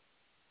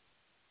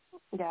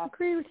 Yeah.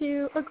 Agree with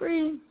you.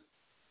 Agree.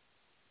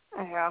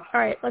 Yeah. All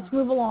right, let's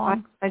move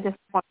along. I just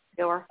want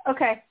to do her.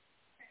 Okay.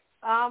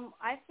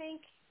 I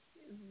think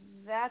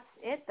that's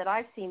it that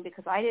I've seen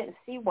because I didn't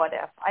see What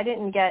If.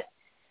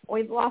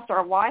 We've lost our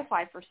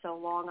Wi-Fi for so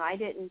long. I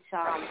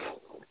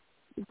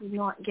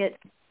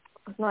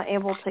was not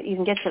able to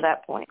even get to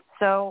that point.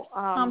 So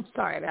I'm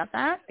sorry about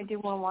that. I do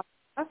want to watch.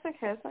 That's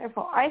okay. It's not your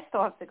fault. I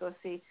still have to go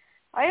see.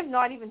 I have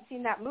not even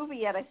seen that movie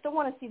yet. I still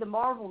want to see the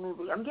Marvel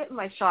movie. I'm getting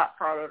my shot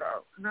Friday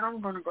though. And then I'm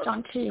going to go.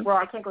 Well,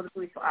 I can't go to the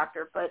movie till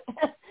after, but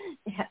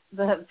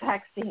the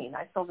vaccine.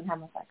 I still haven't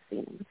had my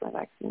vaccine. I'm my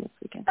vaccine this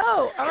weekend.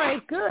 Oh, all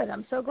right, good.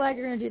 I'm so glad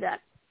you're going to do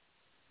that.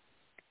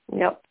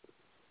 Yep.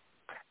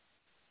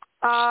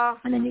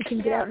 And then you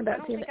can get out and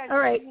about. All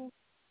right.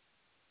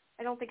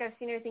 I don't think I've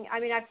seen anything.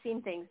 I mean, I've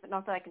seen things, but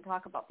not that I can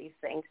talk about these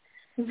things.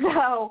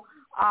 So,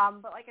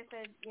 but like I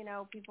said,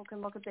 people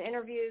can look at the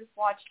interviews,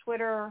 watch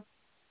Twitter,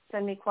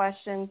 send me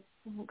questions,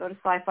 go to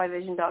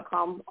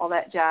sci-fivision.com, all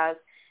that jazz.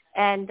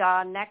 And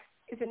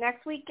is it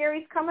next week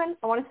Gary's coming?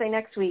 I want to say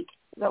next week.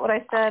 Is that what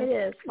I said? It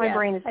is. My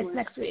brain is it's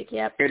next week.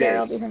 Yep. Gary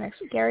will be here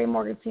next week. Gary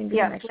Morgenstein will be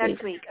here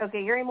next week.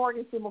 Okay, Gary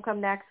Morgenstein will come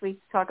next week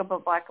to talk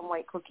about Black and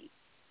White Cookies.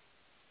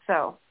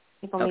 So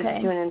people need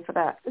to tune in for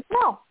that as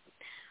well.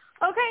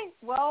 Okay,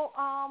 well,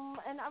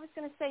 and I was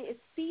going to say, is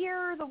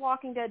Fear the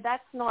Walking Dead?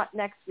 That's not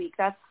next week.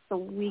 That's the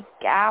week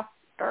after.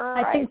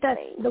 I think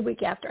that's the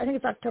week after. I think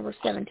it's October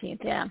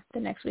 17th. Yeah, the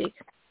next week.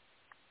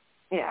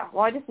 Yeah,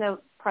 well, I just know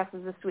press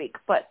is this week,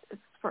 but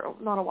it's for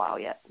not a while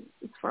yet.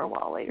 It's for a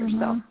while later.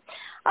 So,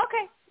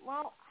 okay,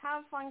 well,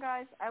 have fun,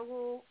 guys. I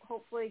will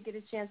hopefully get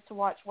a chance to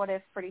watch What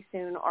If pretty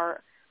soon.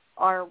 Our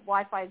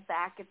Wi-Fi's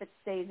back if it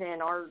stays in.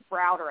 Our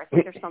router, I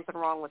think there's something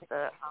wrong with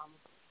the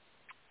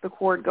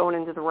cord going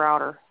into the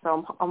router.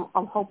 So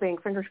I'm hoping,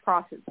 fingers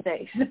crossed, it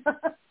stays.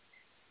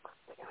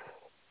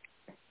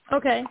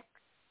 Okay.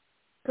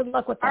 Good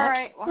luck with that. All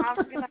right. Well, have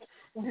a good night.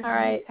 All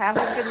right. Have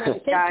a good night,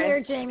 Take guys. care,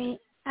 Jamie.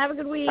 Have a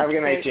good week. Have a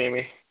good night,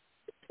 Jamie.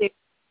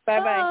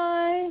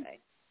 Bye-bye. Bye.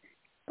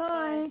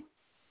 Bye.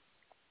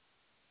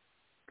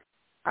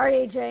 All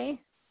right, AJ.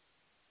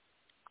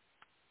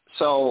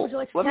 So Would you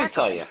like to let me tackle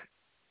tell it? you,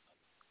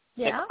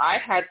 Yeah? if I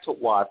had to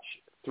watch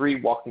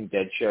 3 Walking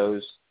Dead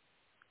shows,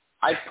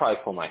 I'd probably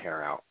pull my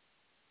hair out.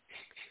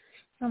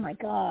 Oh my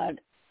god!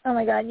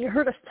 You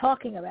heard us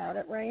talking about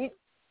it, right?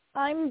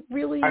 I'm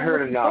really. I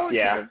heard enough.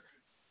 Yeah.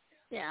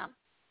 Yeah.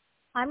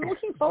 I'm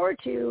looking forward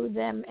to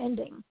them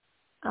ending,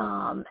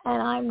 and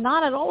I'm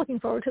not at all looking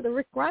forward to the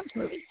Rick Grimes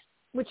movies,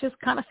 which is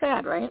kind of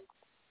sad, right?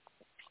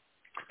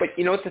 But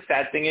you know what the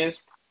sad thing is?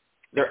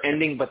 They're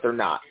ending, but they're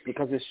not,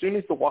 because as soon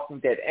as The Walking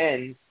Dead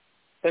ends,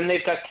 then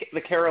they've got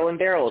the Carol and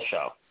Daryl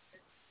show.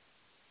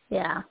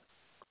 Yeah.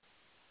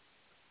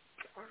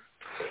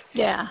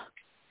 Yeah.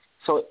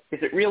 So is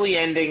it really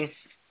ending?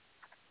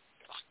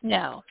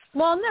 No.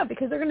 Well, no,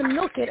 because they're going to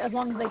milk it as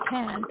long as they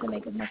can to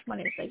make as much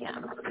money as they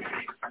can.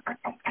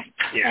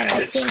 Yeah. And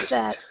I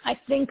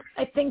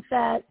think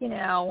that, you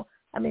know,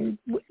 I mean,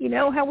 you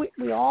know how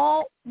we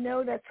all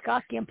know that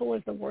Scott Gimple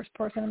is the worst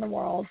person in the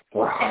world,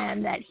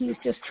 and that he's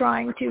just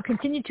trying to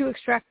continue to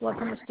extract blood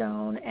from a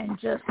stone and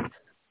just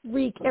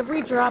wreak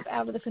every drop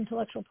out of this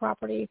intellectual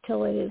property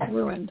till it is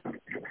ruined.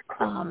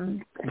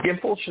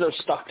 Gimple should have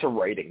stuck to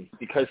writing,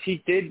 because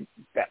he did,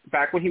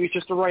 back when he was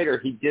just a writer,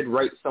 he did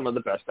write some of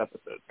the best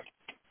episodes.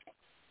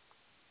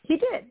 He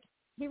did.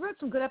 He wrote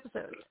some good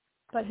episodes,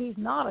 but he's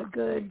not a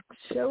good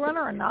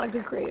showrunner and not a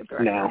good creative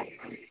director. No.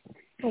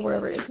 Or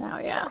wherever it is now,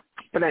 yeah.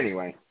 But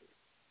anyway.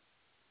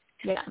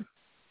 Yeah.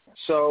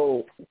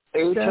 So,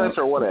 HS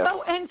or what if?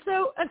 Oh, and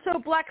so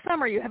Black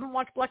Summer. You haven't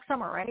watched Black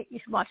Summer, right? You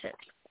should watch it.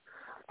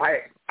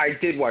 I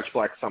did watch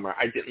Black Summer.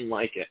 I didn't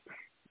like it.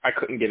 I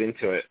couldn't get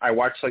into it. I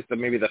watched like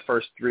maybe the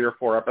first 3 or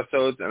 4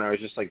 episodes, and I was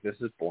just like, this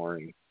is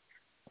boring.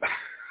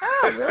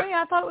 Oh, really?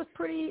 I thought it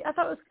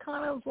was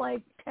kind of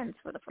like tense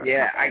for the first.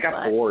 Yeah, I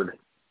got bored.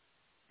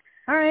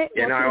 All right.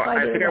 You know, I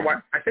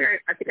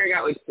think I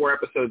got like 4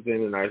 episodes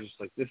in, and I was just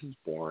like, this is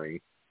boring.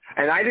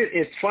 And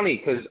it's funny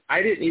because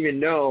I didn't even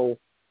know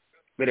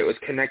that it was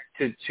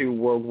connected to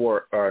what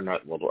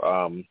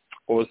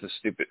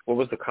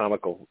was the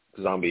comical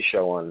zombie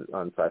show on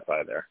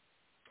Sci-Fi there?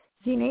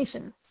 Z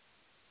Nation.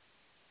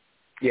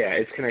 Yeah,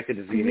 it's connected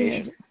to Z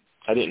Nation.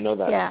 I didn't know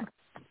that. Yeah.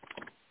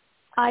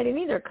 I didn't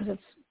either, because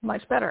it's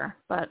much better.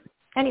 But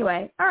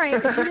anyway, all right.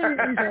 If you didn't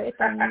enjoy it,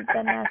 then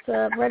that's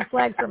a red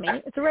flag for me.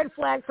 It's a red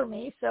flag for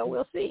me, so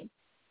we'll see.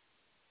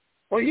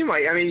 Well, you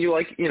might. I mean, you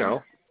like, you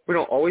know, we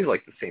don't always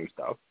like the same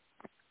stuff.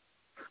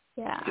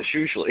 Yeah. Just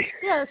usually.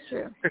 Yeah, that's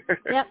true.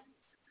 Yep.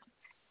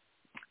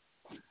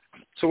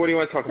 So what do you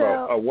want to talk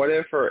about? What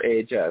if or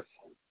AHS?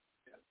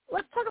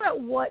 Let's talk about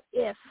what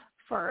if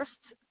first,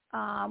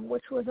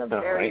 which was a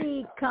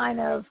very kind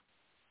of,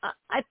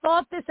 I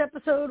thought this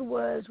episode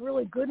was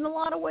really good in a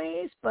lot of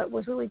ways, but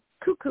was really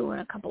cuckoo in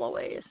a couple of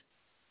ways.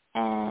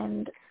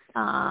 And,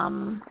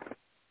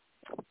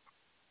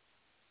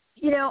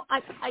 you know,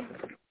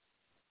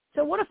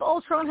 so what if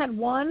Ultron had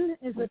won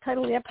is the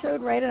title of the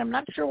episode, right? And I'm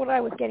not sure what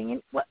I was getting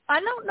in. I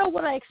don't know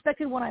what I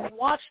expected when I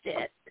watched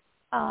it.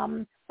 I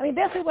mean,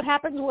 basically what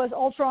happens was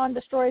Ultron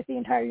destroys the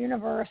entire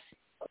universe.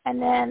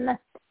 And then,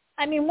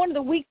 I mean, one of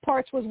the weak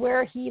parts was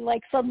where he,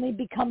 like, suddenly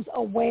becomes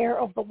aware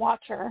of the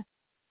Watcher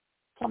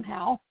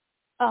somehow.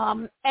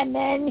 And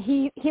then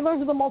he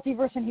learns of the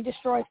multiverse and he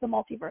destroys the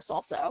multiverse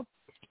also.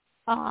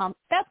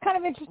 That's kind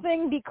of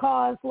interesting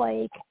because,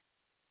 like,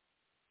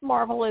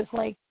 Marvel is,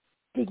 like,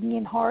 digging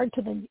in hard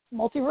to the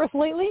multiverse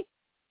lately.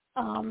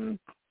 I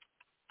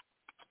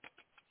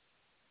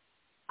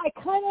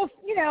kind of,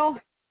 you know,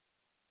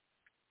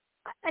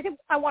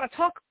 I want to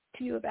talk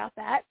to you about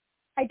that.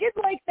 I did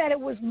like that it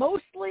was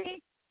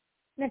mostly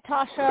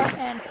Natasha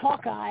and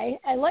Hawkeye.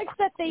 I liked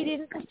that they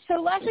didn't. So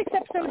last week's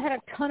episode had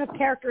a ton of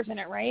characters in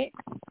it, right?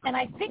 And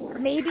I think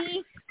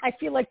maybe I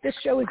feel like this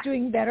show is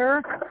doing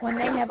better when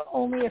they have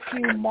only a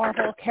few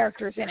Marvel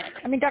characters in it.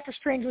 I mean, Doctor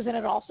Strange was in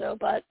it also,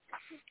 but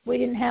we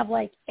didn't have,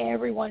 like,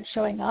 everyone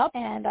showing up,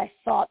 and I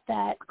thought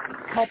that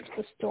helped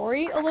the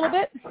story a little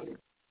bit.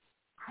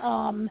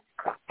 And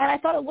I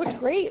thought it looked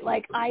great.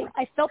 Like, I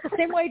felt the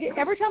same way.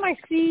 Every time I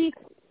see,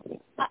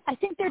 I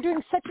think they're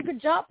doing such a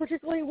good job,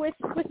 particularly with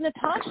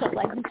Natasha.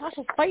 Like,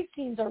 Natasha's fight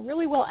scenes are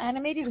really well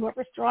animated.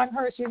 Whoever's drawing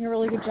her is doing a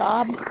really good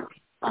job.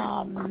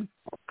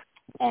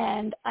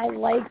 And I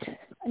liked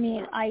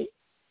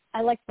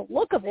the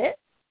look of it.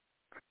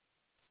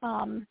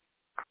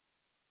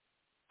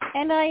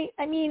 And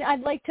I mean,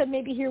 I'd like to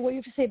maybe hear what you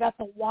have to say about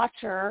the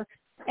Watcher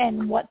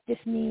and what this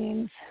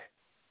means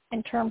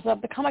in terms of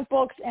the comic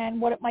books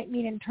and what it might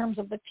mean in terms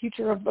of the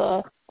future of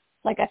the,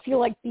 like, I feel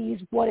like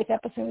these what if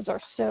episodes are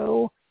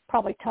so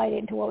probably tied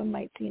into what we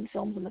might see in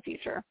films in the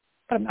future,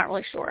 but I'm not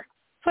really sure.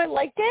 So I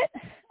liked it.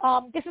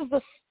 This is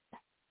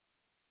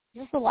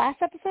the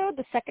last episode,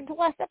 the second to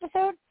last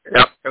episode?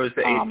 Yep, it was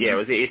the 8th. It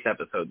was the 8th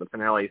episode. The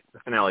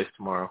finale's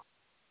tomorrow.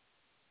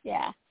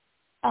 Yeah.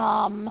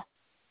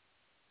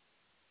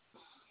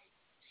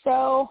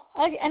 So,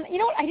 and you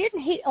know what? I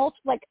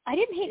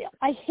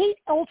hate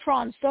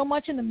Ultron so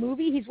much in the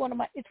movie. It's one of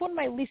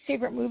my least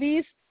favorite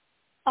movies.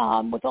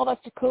 With all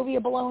that Sokovia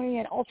baloney,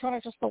 and Ultron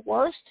is just the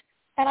worst.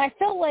 And I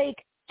felt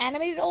like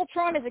animated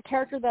Ultron is a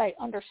character that I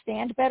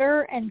understand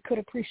better and could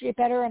appreciate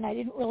better, and I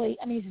didn't really,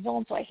 I mean, he's a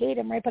villain, so I hate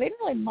him, right? But I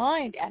didn't really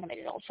mind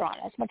animated Ultron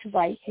as much as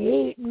I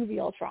hate movie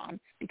Ultron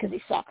because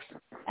he sucks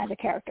as a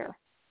character.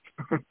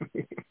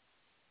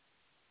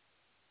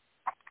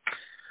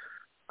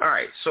 All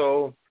right,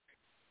 so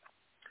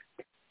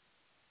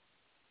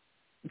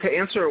to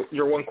answer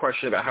your one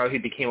question about how he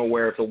became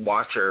aware of the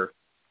Watcher,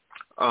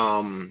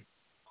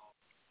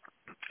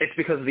 it's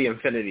because of the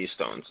Infinity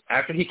Stones.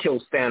 After he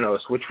kills Thanos,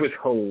 which was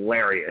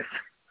hilarious.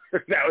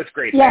 That was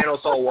great. Yeah.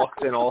 Thanos all walks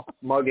in all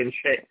smug and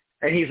shit,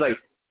 and he's like,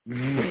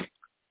 and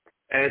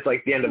it's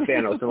like the end of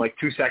Thanos in like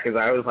 2 seconds.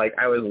 I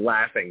was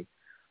laughing.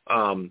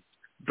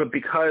 But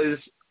because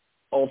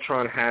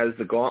Ultron has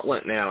the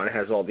gauntlet now and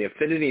has all the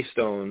Infinity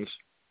Stones,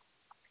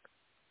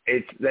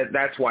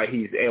 that's why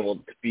he's able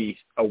to be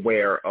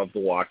aware of the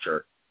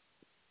Watcher.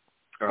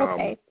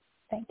 Okay,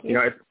 thank you. You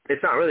know,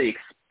 it's not really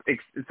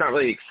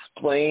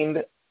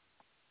explained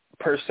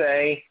per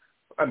se.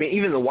 I mean,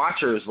 even the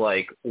Watcher's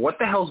like, what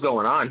the hell's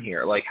going on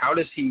here? Like, how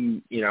does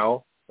he, you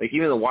know, like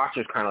even the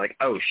Watcher's kind of like,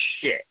 oh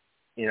shit,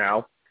 you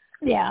know?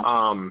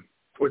 Yeah.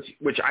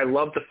 Which I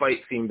love the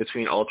fight scene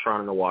between Ultron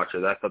and the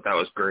Watcher. I thought that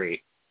was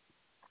great.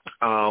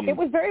 It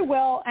was very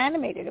well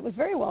animated. It was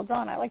very well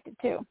done. I liked it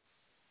too.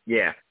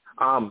 Yeah.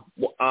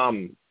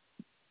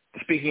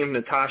 Speaking of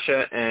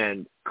Natasha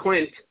and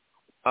Clint,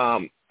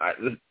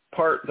 the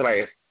part that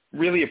I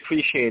really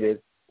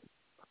appreciated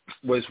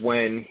was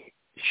when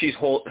he's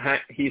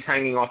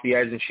hanging off the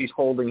edge and she's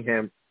holding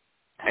him,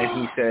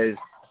 and he says,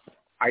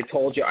 "I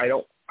told you I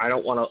don't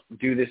want to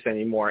do this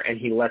anymore," and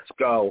he lets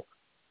go.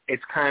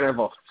 It's kind of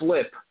a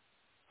flip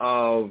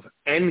of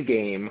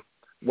Endgame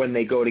when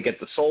they go to get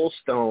the Soul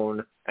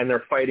Stone and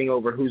they're fighting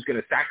over who's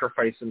going to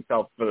sacrifice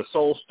himself for the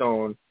Soul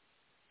Stone,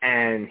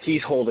 and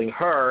he's holding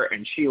her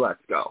and she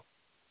lets go.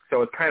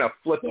 So it's kind of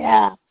flipped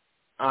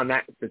on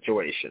that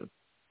situation.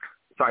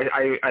 So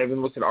I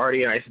even looked at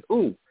Artie and I said,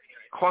 ooh,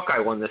 Hawkeye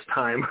won this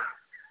time.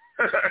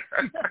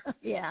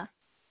 Yeah.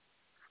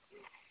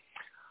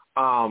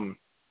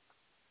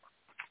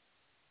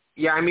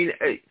 Yeah, I mean,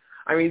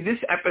 this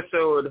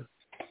episode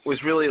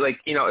was really like,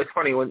 you know, it's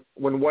funny,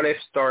 when What If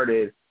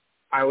started,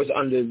 I was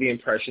under the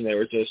impression they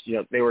were just, you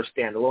know, they were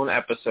standalone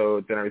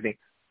episodes and everything.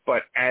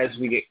 But as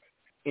we get,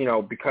 you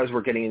know, because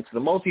we're getting into the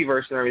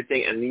multiverse and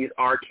everything, and these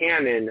are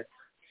canon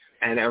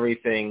and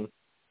everything,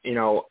 you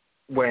know,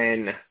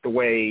 when the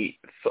way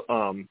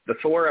the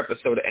Thor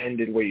episode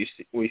ended, where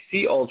we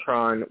see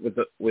Ultron with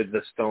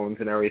the stones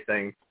and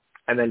everything,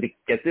 and then to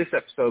get this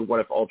episode, What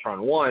If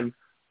Ultron won,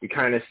 we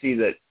kind of see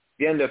that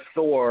the end of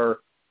Thor,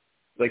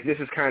 like this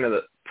is kind of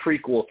the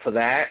prequel to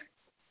that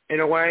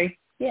in a way.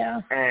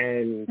 Yeah.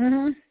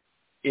 And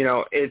you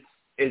know, it's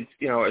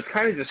you know, it's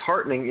kind of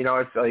disheartening. You know,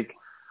 it's like,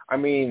 I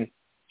mean,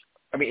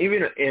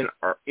 even in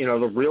our, you know,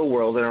 the real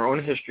world, in our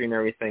own history and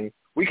everything,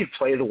 we could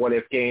play the what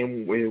if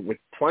game with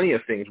plenty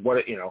of things.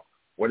 What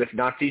if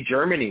Nazi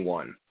Germany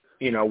won?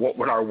 You know, what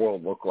would our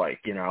world look like?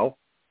 You know,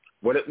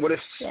 what if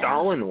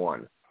Stalin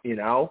won? You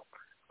know,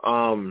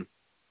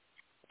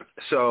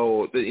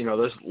 so you know,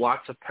 there's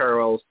lots of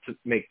parallels to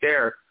make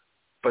there,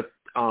 but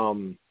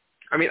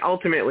I mean,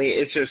 ultimately,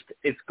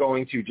 it's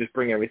going to just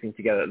bring everything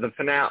together. The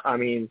finale. I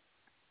mean,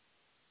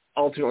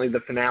 ultimately,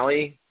 the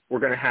finale, we're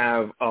going to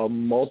have a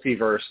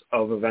multiverse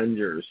of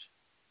Avengers.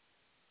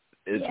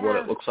 Is what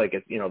it looks like.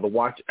 You know, the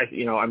watch.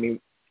 You know, I mean,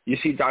 you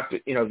see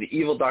the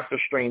evil Doctor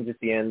Strange at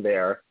the end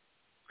there.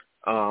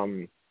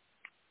 The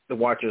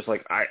Watcher's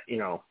like,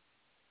 the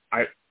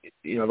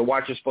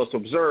Watcher's supposed to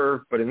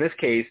observe, but in this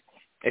case,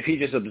 if he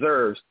just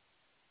observes,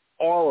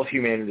 all of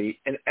humanity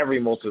and every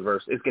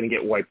multiverse is going to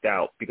get wiped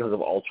out because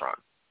of Ultron.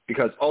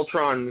 Because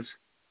Ultron's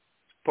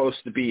supposed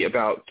to be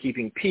about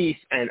keeping peace,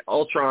 and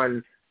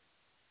Ultron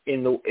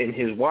in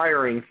his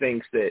wiring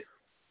thinks that,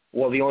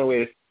 well, the only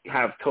way to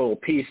have total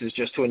peace is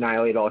just to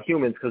annihilate all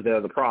humans because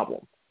they're the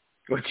problem,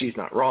 which he's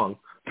not wrong.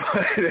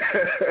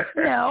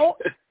 No.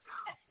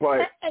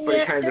 But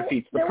it kind of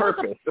defeats the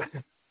purpose.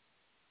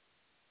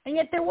 And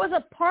yet there was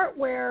a part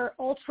where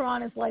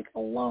Ultron is, like,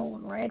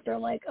 alone, right? They're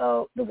like,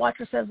 oh, the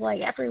Watcher says,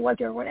 like, after he wiped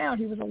everyone out,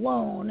 he was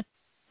alone,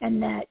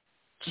 and that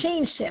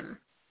changed him.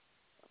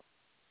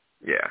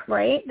 Yeah.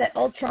 Right? That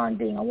Ultron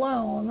being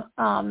alone,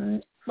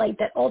 like,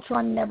 that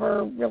Ultron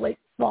never really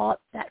thought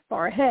that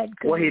far ahead.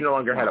 Well, he no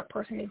longer had a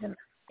person he's in.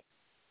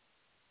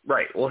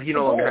 Right. Well, he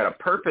no longer had a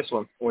purpose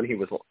when he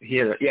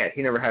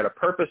never had a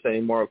purpose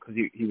anymore because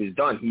he was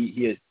done.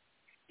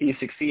 He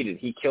succeeded.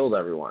 He killed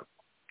everyone,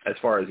 as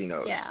far as he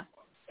knows. Yeah.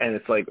 And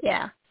it's like,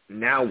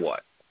 now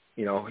what?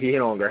 You know, he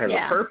no longer has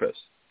a purpose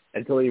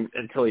until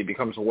he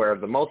becomes aware of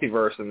the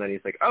multiverse, and then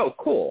he's like, oh,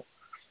 cool.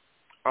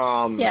 But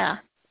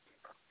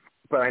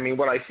I mean,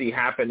 what I see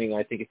happening,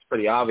 I think it's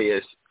pretty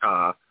obvious.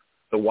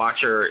 The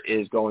Watcher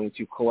is going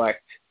to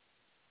collect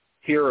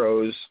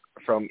heroes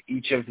from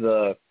each of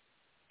the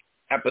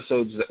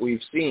episodes that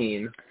we've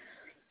seen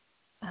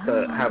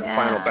to have a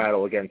final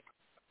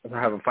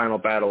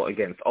battle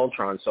against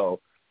Ultron.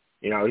 So,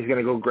 you know, he's going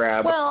to go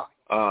grab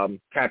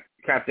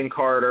Captain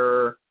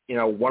Carter, you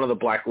know, one of the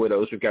Black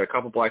Widows. We've got a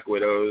couple Black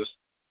Widows.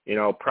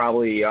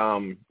 Probably.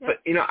 But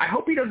I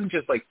hope he doesn't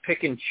just like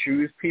pick and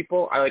choose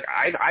people.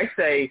 I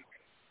say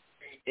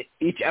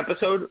each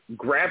episode,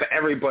 grab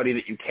everybody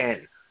that you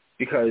can,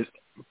 because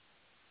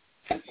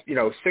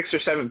 6 or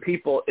 7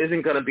 people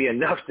isn't going to be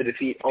enough to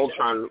defeat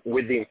Ultron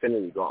with the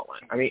Infinity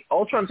Gauntlet. I mean,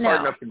 Ultron's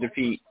hard enough to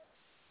defeat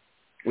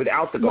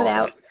without the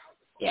Gauntlet.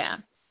 Yeah.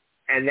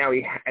 And now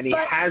he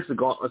has the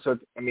Gauntlet, so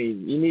you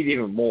need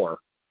even more.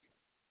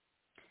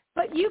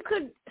 But you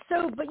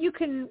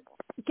can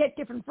get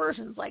different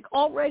versions. Like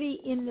already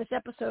in this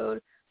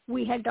episode,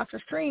 we had Doctor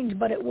Strange,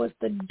 but it was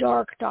the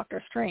Dark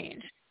Doctor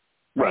Strange,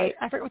 right?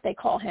 I forget what they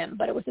call him,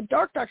 but it was the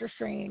Dark Doctor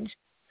Strange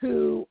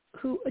who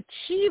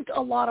achieved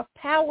a lot of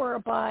power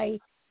by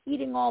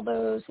eating all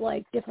those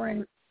like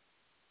different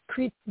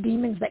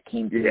demons that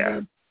came through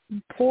the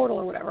portal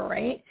or whatever,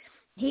 right?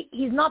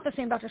 He's not the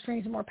same Doctor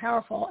Strange, he's more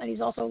powerful, and he's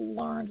also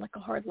learned like a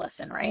hard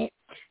lesson, right?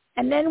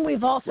 And then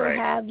we've also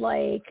had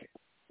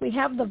we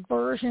have the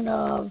version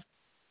of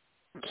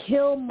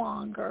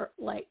Killmonger,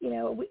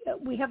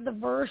 we have the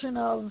version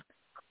of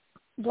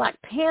Black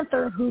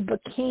Panther who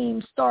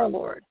became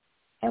Star-Lord.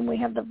 And we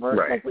have the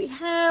version,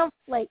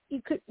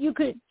 you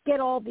could get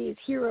all these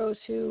heroes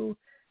who,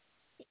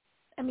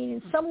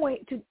 in some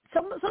way,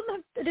 some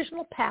have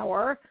additional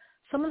power,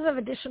 some of them have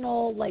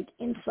additional,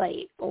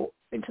 insight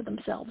into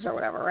themselves or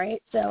whatever,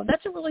 right? So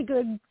that's a really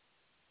good,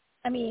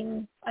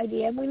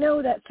 idea. And we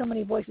know that so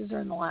many voices are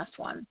in the last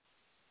one.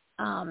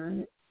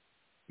 I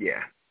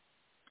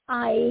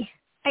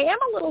am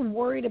a little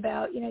worried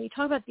about, you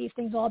talk about these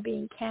things all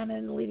being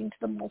canon, leading to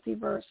the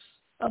multiverse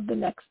of the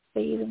next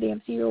phase of the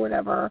MCU or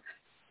whatever.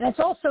 And it's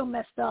all so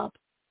messed up.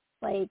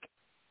 I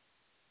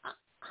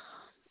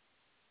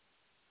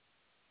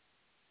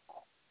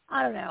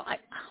don't know. I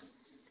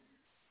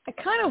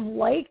kind of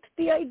liked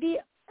the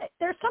idea.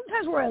 There's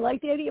sometimes where I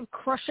like the idea of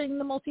crushing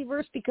the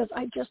multiverse because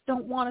I just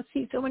don't want to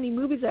see so many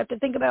movies. I have to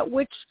think about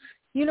which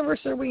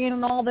universe are we in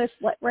and all this,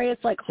 right?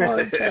 It's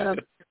hard to,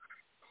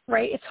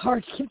 right? It's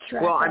hard to keep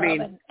track of.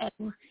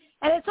 And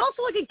it's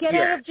also like a get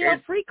out of jail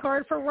free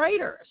card for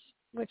writers,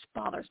 which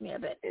bothers me a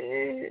bit.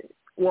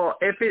 Well,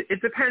 if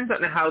it depends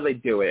on how they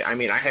do it. I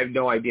have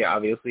no idea,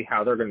 obviously,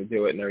 how they're going to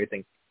do it and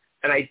everything.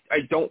 And I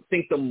don't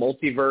think the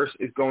multiverse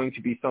is going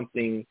to be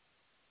something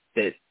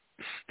that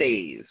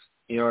stays.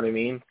 You know what I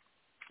mean?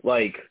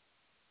 Phase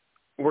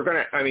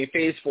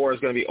 4 is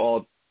going to be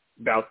all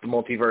about the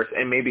multiverse,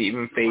 and maybe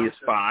even Phase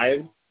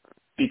 5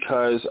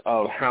 because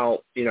of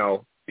how,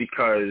 and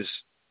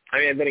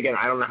then again,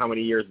 I don't know how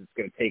many years it's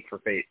going to take for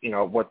Phase,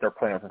 what their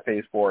plan for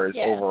Phase 4 is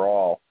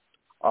overall.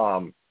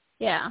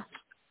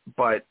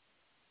 But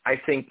I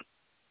think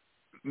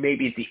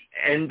maybe at the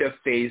end of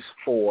Phase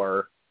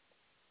 4,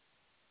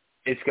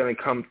 it's going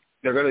to come.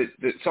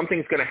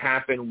 Something's going to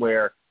happen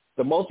where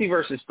the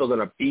multiverse is still going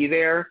to be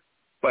there,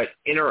 but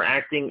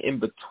interacting in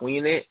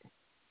between it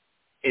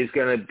is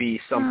going to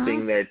be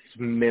something that's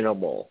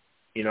minimal.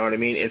 You know what I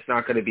mean? It's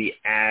not going to be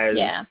as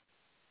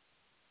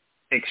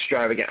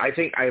extravagant. I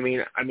think.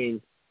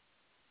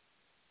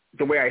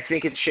 The way I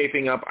think it's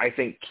shaping up, I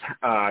think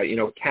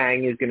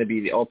Kang is going to be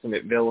the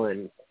ultimate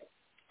villain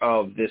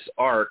of this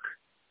arc,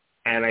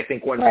 and I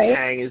think once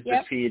Kang is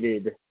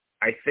defeated,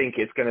 I think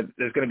there's going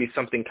to be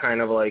something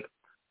kind of like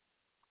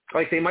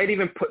they might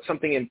even put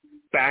something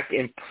back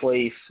in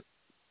place,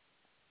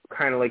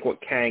 kind of like what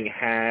Kang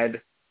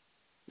had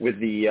with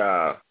the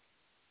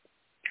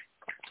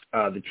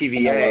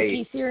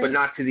TVA, but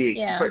not to the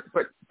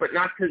but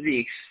not to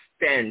the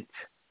extent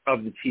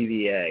of the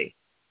TVA,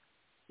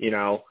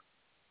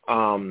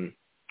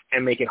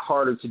 and make it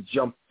harder to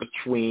jump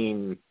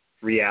between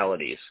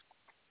realities.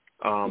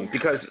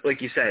 Because, like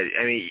you said,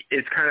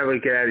 it's kind of a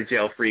get out of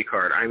jail free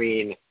card.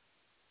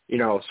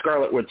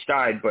 Scarlet Witch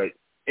died, but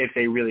if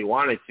they really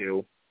wanted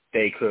to,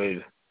 they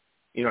could,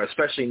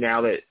 especially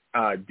now that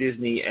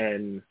Disney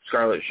and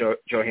Scarlett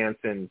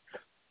Johansson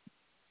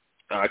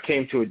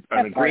came to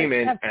an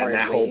agreement,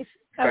 and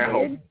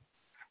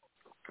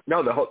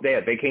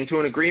they came to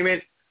an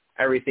agreement.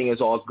 Everything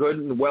is all good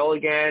and well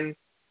again.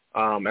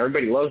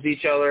 Everybody loves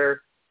each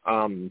other.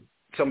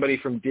 Somebody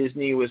from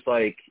Disney was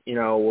like,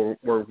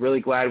 we're really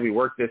glad we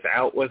worked this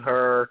out with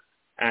her,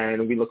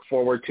 and we look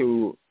forward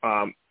to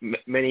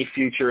many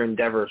future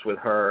endeavors with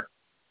her.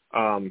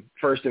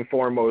 First and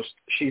foremost,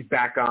 she's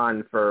back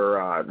on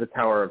for the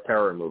Tower of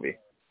Terror movie.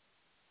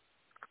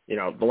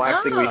 The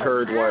last thing we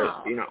heard was,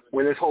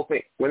 when this whole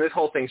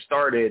thing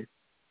started,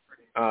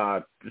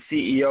 the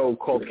CEO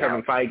called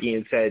Kevin Feige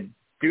and said,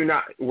 do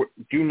not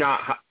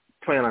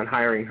plan on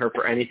hiring her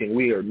for anything.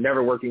 We are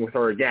never working with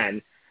her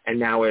again. And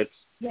now it's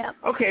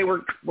okay.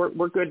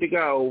 We're good to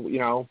go.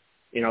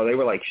 They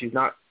were like, she's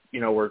not.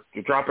 We're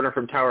dropping her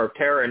from Tower of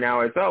Terror, and now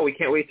it's we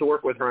can't wait to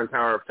work with her on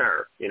Tower of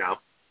Terror.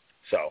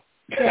 So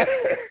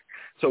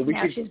so we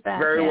could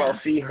very well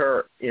see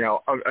her.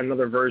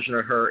 Another version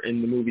of her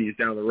in the movies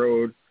down the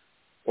road,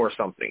 or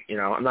something.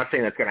 I'm not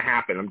saying that's going to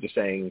happen. I'm just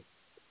saying.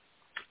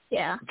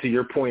 Yeah. To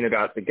your point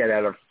about the get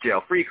out of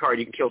jail free card,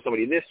 you can kill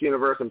somebody in this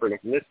universe and bring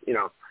it from this.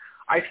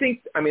 I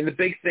think. The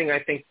big thing I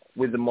think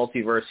with the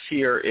multiverse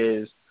here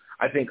is,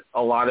 I think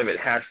a lot of it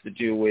has to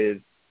do with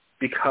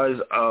because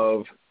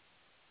of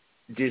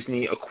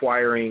Disney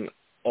acquiring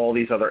all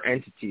these other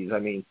entities. I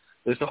mean,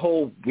 there's the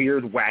whole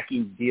weird,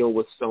 wacky deal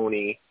with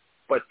Sony,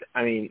 but,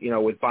 I mean, you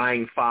know, with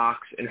buying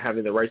Fox and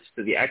having the rights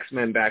to the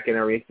X-Men back and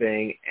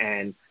everything,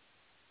 and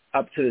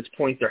up to this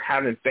point there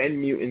haven't been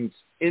mutants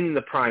in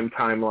the Prime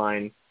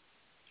timeline,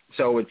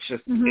 so it's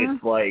just,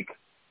 it's like,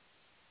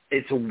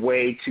 it's a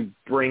way to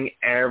bring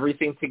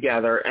everything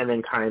together and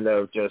then kind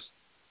of just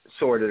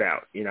sort it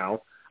out, you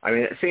know? I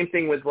mean, same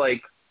thing with,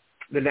 like,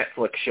 the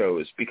Netflix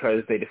shows,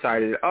 because they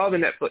decided, the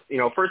Netflix, you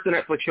know, first the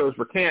Netflix shows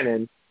were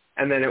canon,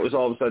 and then it was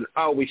all of a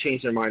sudden, we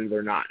changed their mind,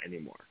 they're not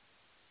anymore,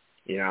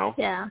 you know?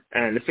 Yeah.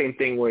 And the same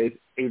thing with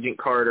Agent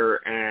Carter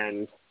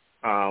and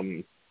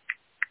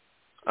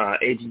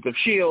Agents of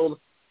S.H.I.E.L.D.,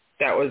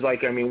 that was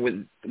like, I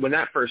mean, when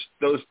that first,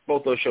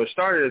 both those shows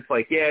started, it's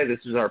like, yeah, this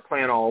is our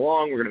plan all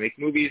along. We're going to make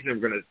movies, and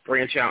we're going to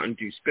branch out and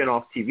do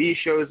spin-off TV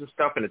shows and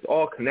stuff, and it's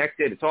all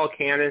connected. It's all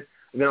canon.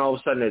 And then all of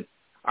a sudden, it's,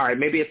 all right,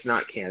 maybe it's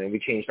not canon. We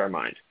changed our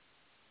mind,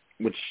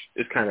 which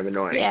is kind of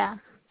annoying. Yeah.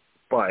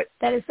 But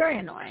that is very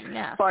annoying,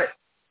 yeah. But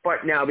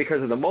now,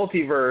 because of the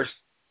multiverse,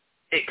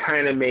 it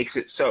kind of makes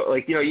it so,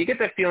 like, you know, you get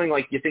that feeling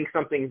like you think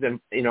something's,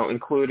 you know,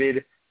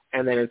 included,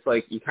 and then it's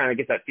like you kind of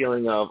get that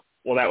feeling of,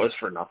 well, that was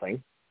for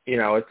nothing. You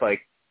know, it's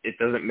like it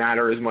doesn't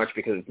matter as much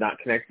because it's not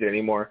connected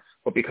anymore.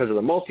 But because of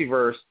the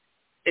multiverse,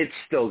 it's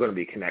still going to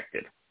be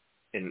connected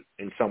in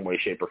some way,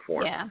 shape, or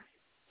form. Yeah,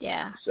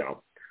 yeah.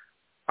 So,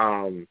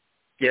 so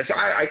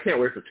I can't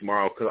wait for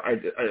tomorrow, because I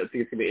think it's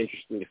going to be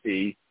interesting to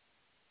see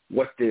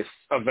what this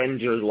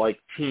Avengers-like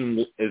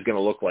team is going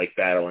to look like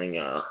battling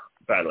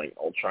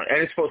Ultron. And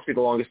it's supposed to be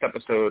the longest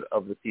episode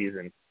of the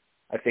season.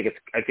 I think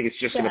it's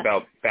just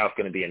about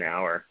going to be an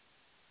hour.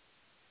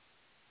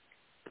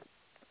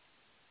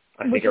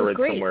 I think I read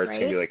somewhere it's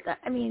going to be like,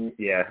 it's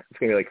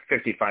going to be like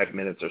 55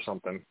 minutes or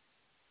something.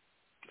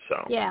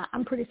 So yeah,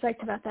 I'm pretty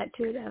psyched about that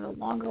too, to have a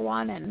longer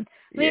one. And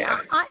I mean,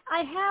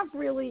 I have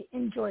really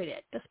enjoyed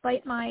it,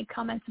 despite my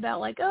comments about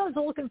like, it's a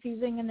little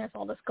confusing and there's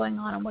all this going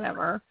on and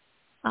whatever.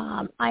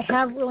 I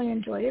have really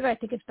enjoyed it. I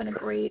think it's been a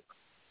great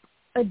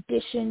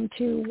addition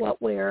to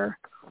what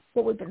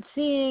we've been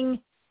seeing.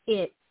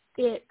 It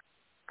you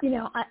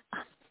know,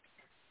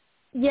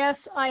 yes,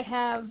 I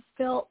have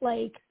felt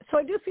like, so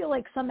I do feel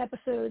like some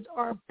episodes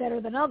are better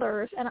than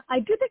others, and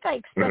I do think I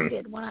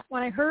expected, when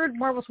I heard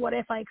Marvel's What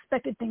If, I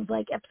expected things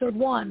like episode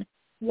 1,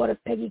 what if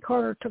Peggy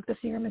Carter took the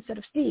serum instead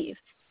of Steve,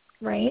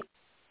 right?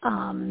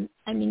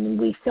 I mean,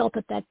 we felt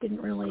that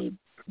didn't really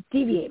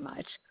deviate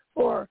much.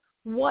 Or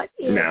what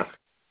if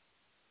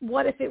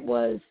it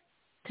was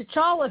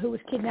T'Challa who was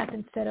kidnapped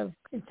instead of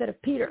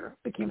Peter,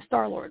 became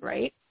Star-Lord,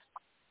 right?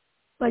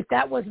 Like,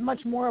 that was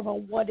much more of a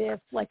what if,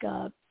 like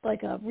a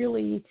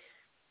really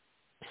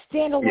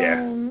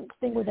standalone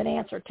thing with an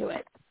answer to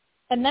it.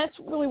 And that's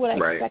really what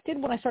I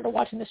expected when I started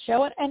watching the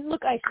show. And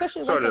look, I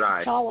especially liked the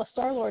T'Challa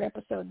Star-Lord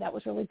episode. That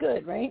was really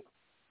good, right?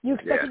 You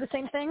expected the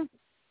same thing?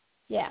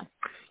 Yeah.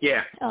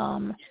 Yeah.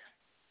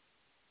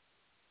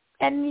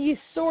 And you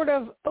sort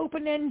of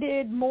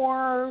open-ended,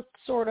 more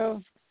sort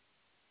of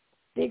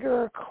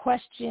bigger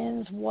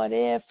questions, what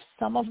if.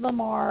 Some of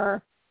them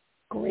are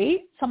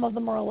great. Some of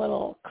them are a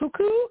little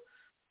cuckoo.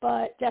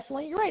 But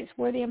definitely, you're right. It's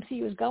where the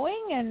MCU is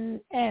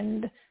going,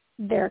 and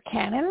they're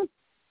canon,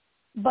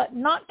 but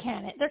not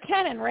canon. They're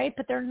canon, right?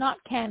 But they're not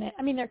canon.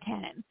 I mean, they're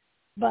canon.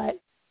 But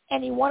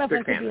any one of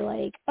them could be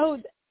like,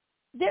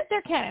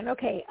 they're canon.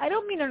 Okay, I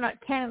don't mean they're not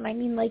canon. I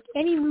mean, like,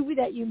 any movie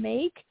that you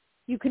make,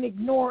 you can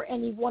ignore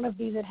any one of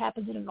these that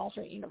happens in an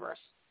alternate universe.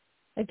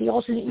 Like, the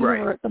alternate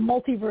universe, the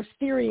multiverse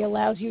theory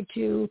allows you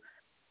to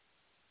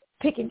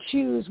pick and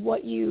choose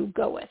what you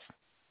go with,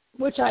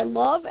 which I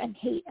love and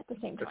hate at the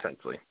same time.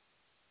 Essentially.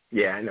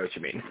 Yeah, I know what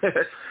you mean.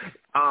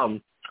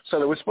 So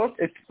there was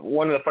it's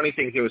one of the funny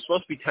things, there was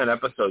supposed to be 10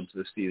 episodes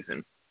this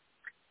season.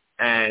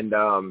 And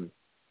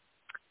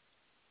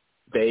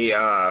they,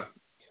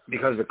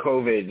 because of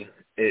COVID,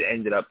 it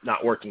ended up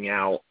not working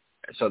out.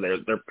 So they're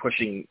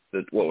pushing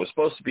what was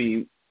supposed to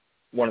be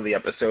one of the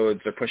episodes,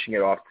 they're pushing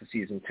it off to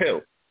season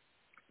 2.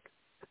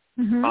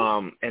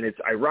 And it's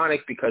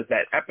ironic because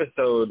that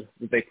episode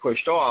that they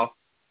pushed off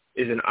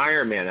is an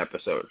Iron Man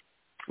episode,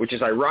 which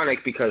is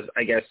ironic because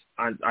I guess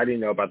I didn't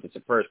know about this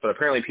at first, but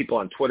apparently people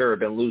on Twitter have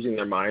been losing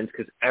their minds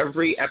because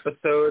every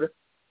episode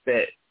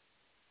that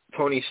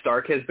Tony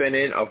Stark has been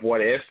in of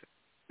What If,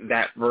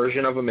 that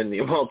version of him in the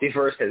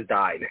multiverse has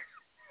died.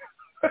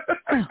 So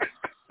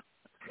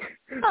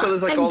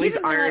there's like all these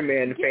Iron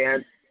Man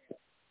fans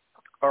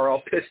are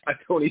all pissed that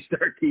Tony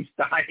Stark keeps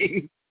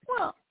dying.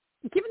 Well,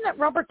 given that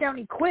Robert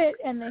Downey quit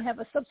and they have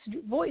a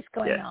substitute voice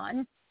going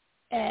on,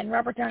 and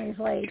Robert Downey's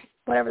like,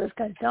 whatever this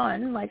guy's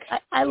done, like,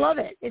 I love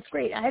it. It's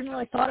great. I hadn't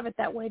really thought of it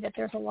that way, that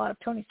there's a lot of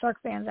Tony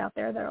Stark fans out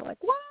there that are like,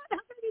 what? How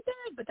can he be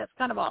dead? But that's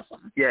kind of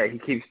awesome. Yeah, he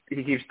keeps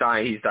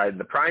dying. He's died in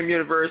the Prime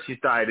universe. He's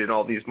died in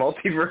all these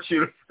multiverse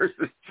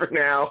universes for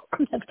now.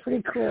 That's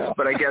pretty cool.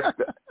 But I guess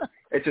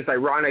it's just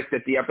ironic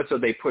that the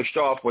episode they pushed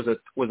off was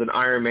an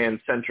Iron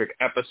Man-centric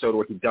episode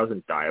where he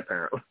doesn't die,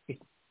 apparently.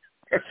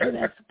 So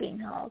that's being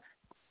held.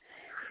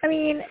 I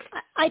mean,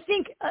 I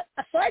think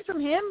aside from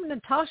him,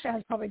 Natasha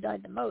has probably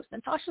died the most.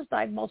 Natasha's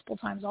died multiple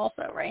times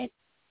also, right?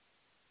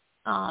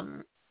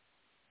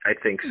 I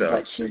think so.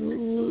 But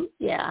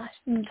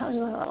Natasha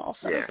died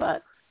also. Yeah.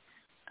 But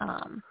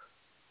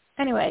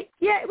anyway,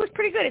 yeah, it was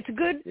pretty good. It's a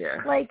good,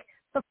 like,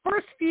 the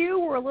first few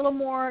were a little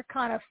more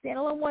kind of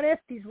standalone what if.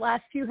 These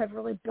last few have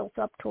really built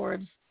up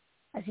towards,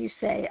 as you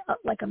say,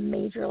 like a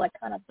major, like,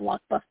 kind of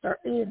blockbuster.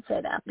 You didn't say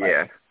that,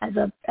 but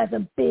as a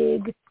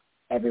big,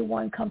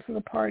 everyone comes to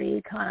the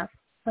party kind of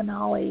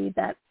finale.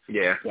 That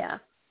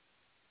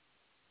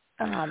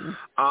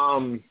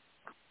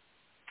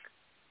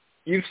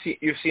You've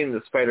seen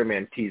the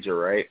Spider-Man teaser,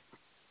 right?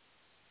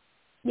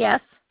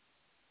 Yes.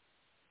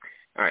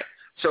 All right.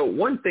 So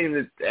one thing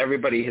that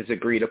everybody has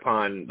agreed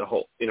upon the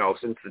whole,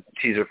 since the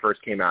teaser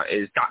first came out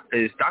is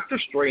Doctor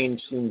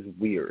Strange seems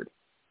weird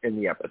in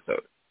the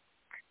episode,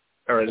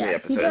 or in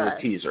the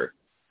teaser,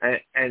 and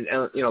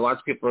lots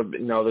of people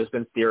there's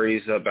been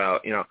theories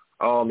about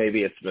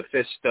maybe it's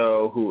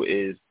Mephisto who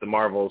is the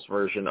Marvel's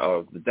version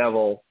of the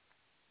devil,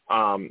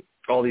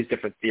 all these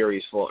different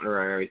theories floating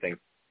around and everything.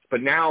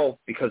 But now,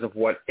 because of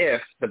What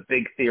If, the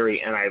big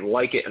theory, and I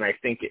like it and I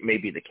think it may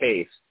be the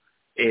case,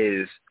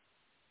 is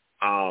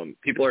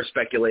people are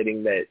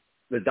speculating that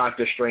the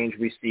Doctor Strange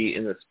we see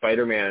in the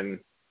Spider-Man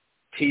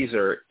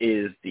teaser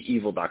is the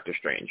evil Doctor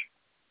Strange,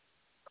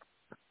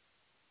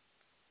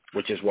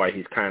 which is why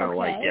he's kind of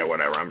like,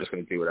 whatever, I'm just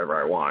going to do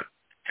whatever I want,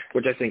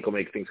 which I think will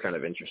make things kind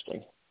of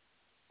interesting.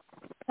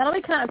 That'll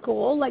be kind of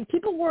cool. Like,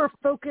 people were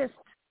focused,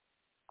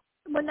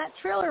 when that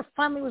trailer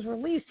finally was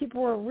released,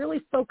 people were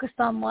really focused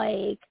on,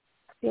 like,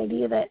 the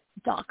idea that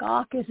Doc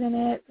Ock is in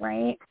it,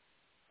 right?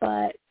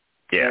 But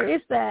there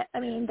is that. I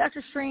mean,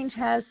 Doctor Strange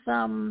has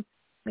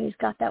he's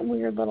got that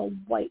weird little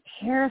white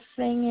hair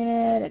thing in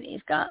it, and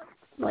he's got,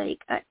 like,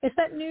 is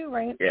that new,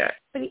 right? Yeah.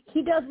 But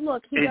he does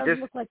look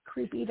like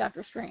creepy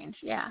Doctor Strange.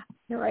 Yeah,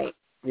 you're right.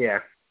 Yeah.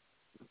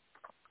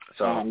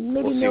 So and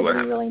maybe we'll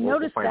nobody really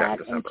noticed that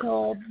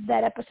until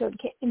that episode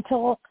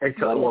until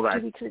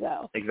 2 weeks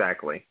ago.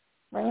 Exactly.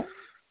 Right?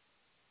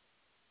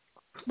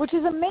 Which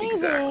is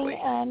amazing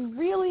and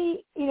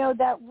really,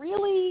 that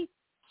really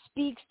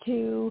speaks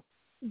to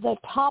the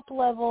top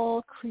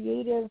level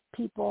creative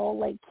people,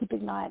 like,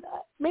 keeping an eye on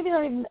that. Maybe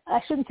not even,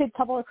 I shouldn't say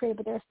top level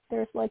creative, but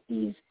there's like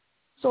these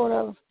sort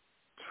of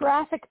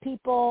traffic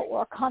people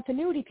or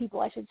continuity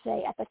people, I should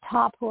say, at the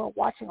top who are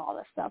watching all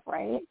this stuff,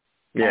 right?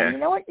 Yeah. And you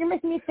know what? You're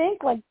making me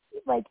think, like,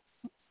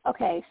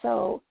 okay,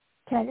 so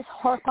can I just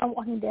harp on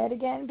Walking Dead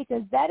again?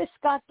 Because that is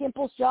Scott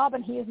Gimple's job,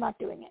 and he is not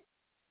doing it.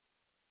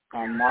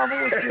 And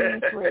Marvel is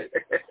doing great,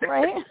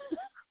 right?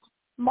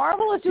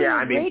 Marvel is doing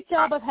a great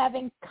job of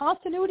having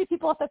continuity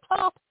people at the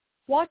top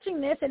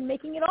watching this and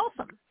making it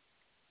awesome.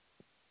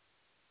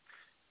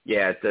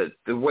 Yeah,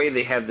 the way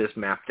they have this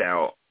mapped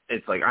out,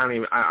 it's like,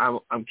 I'm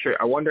sure,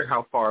 I wonder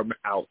how far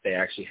out they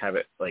actually have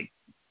it. Like,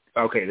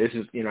 okay, this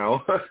is,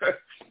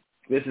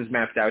 this is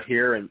mapped out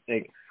here. And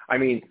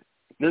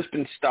there's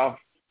been stuff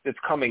that's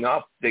coming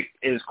up that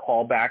is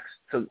callbacks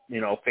to,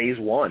 phase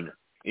 1,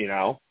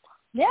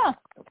 Yeah.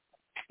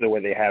 The way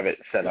they have it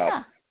set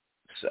up.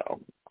 So.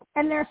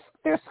 And they're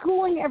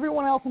schooling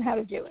everyone else on how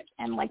to do it.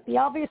 And, like, the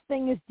obvious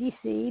thing is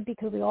DC,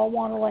 because we all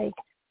want to, like,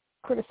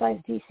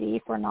 criticize DC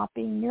for not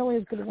being nearly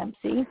as good as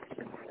MCU.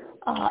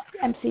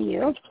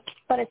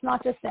 But it's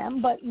not just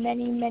them, but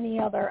many, many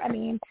other.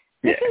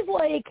 This is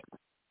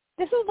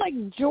like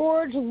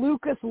George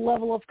Lucas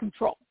level of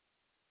control.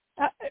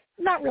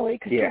 Not really,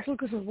 because George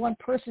Lucas is one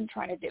person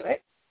trying to do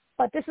it.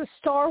 But this is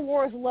Star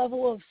Wars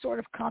level of sort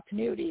of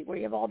continuity, where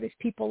you have all these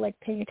people, like,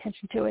 paying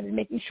attention to it and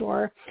making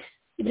sure,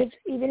 even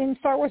in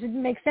Star Wars it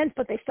didn't make sense,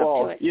 but they stuck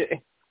to it. Yeah.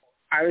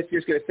 I was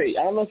just going to say,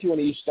 I don't know if you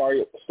want to use Star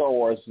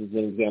Wars as an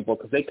example,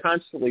 because they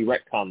constantly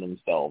retcon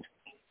themselves.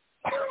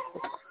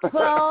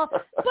 Well,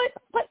 but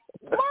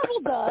Marvel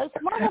does.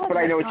 Marvel has but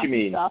I know what you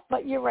mean. Stuff,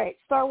 but you're right.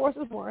 Star Wars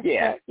is worse.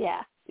 Yeah.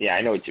 Yeah,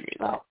 I know what you mean.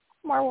 Well,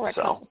 Marvel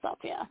retcons stuff,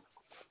 yeah.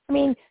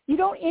 You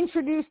don't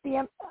introduce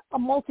a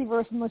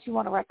multiverse unless you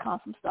want to retcon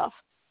some stuff,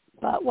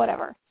 but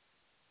whatever.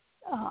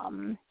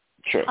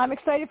 Sure. I'm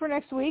excited for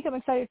next week. I'm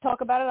excited to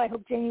talk about it. I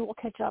hope Jamie will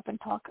catch up and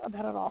talk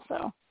about it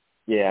also.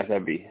 Yeah,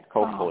 that'd be,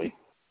 hopefully.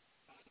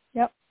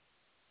 Yep.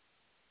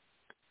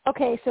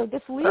 Okay, so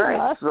this leaves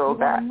us. So we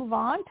want to move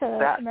on to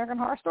American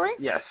Horror Story?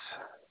 Yes.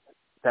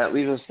 That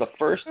leaves us the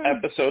first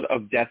episode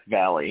of Death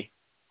Valley.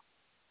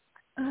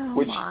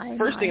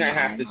 First thing I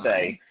have to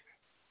say,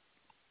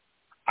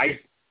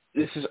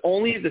 this is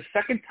only the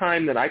second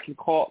time that I can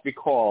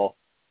recall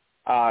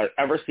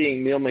ever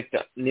seeing Neil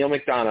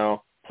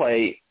McDonough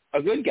play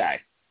a good guy.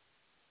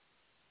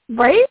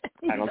 Right?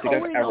 I don't think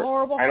I've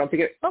ever. I don't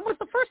think it. When was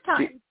the first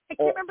time? I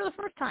can't remember the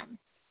first time.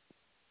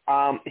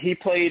 He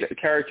played a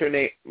character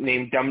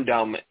named Dum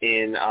Dum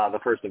in the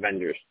first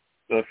Avengers,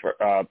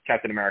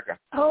 Captain America.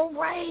 Oh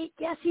right,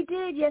 yes he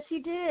did. He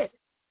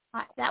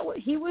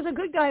was a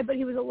good guy, but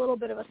he was a little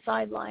bit of a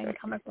sideline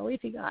comic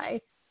reliefy guy.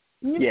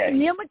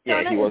 Neil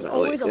McDonough is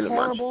always a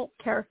horrible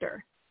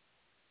character,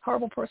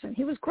 horrible person.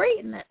 He was great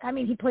in that.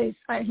 He plays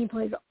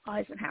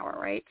Eisenhower,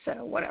 right?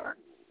 So whatever.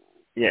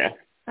 Yeah.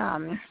 How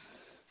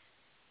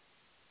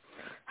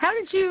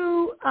did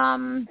you?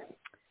 I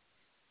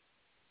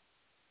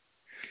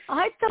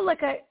felt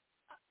like I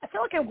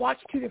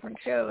watched two different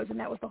shows, and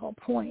that was the whole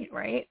point,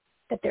 right?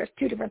 That there's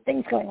two different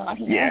things going on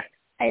here. Yeah.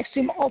 I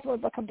assume also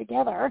they'll come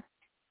together.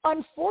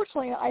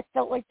 Unfortunately, I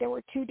felt like there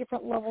were two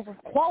different levels of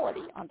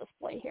quality on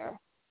display here.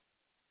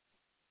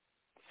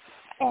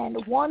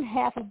 And one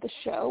half of the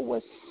show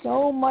was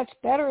so much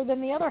better than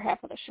the other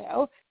half of the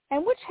show.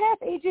 And which half,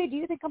 AJ, do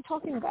you think I'm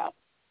talking about?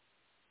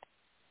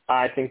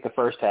 I think the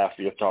first half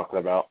you're talking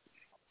about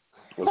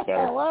was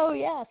better. Hello,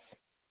 yes.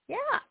 Yeah,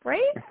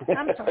 right?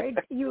 I'm sorry.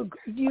 Do you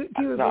agree?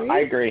 No, I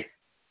agree.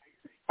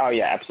 Oh,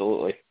 yeah,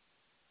 absolutely.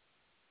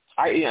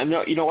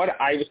 You know what?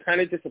 I was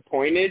kind of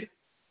disappointed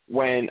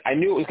when I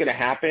knew it was going to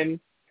happen,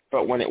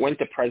 but when it went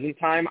to present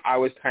time, I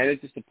was kind of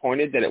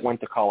disappointed that it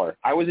went to color.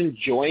 I was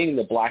enjoying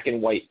the black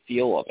and white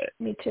feel of it.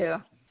 Me too.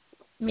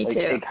 Me like, too.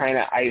 It kind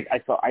of, I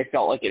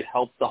felt like it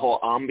helped the whole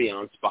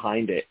ambiance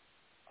behind it,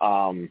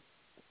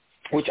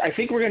 which I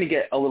think we're going to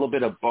get a little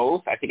bit of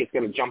both. I think it's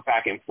going to jump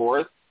back and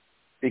forth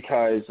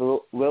because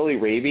Lily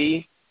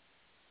Rabe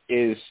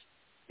is,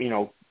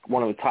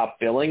 one of the top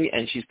billing,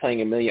 and she's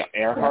playing Amelia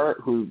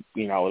Earhart, who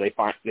they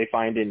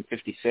find in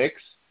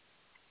 56.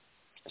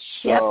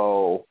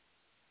 So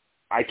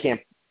I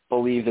can't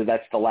believe that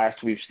that's the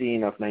last we've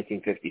seen of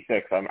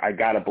 1956. I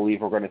gotta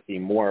believe we're going to see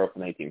more of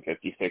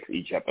 1956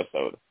 each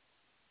episode.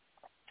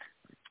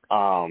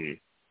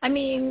 I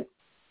mean,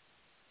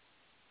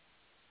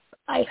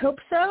 I hope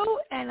so,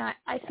 and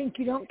I think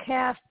you don't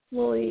cast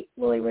Lily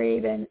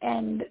Rabe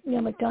and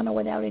Neil McDonough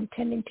without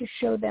intending to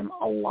show them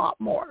a lot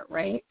more,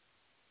 right?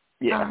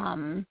 Yeah.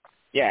 And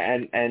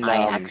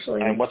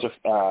what's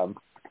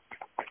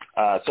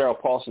Sarah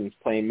Paulson's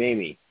playing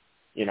Mamie,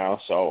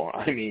 so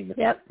I mean,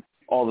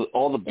 all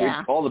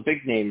the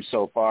big names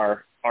so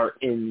far are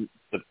in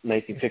the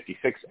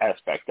 1956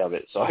 aspect of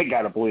it. So I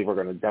got to believe we're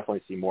going to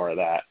definitely see more of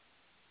that.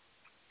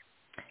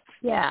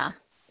 Yeah.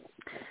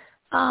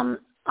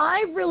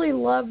 I really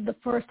loved the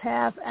first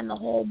half and the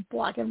whole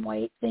black and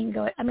white thing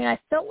going. I mean, I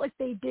felt like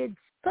they did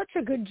such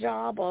a good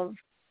job of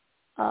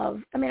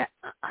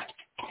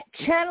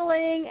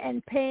channeling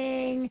and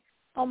paying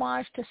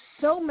homage to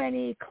so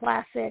many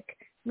classic.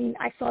 I mean,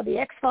 I saw The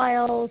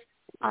X-Files,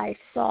 I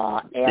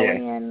saw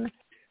Alien,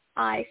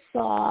 I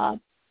saw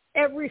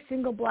every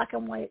single black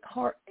and white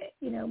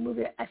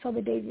movie. I saw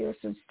The Day the Earth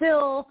Stood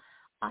Still.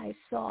 I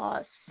saw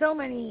so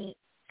many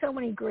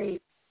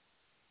great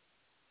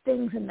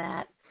things in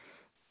that.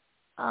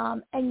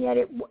 And yet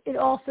it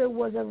also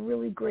was a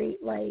really great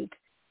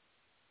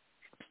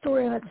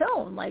story on its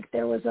own.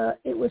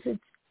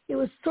 It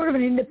was sort of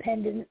an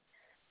independent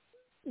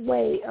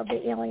way of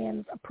the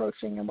aliens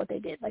approaching and what they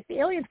did. Like, the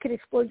aliens could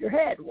explode your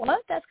head.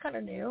 What? That's kind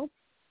of new.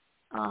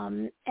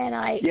 And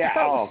I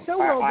thought it was so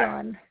well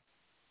done.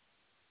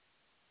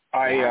 Go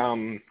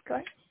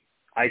ahead.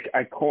 I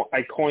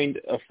coined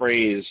a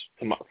phrase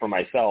for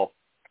myself.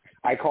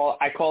 I call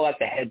that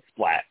the head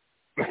splat.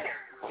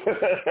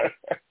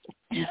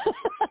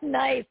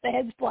 Nice, the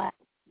head splat.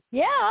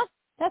 Yeah,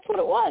 that's what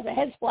it was, a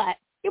head splat.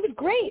 It was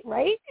great,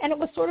 right? And it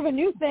was sort of a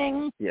new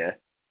thing. Yeah.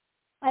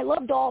 I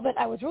loved all of it.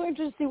 I was really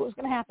interested to see what was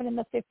going to happen in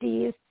the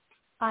 50s.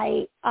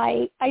 I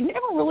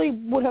never really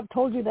would have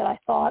told you that I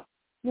thought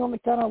Neil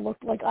McDonough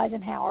looked like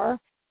Eisenhower,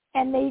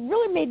 and they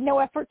really made no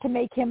effort to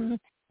make him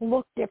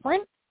look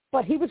different,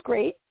 but he was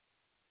great.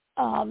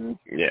 I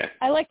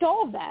liked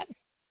all of that.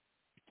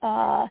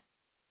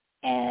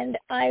 And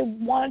I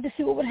wanted to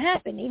see what would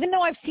happen. Even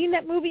though I've seen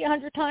that movie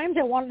 100 times,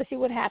 I wanted to see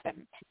what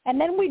happened. And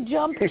then we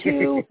jumped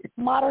to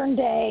modern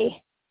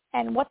day,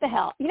 and what the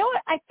hell? You know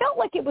what? I felt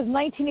like it was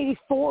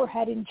 1984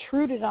 had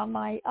intruded on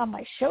my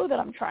show that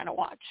I'm trying to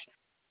watch.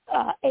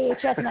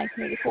 AHS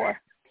 1984.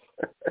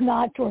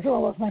 Not George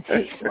Orwell's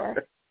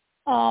 1984.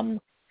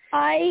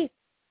 I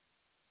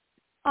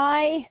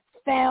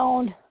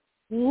found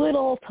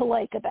little to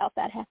like about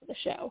that half of the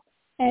show.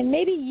 And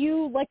maybe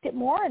you liked it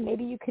more, and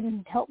maybe you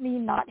can help me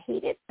not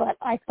hate it, but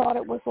I thought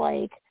it was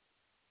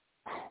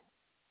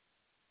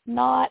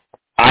not...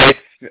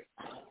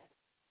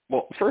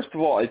 Well, first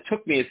of all, it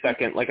took me a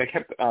second. I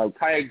kept...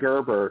 Kaya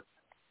Gerber,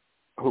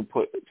 who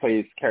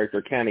plays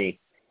character Kenny,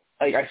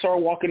 I saw her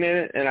walking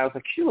in, and I was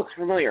like, she looks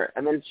familiar.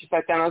 And then she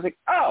sat down, and I was like,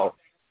 oh,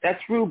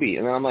 that's Ruby.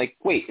 And then I'm like,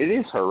 wait, it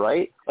is her,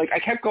 right? I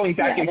kept going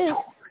back and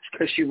forth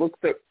because she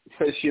looked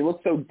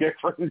so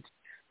different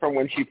from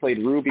when she played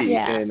Ruby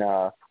in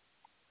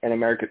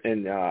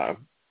American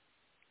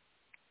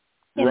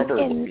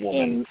Rubber Woman.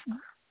 In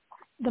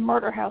the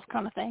murder house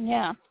kind of thing,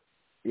 yeah.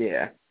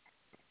 Yeah.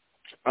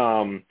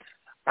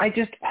 I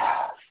just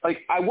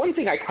one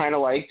thing I kind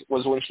of liked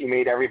was when she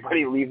made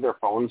everybody leave their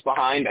phones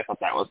behind. I thought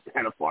that was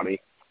kind of funny.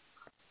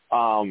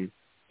 I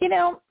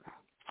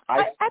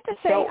have to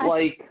say, felt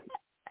like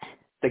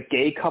the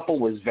gay couple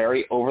was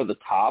very over the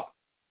top,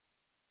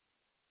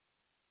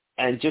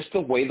 and just the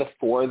way the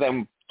four of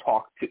them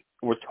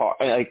were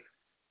talking.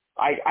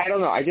 I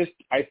don't know. I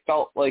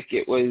felt like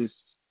it was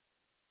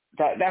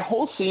that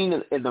whole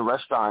scene in the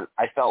restaurant.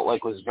 I felt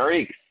like was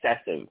very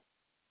excessive.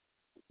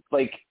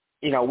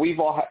 we've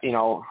all,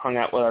 hung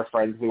out with our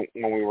friends when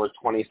we were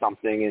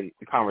 20-something and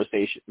the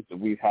conversations that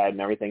we've had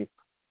and everything.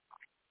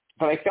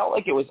 But I felt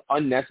like it was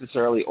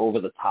unnecessarily over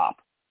the top,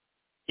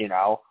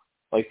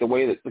 like the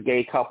way that the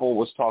gay couple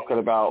was talking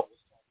about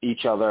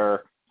each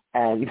other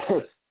and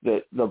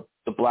the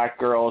black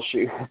girl,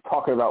 she was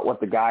talking about what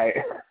the guy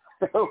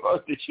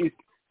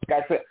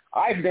guy said.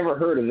 I've never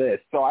heard of this,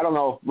 so I don't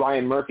know if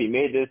Ryan Murphy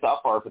made this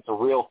up or if it's a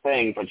real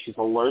thing, but she's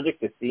allergic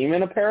to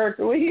semen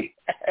apparently,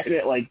 and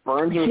it like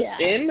burns her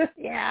skin.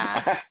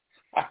 Yeah.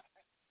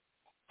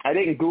 I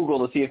didn't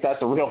Google to see if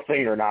that's a real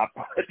thing or not,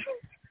 but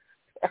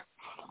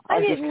I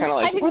was just kind of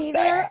like, I didn't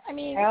either. I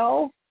mean,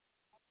 hell?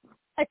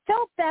 I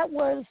felt that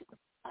was,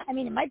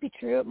 it might be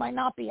true, it might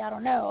not be, I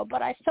don't know,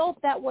 but I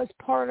felt that was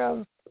part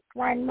of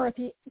Ryan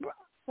Murphy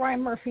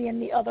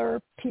and the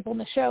other people in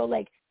the show,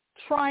 like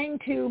trying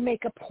to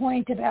make a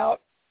point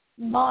about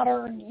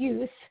modern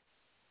youth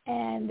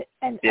and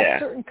a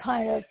certain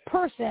kind of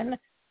person.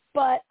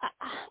 But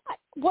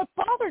what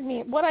bothered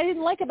me, what I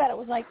didn't like about it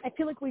was like, I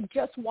feel like we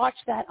just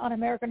watched that on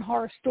American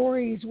Horror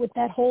Stories with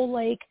that whole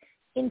like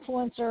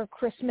influencer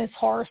Christmas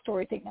horror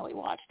story thing that we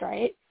watched,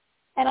 right?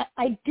 And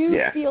I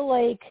feel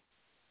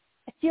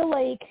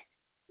like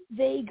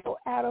they go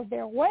out of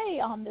their way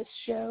on this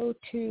show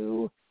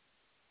to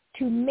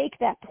make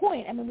that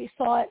point. I mean, we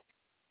saw it.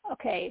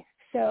 Okay,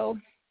 so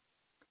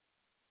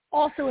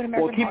also in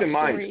American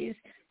Horror Stories.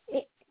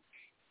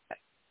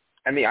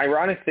 And the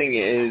ironic thing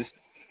is,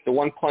 the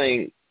one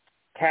playing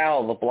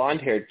Cal, the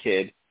blonde-haired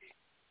kid,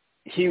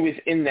 he was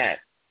in that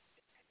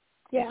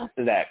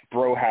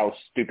bro house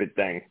stupid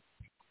thing.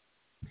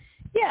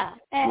 Yeah,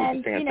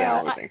 and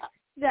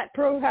that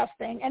bro house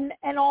thing,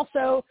 and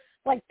also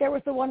like there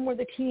was the one where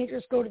the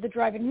teenagers go to the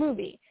drive-in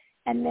movie,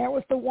 and there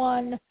was the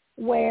one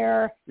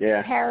where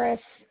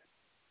Paris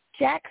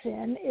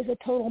Jackson is a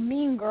total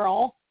mean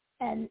girl,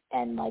 and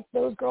like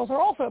those girls are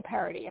also a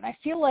parody. And I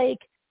feel like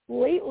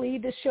lately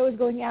this show is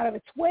going out of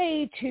its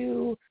way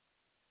to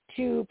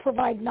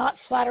provide not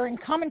flattering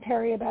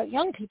commentary about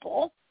young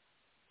people.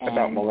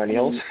 About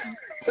millennials.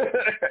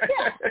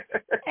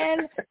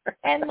 And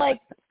like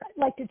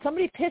did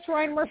somebody piss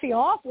Ryan Murphy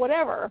off?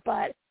 Whatever.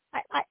 But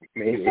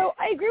Maybe. So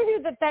I agree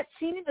with you that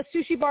scene in the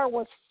sushi bar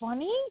was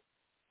funny,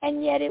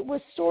 and yet it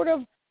was sort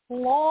of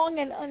long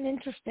and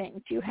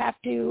uninteresting to have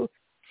to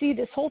see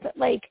this whole thing.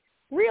 Like,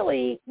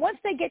 really, once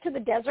they get to the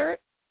desert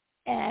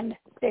and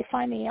they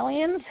find the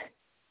aliens,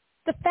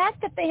 the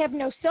fact that they have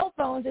no cell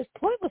phones is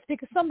pointless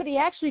because somebody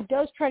actually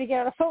does try to get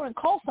out a phone and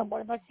call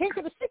someone. Like, hey,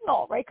 give a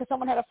signal, right? Because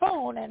someone had a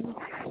phone, and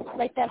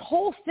like that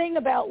whole thing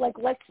about like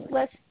let's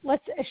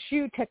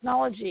eschew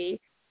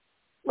technology.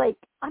 Like,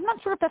 I'm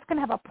not sure if that's going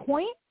to have a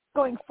point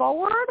going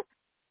forward.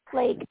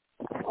 Like,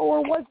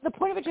 or was the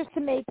point of it just to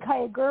make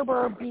Kaya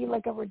Gerber be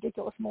like a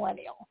ridiculous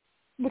millennial,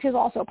 which is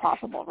also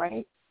possible,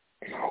 right?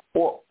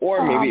 Or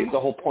maybe the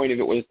whole point of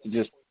it was to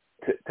just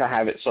to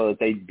have it so that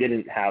they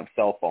didn't have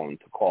cell phone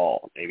to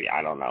call. Maybe,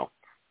 I don't know.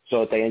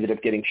 So that they ended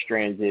up getting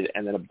stranded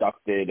and then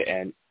abducted,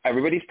 and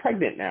everybody's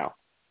pregnant now.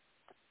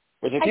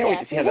 Which I can't wait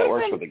to see how that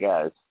works with the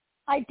guys.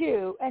 I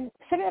do. And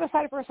setting that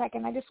aside for a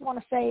second, I just want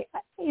to say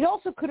it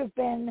also could have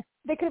been,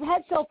 they could have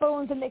had cell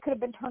phones and they could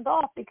have been turned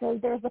off because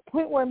there's a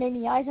point where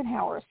Mamie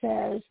Eisenhower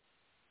says,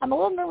 I'm a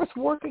little nervous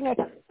working at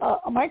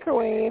a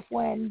microwave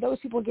when those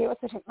people gave us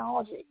the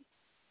technology.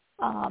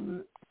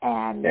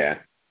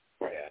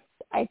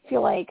 I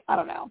feel like, I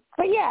don't know.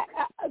 But yeah,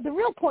 the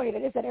real point of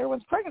it is that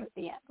everyone's pregnant at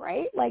the end,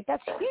 right? Like,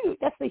 that's huge.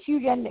 That's the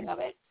huge ending of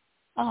it.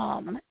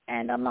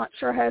 And I'm not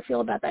sure how I feel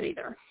about that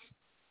either.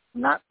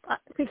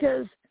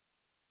 Because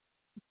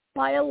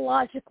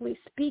biologically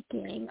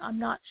speaking, I'm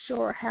not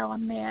sure how a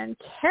man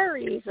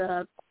carries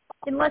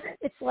unless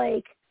it's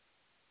like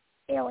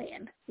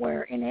Alien,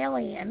 where in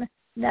Alien,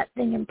 that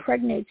thing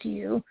impregnates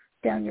you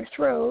down your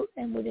throat,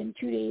 and within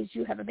 2 days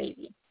you have a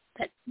baby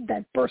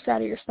that bursts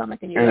out of your stomach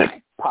and you die.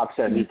 It pops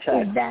out of your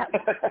chest. That,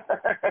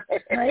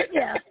 right?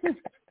 Yeah.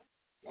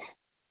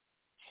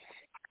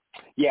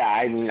 Yeah,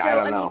 I mean, I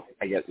don't know.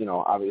 I guess,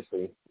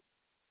 obviously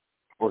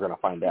we're going to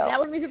find out. That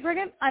would make it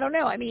pregnant? I don't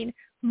know. I mean,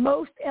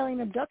 most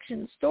alien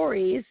abduction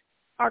stories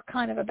are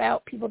kind of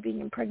about people being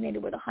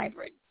impregnated with a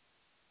hybrid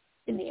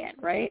in the end,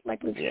 right?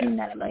 Like we've seen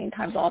that a million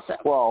times also.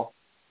 Well,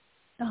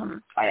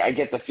 I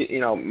get the,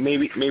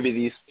 maybe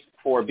these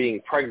four being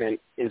pregnant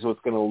is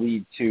what's going to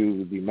lead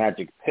to the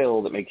magic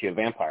pill that makes you a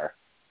vampire.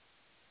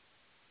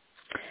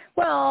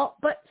 Well,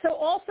 but so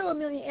also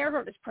Amelia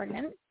Earhart is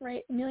pregnant,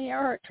 right? Amelia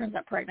Earhart turns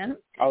out pregnant.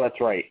 Oh,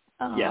 that's right.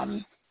 Yes.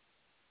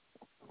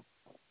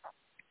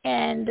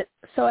 And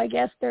so I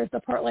guess there's the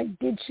part like,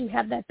 did she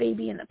have that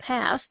baby in the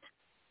past?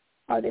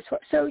 Are they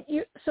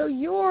so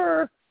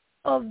you're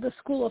of the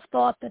school of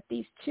thought that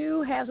these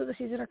two halves of the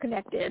season are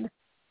connected,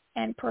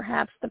 and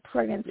perhaps the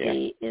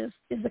pregnancy is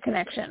the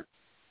connection.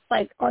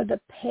 Like, are the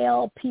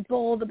pale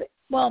people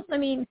well, I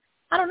mean,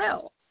 I don't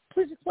know.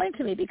 Please explain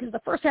to me, because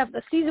the first half of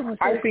the season was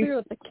very clear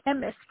that the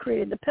chemist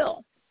created the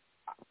pill.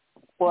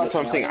 Well, that's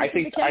what I'm saying. I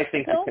think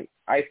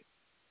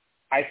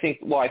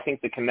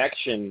the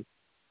connection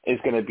is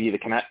going to be the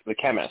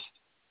chemist.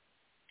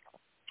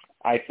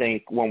 I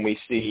think when we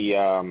see,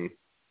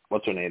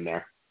 what's her name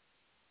there?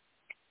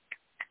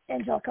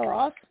 Angelica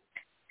Ross?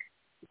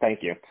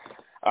 Thank you.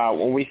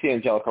 When we see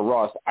Angelica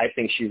Ross, I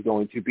think she's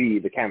going to be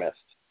the chemist.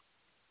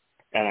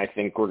 And I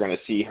think we're going to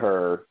see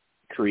her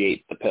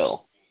create the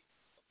pill.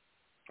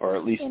 Or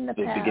at least the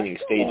beginning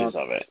stages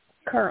of it.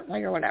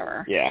 Currently or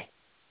whatever. Yeah.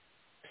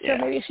 So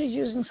maybe she's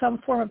using some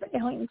form of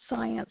alien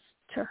science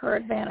to her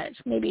advantage.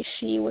 Maybe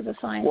she was a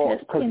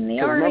scientist in the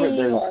army,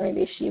 or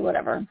maybe she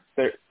whatever.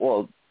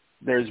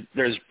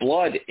 There's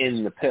blood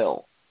in the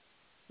pill.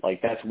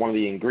 Like, that's one of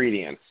the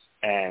ingredients.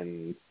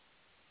 And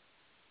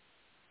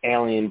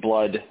alien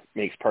blood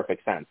makes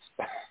perfect sense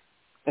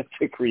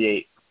to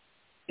create,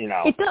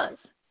 It does.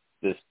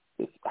 This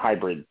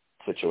hybrid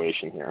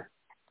situation here.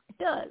 It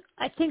does.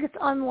 I think it's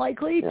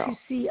unlikely to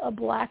see a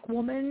black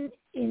woman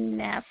in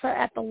NASA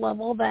at the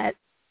level that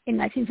in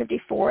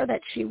 1954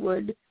 that she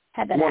would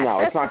have that access. Well,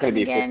 no, it's not going to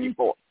be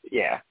 54.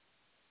 Yeah.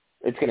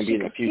 It's going to be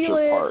in the future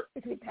part.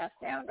 It could be passed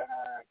down to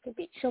her.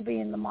 She'll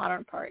be in the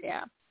modern part,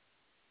 yeah.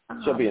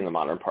 She'll be in the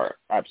modern part,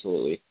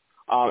 absolutely.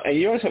 And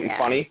you know something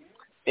funny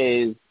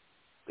is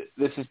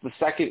this is the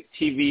second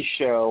TV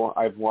show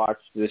I've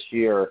watched this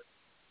year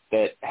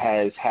that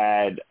has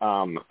had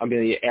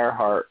Amelia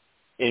Earhart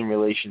in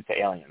relation to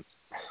aliens.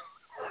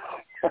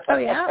 Oh,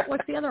 yeah?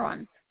 What's the other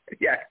one?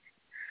 Yeah.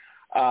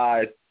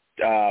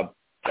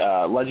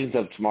 Legends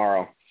of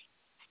Tomorrow,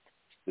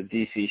 the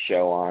DC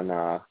show on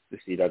the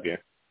CW.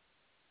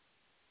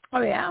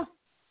 Oh, yeah?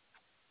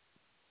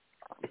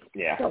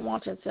 Yeah. Don't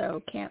watch it,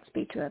 so can't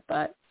speak to it,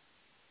 but...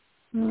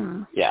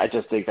 Yeah, I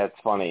just think that's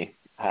funny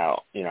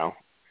how,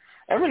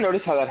 ever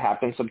notice how that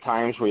happens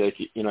sometimes where, like,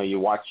 you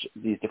watch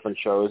these different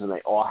shows and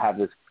they all have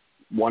this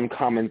one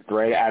common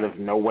thread out of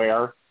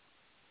nowhere,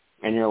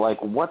 and you're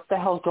like, what the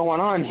hell's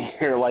going on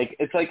here? Like,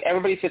 it's like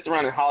everybody sits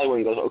around in Hollywood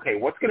and goes, okay,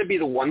 what's going to be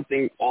the one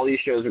thing all these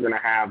shows are going to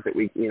have that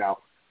we,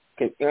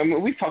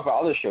 we've talked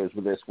about other shows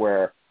with this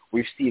where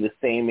we see the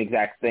same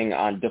exact thing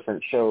on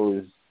different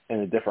shows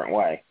in a different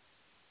way.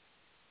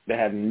 They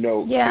have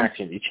no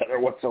connection to each other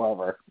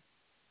whatsoever.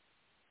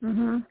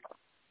 Mm-hmm.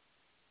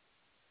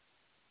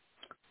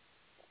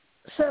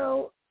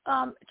 So,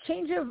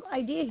 change of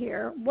idea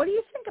here. What do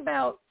you think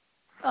about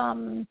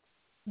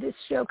this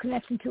show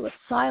connecting to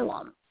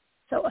Asylum?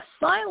 So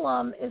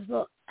Asylum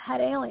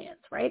had aliens,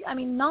 right? I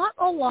mean, not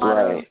a lot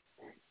of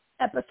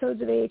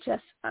episodes of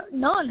AHS,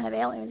 none have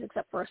aliens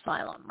except for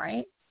Asylum,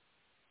 right?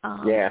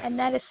 And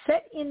that is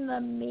set in the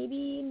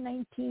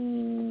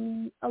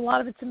a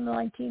lot of it's in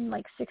the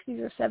 60s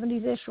or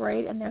 70s-ish,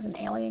 right? And there's an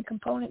alien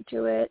component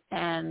to it.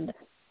 And,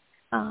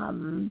 I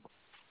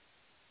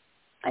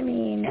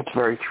mean... It's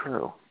very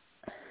true.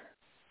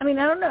 I mean,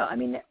 I don't know. I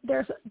mean,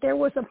 there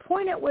was a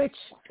point at which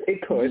these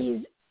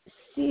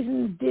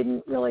seasons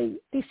these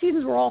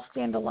seasons were all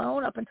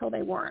standalone up until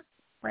they weren't,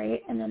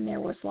 right? And then there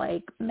was,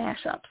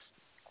 mashups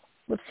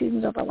with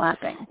seasons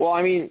overlapping. Well,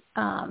 I mean...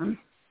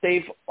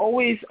 they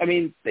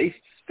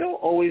still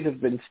always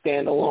have been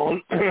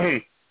standalone,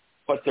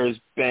 but there's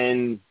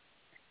been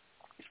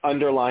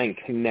underlying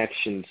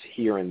connections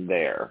here and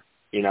there.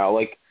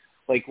 Like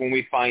when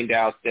we find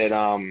out that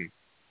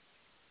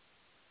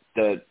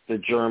the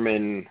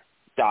German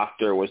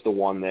doctor was the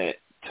one that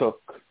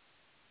took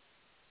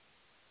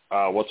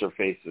what's her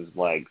face's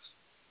legs.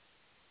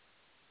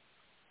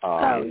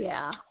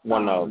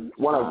 One of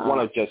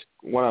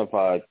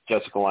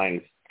Jessica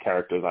Lange's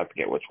characters. I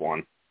forget which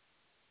one.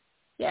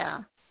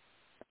 Yeah.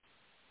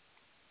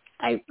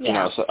 The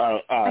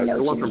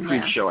one from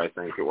Creep Show, I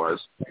think it was.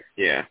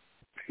 Yeah.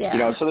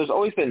 Yeah. So there's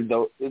always been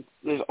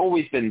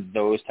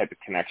those type of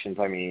connections.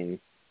 I mean,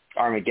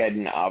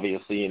 Armageddon,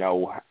 obviously,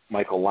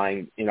 Michael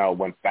Lang,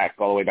 went back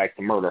all the way back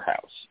to Murder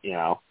House,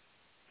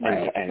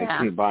 and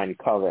Combined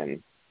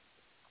Coven.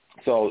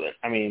 So,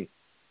 I mean,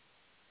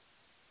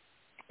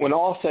 when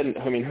all said,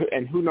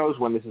 and who knows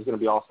when this is going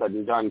to be all said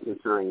and done,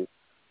 considering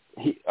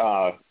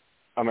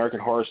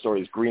American Horror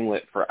Story is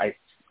greenlit for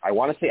I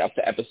want to say up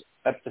to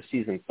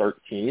season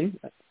 13.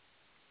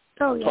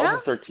 Oh yeah. 12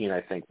 or 13,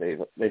 I think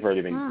they've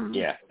already been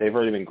they've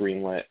already been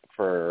greenlit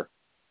for.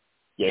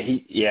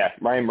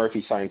 Ryan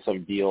Murphy signed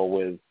some deal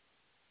with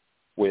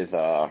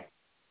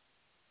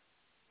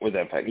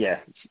Epic. Yeah,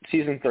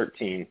 season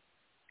 13.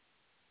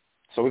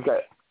 So we've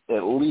got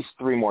at least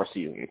 3 more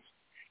seasons.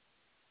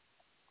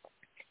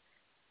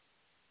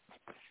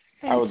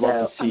 And I would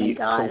love to see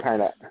some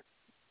kind of.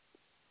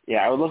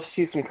 Yeah, I would love to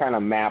see some kind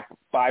of map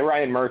by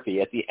Ryan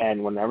Murphy at the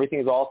end when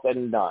everything's all said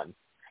and done.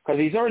 Because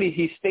he's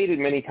stated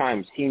many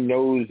times he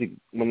knows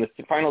when the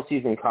final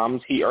season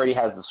comes, he already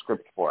has the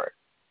script for it.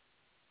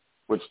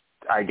 Which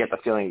I get the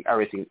feeling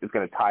everything is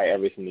going to tie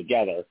everything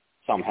together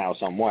somehow,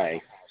 some way.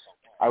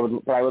 I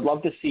would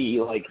love to see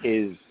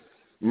his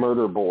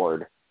murder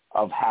board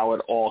of how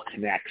it all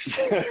connects.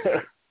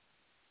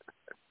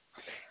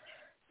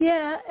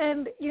 Yeah,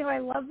 and, I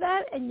love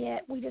that, and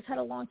yet we just had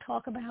a long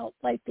talk about,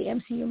 the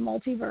MCU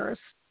multiverse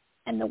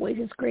and the ways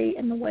it's great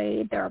and the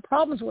way there are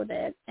problems with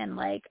it. And,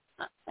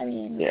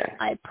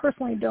 I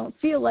personally don't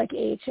feel like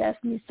AHS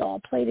needs to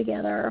all play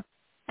together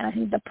And I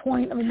think the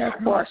point of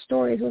American Horror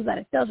Stories was that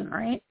it doesn't,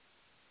 right?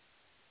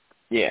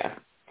 Yeah.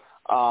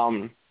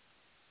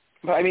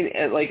 But I mean,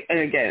 like, and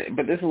again,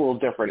 but this is a little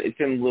different. It's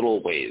in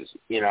little ways,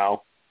 you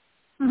know?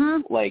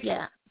 Mm-hmm. Like,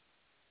 yeah.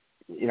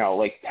 You know,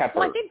 like Pepper.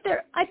 Well, I think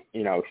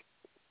you know.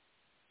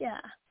 Yeah.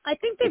 I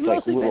think they've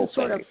mostly been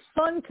sort of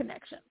fun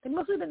connections. They've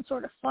mostly been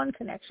sort of fun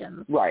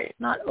connections. Right.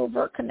 Not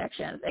overt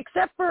connections.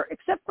 Except for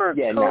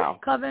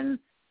Coven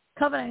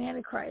and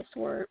Antichrist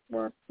were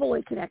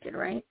fully connected,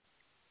 right?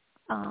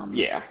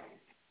 Yeah.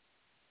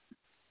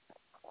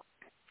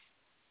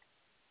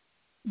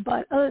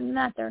 But other than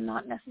that, they're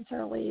not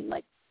necessarily,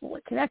 like,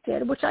 fully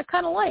connected, which I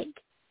kind of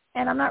like.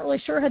 And I'm not really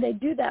sure how they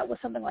do that with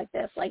something like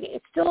this. Like,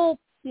 it's still,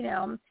 you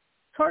know,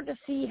 it's hard to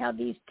see how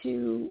these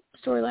two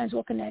storylines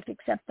will connect,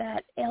 except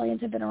that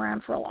aliens have been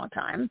around for a long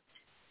time.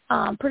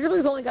 Particularly,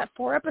 we've only got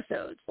 4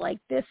 episodes. Like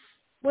this,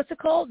 what's it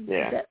called?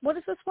 Yeah. What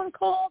is this one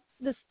called?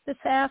 This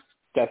half?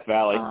 Death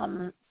Valley.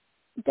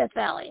 Death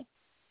Valley.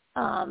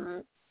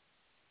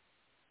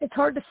 It's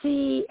hard to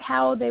see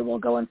how they will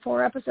go in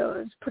 4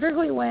 episodes,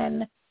 particularly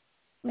when,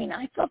 I mean,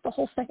 I thought the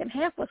whole second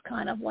half was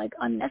kind of, like,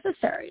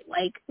 unnecessary.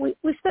 Like, we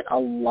spent a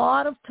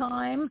lot of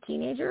time,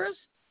 teenagers,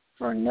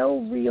 for no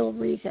real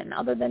reason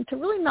other than to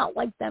really not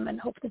like them and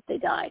hope that they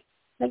die.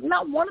 Like,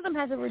 not one of them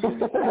has a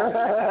redeeming quality,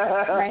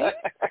 right?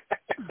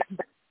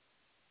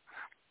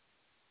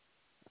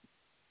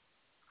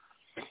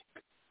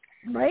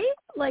 Right?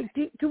 Like,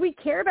 do we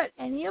care about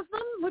any of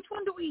them? Which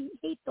one do we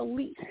hate the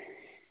least?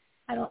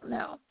 I don't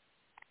know.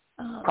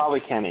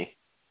 Probably Kenny.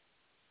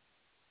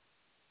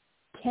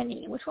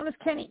 Kenny. Which one is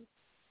Kenny?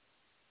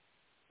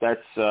 That's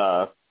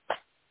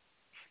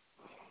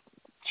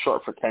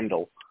short for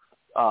Kendall.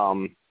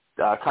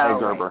 Kaya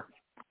Gerber. Right.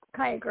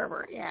 Kaya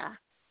Gerber, yeah.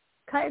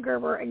 Kaya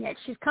Gerber, and yet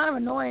she's kind of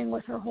annoying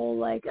with her whole,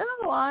 like,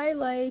 oh,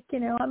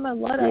 I'm a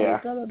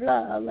Luddite, blah, blah,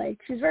 blah. Like,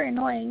 she's very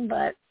annoying,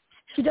 but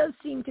she does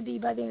seem to be,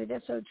 by the end of the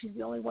episode, she's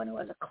the only one who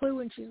has a clue,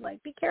 and she's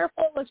like, be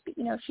careful,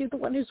 she's the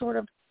one who sort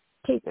of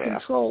takes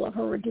control of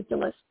her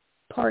ridiculous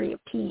party of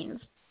teens.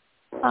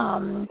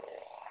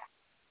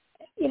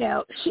 You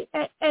know,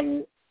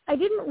 and I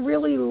didn't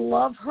really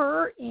love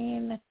her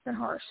in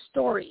her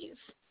stories.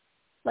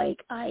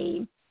 Like,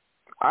 I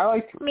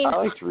liked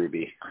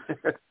Ruby.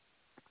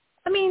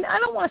 I mean, I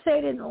don't want to say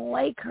I didn't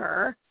like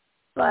her,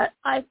 but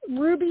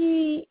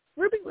Ruby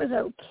was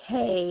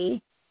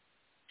okay.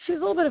 She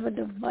was a little bit of a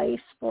device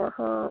for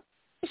her.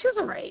 She was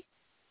all right.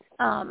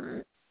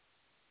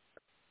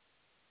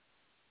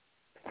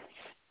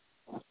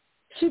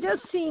 She does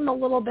seem a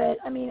little bit,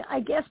 I mean, I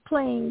guess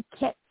playing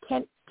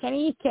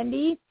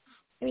Kendi,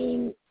 I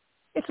mean,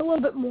 it's a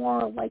little bit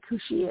more like who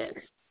she is.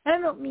 And I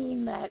don't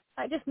mean that,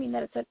 I just mean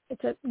that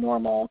it's a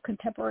normal,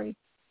 contemporary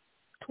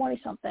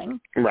 20-something.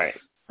 Right.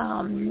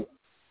 And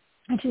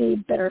she's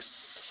better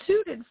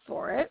suited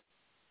for it.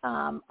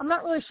 I'm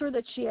not really sure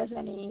that she has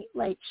any,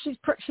 like, she's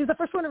the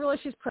first one to realize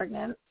she's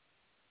pregnant.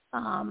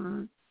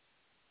 I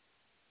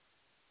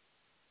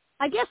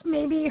guess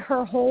maybe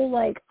her whole,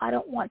 like, I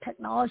don't want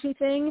technology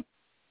thing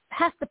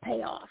has to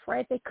pay off,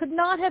 right? They could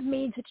not have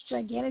made such a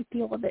gigantic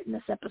deal of it in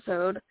this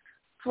episode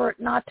for it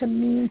not to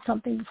mean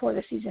something before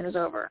the season is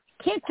over.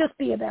 It can't just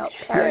be about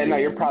parodying. Yeah,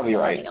 no, you're probably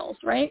right.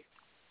 Right?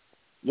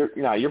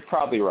 You're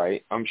probably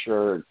right. I'm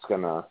sure it's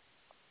gonna.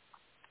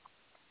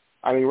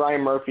 I mean,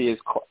 Ryan Murphy is,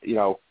 you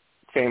know,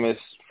 famous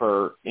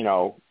for, you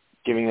know,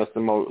 giving us the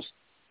most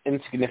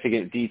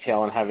insignificant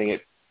detail and having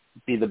it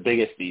be the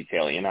biggest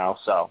detail, you know.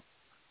 So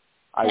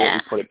I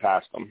wouldn't put it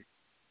past him.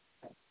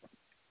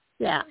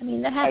 Yeah, I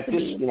mean, that has to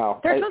be. You know,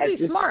 they're supposed to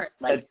be smart.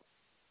 Like,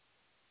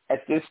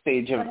 at this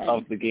stage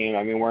of the game,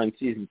 I mean, we're in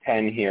season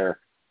 10 here.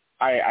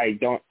 I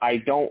don't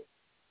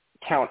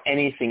count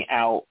anything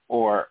out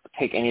or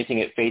take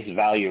anything at face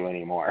value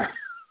anymore.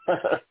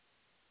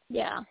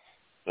 Yeah.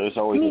 There's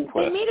always a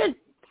twist.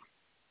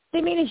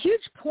 They made a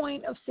huge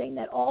point of saying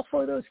that all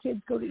 4 of those kids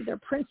go to either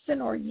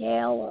Princeton or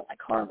Yale or, like,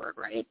 Harvard,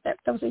 right? That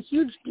was a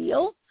huge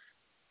deal.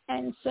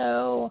 And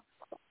so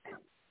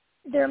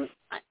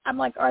I'm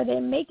like, are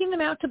they making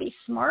them out to be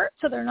smart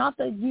so they're not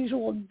the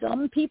usual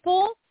dumb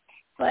people?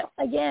 But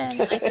again,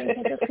 I think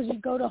that just because you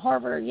go to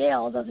Harvard or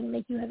Yale doesn't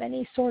make you have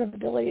any sort of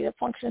ability to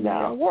function in the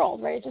real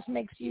world, right? It just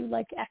makes you,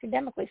 like,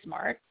 academically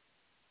smart.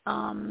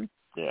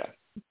 Yeah.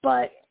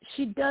 But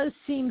she does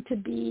seem to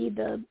be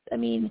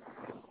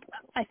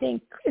I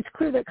think it's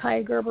clear that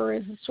Kaya Gerber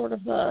is sort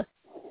of the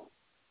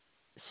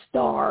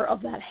star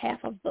of that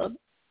half of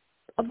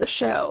the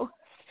show.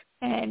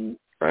 And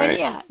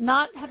yeah,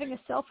 not having a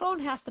cell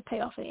phone has to pay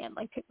off in the end.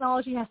 Like,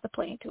 technology has to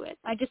play into it.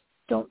 I just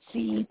don't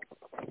see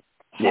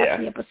half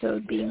the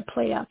episode being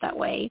played out that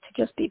way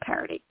to just be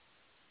parody.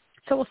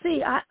 So we'll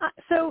see.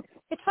 So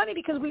it's funny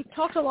because we've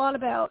talked a lot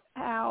about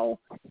how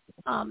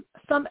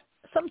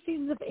some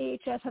seasons of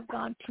AHS have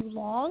gone too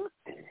long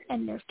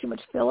and there's too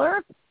much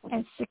filler,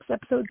 and 6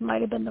 episodes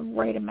might have been the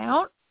right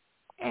amount,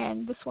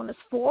 and this one is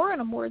 4,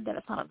 and I'm worried that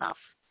it's not enough.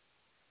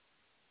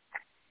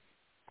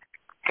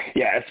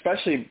 Yeah,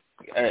 especially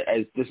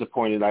as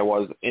disappointed I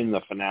was in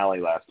the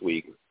finale last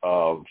week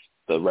of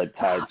the Red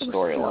Tide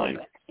storyline.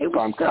 It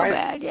was so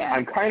bad, yeah.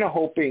 I'm kind of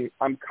hoping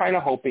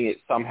it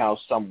somehow,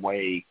 some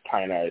way,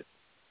 kind of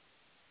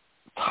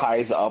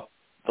ties up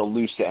the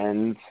loose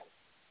ends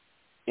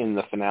in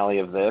the finale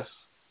of this.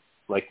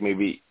 Like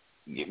maybe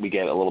we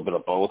get a little bit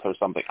of both or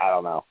something. I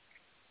don't know.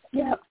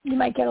 Yeah, you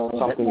might get a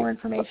little bit more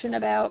information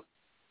about.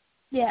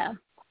 Yeah.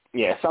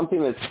 Yeah,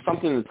 something that's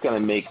going to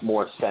make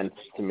more sense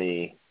to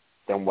me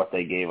than what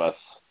they gave us.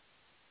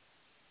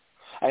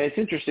 And it's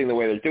interesting the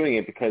way they're doing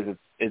it because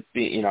it's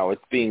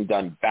being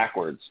done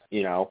backwards.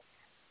 You know,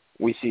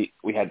 we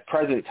had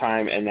present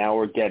time and now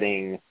we're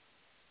getting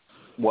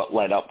what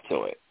led up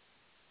to it.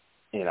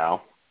 You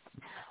know,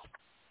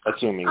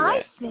 assuming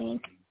I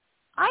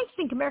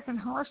think American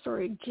Horror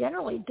Story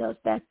generally does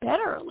that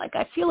better. Like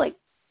I feel like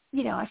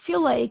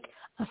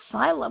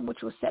Asylum,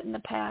 which was set in the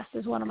past,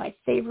 is one of my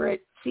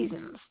favorite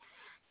seasons,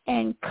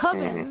 and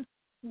Coven,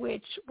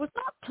 which was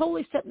not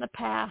totally set in the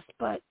past,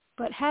 but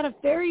had a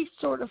very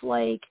sort of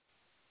like,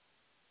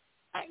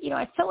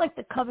 I felt like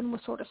the Coven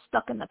was sort of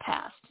stuck in the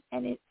past,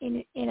 and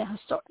in a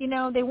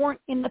historic, they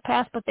weren't in the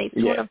past, but they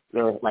sort of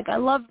like, I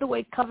loved the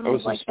way Coven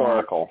was like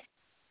historical.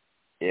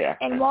 That. Yeah.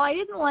 And while I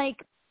didn't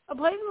like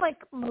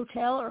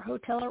Motel or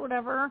Hotel or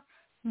whatever,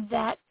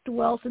 that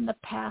dwells in the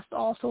past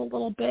also a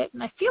little bit,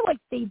 and I feel like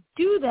they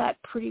do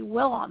that pretty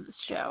well on this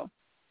show.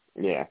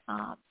 Yeah.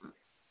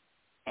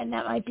 And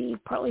that might be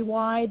partly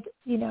why,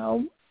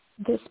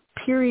 this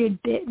period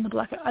bit in the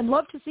black. I'd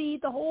love to see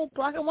the whole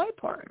black and white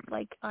part.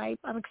 Like I'm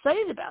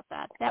excited about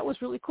that. That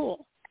was really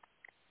cool.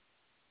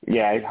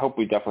 Yeah, I hope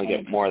we definitely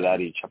get more of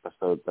that each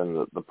episode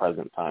than the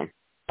present time.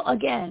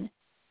 Again,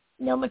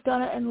 Neil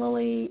McDonough and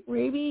Lily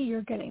Raby,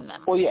 you're getting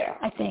them. Well, yeah,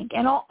 I think,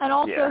 and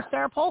also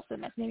Sarah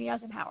Paulson as Mimi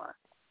Eisenhower.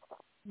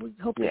 We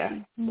hope to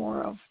see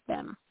more of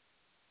them.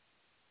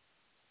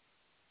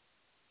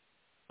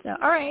 So,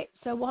 all right,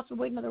 so we'll have to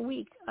wait another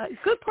week.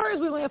 Good part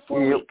is we only have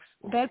 4 weeks.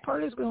 Bad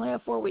part is we only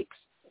have 4 weeks.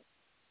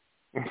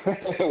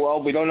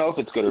 Well, we don't know if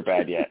it's good or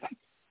bad yet.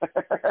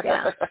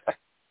 Yeah.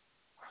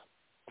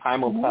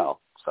 Time will tell.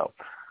 So,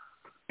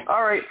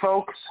 all right,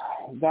 folks,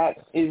 that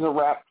is a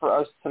wrap for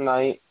us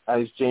tonight.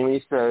 As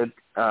Jamie said,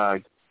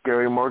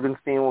 Gary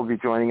Morgenstein will be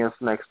joining us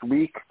next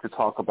week to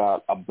talk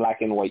about A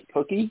Black and White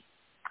Cookie,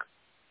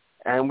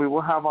 and we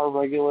will have our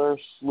regular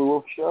slew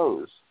of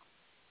shows.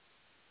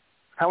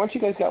 How much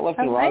you guys got left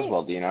in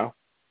Roswell, do you know?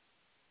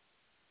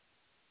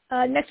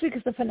 Next week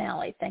is the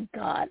finale, thank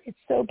God. It's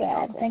so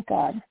bad, thank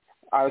God.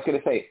 I was going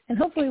to say, and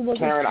hopefully we'll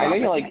Karen, I know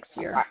you like, next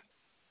year.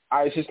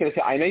 I was just going to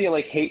say, I know you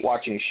like hate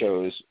watching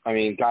shows. I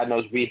mean, God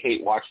knows we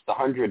hate watched The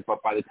 100,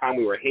 but by the time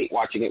we were hate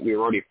watching it, we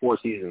were already 4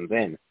 seasons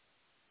in.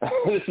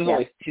 This is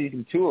only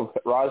season 2 of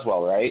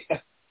Roswell, right?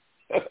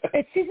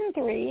 It's season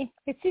 3.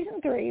 It's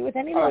season 3 with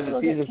any luck. Oh,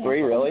 is it season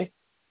 3, really?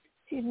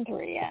 Season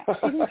 3, yeah.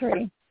 Season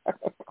 3.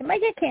 It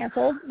might get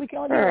canceled. We can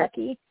only be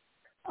lucky.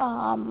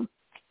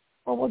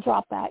 Or we'll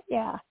drop that,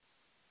 yeah.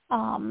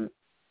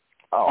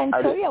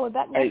 We're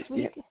back next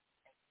week.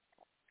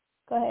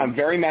 Go ahead. I'm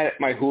very mad at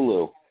my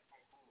Hulu.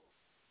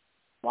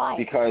 Why?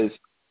 Because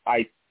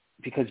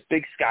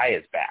Big Sky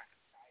is back.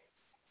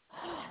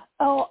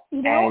 Oh,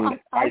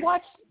 I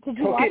watched. Did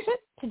you watch it?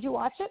 Did you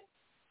watch it?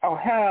 Oh,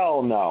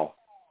 hell no.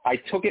 I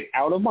took it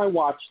out of my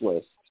watch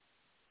list,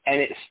 and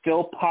it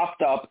still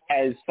popped up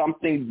as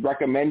something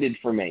recommended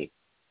for me.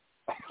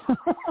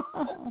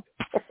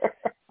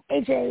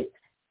 AJ,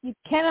 you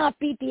cannot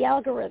beat the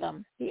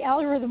algorithm. The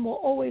algorithm will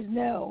always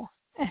know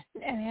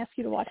and ask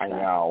you to watch that.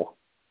 I know.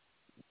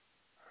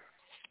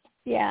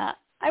 Yeah,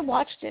 I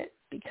watched it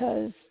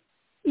because,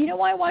 you know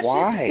why I watched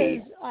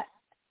it?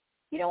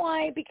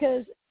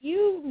 Because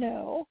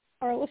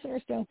our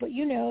listeners don't, but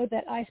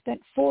that I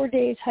spent 4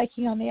 days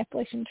hiking on the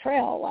Appalachian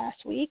Trail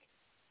last week,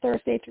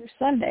 Thursday through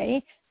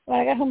Sunday. When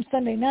I got home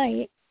Sunday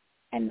night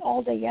and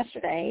all day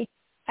yesterday,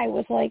 I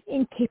was like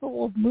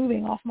incapable of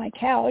moving off my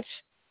couch,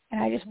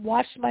 and I just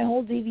watched my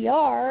whole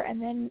DVR,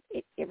 and then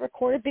it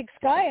recorded Big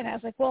Sky, and I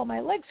was like, well, my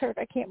legs hurt.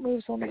 I can't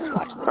move, so let me just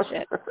watch this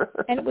shit.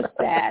 And it was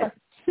bad.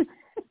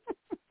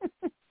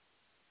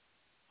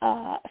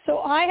 So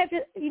I have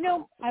to,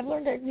 I've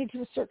learned I need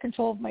to assert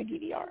control of my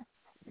DVR.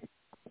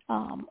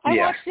 I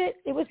watched it.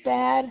 It was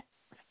bad.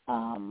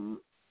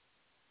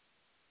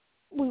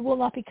 We will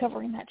not be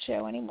covering that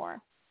show anymore.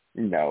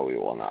 No, we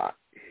will not.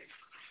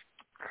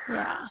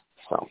 Yeah.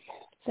 So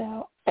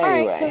anyway.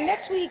 All right. So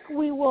next week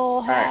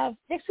we'll have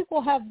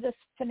this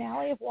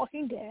finale of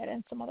Walking Dead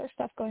and some other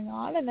stuff going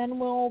on, and then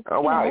we'll.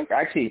 Oh wow!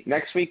 Actually,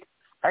 next week.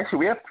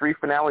 We have 3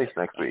 finales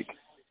next week.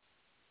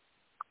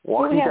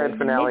 Walking Dead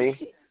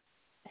finale,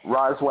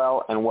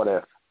 Roswell, and What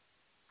If.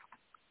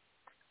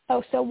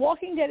 Oh, so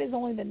Walking Dead is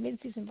only the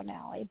mid-season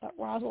finale, but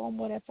Roswell and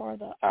What If are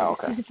the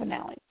season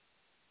finale.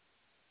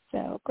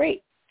 So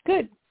great,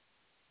 good.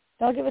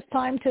 That'll give us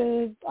time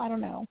to, I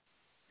don't know,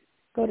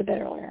 go to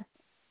bed earlier.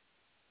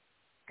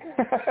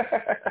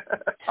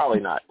 Probably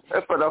not,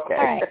 but okay.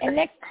 All right,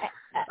 and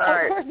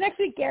course, next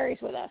week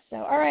Gary's with us. So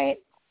all right.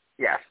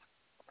 Yes.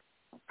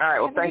 All right.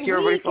 Well, thank you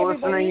everybody for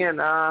listening, and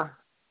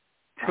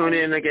tune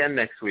in again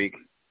next week.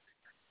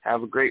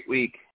 Have a great week.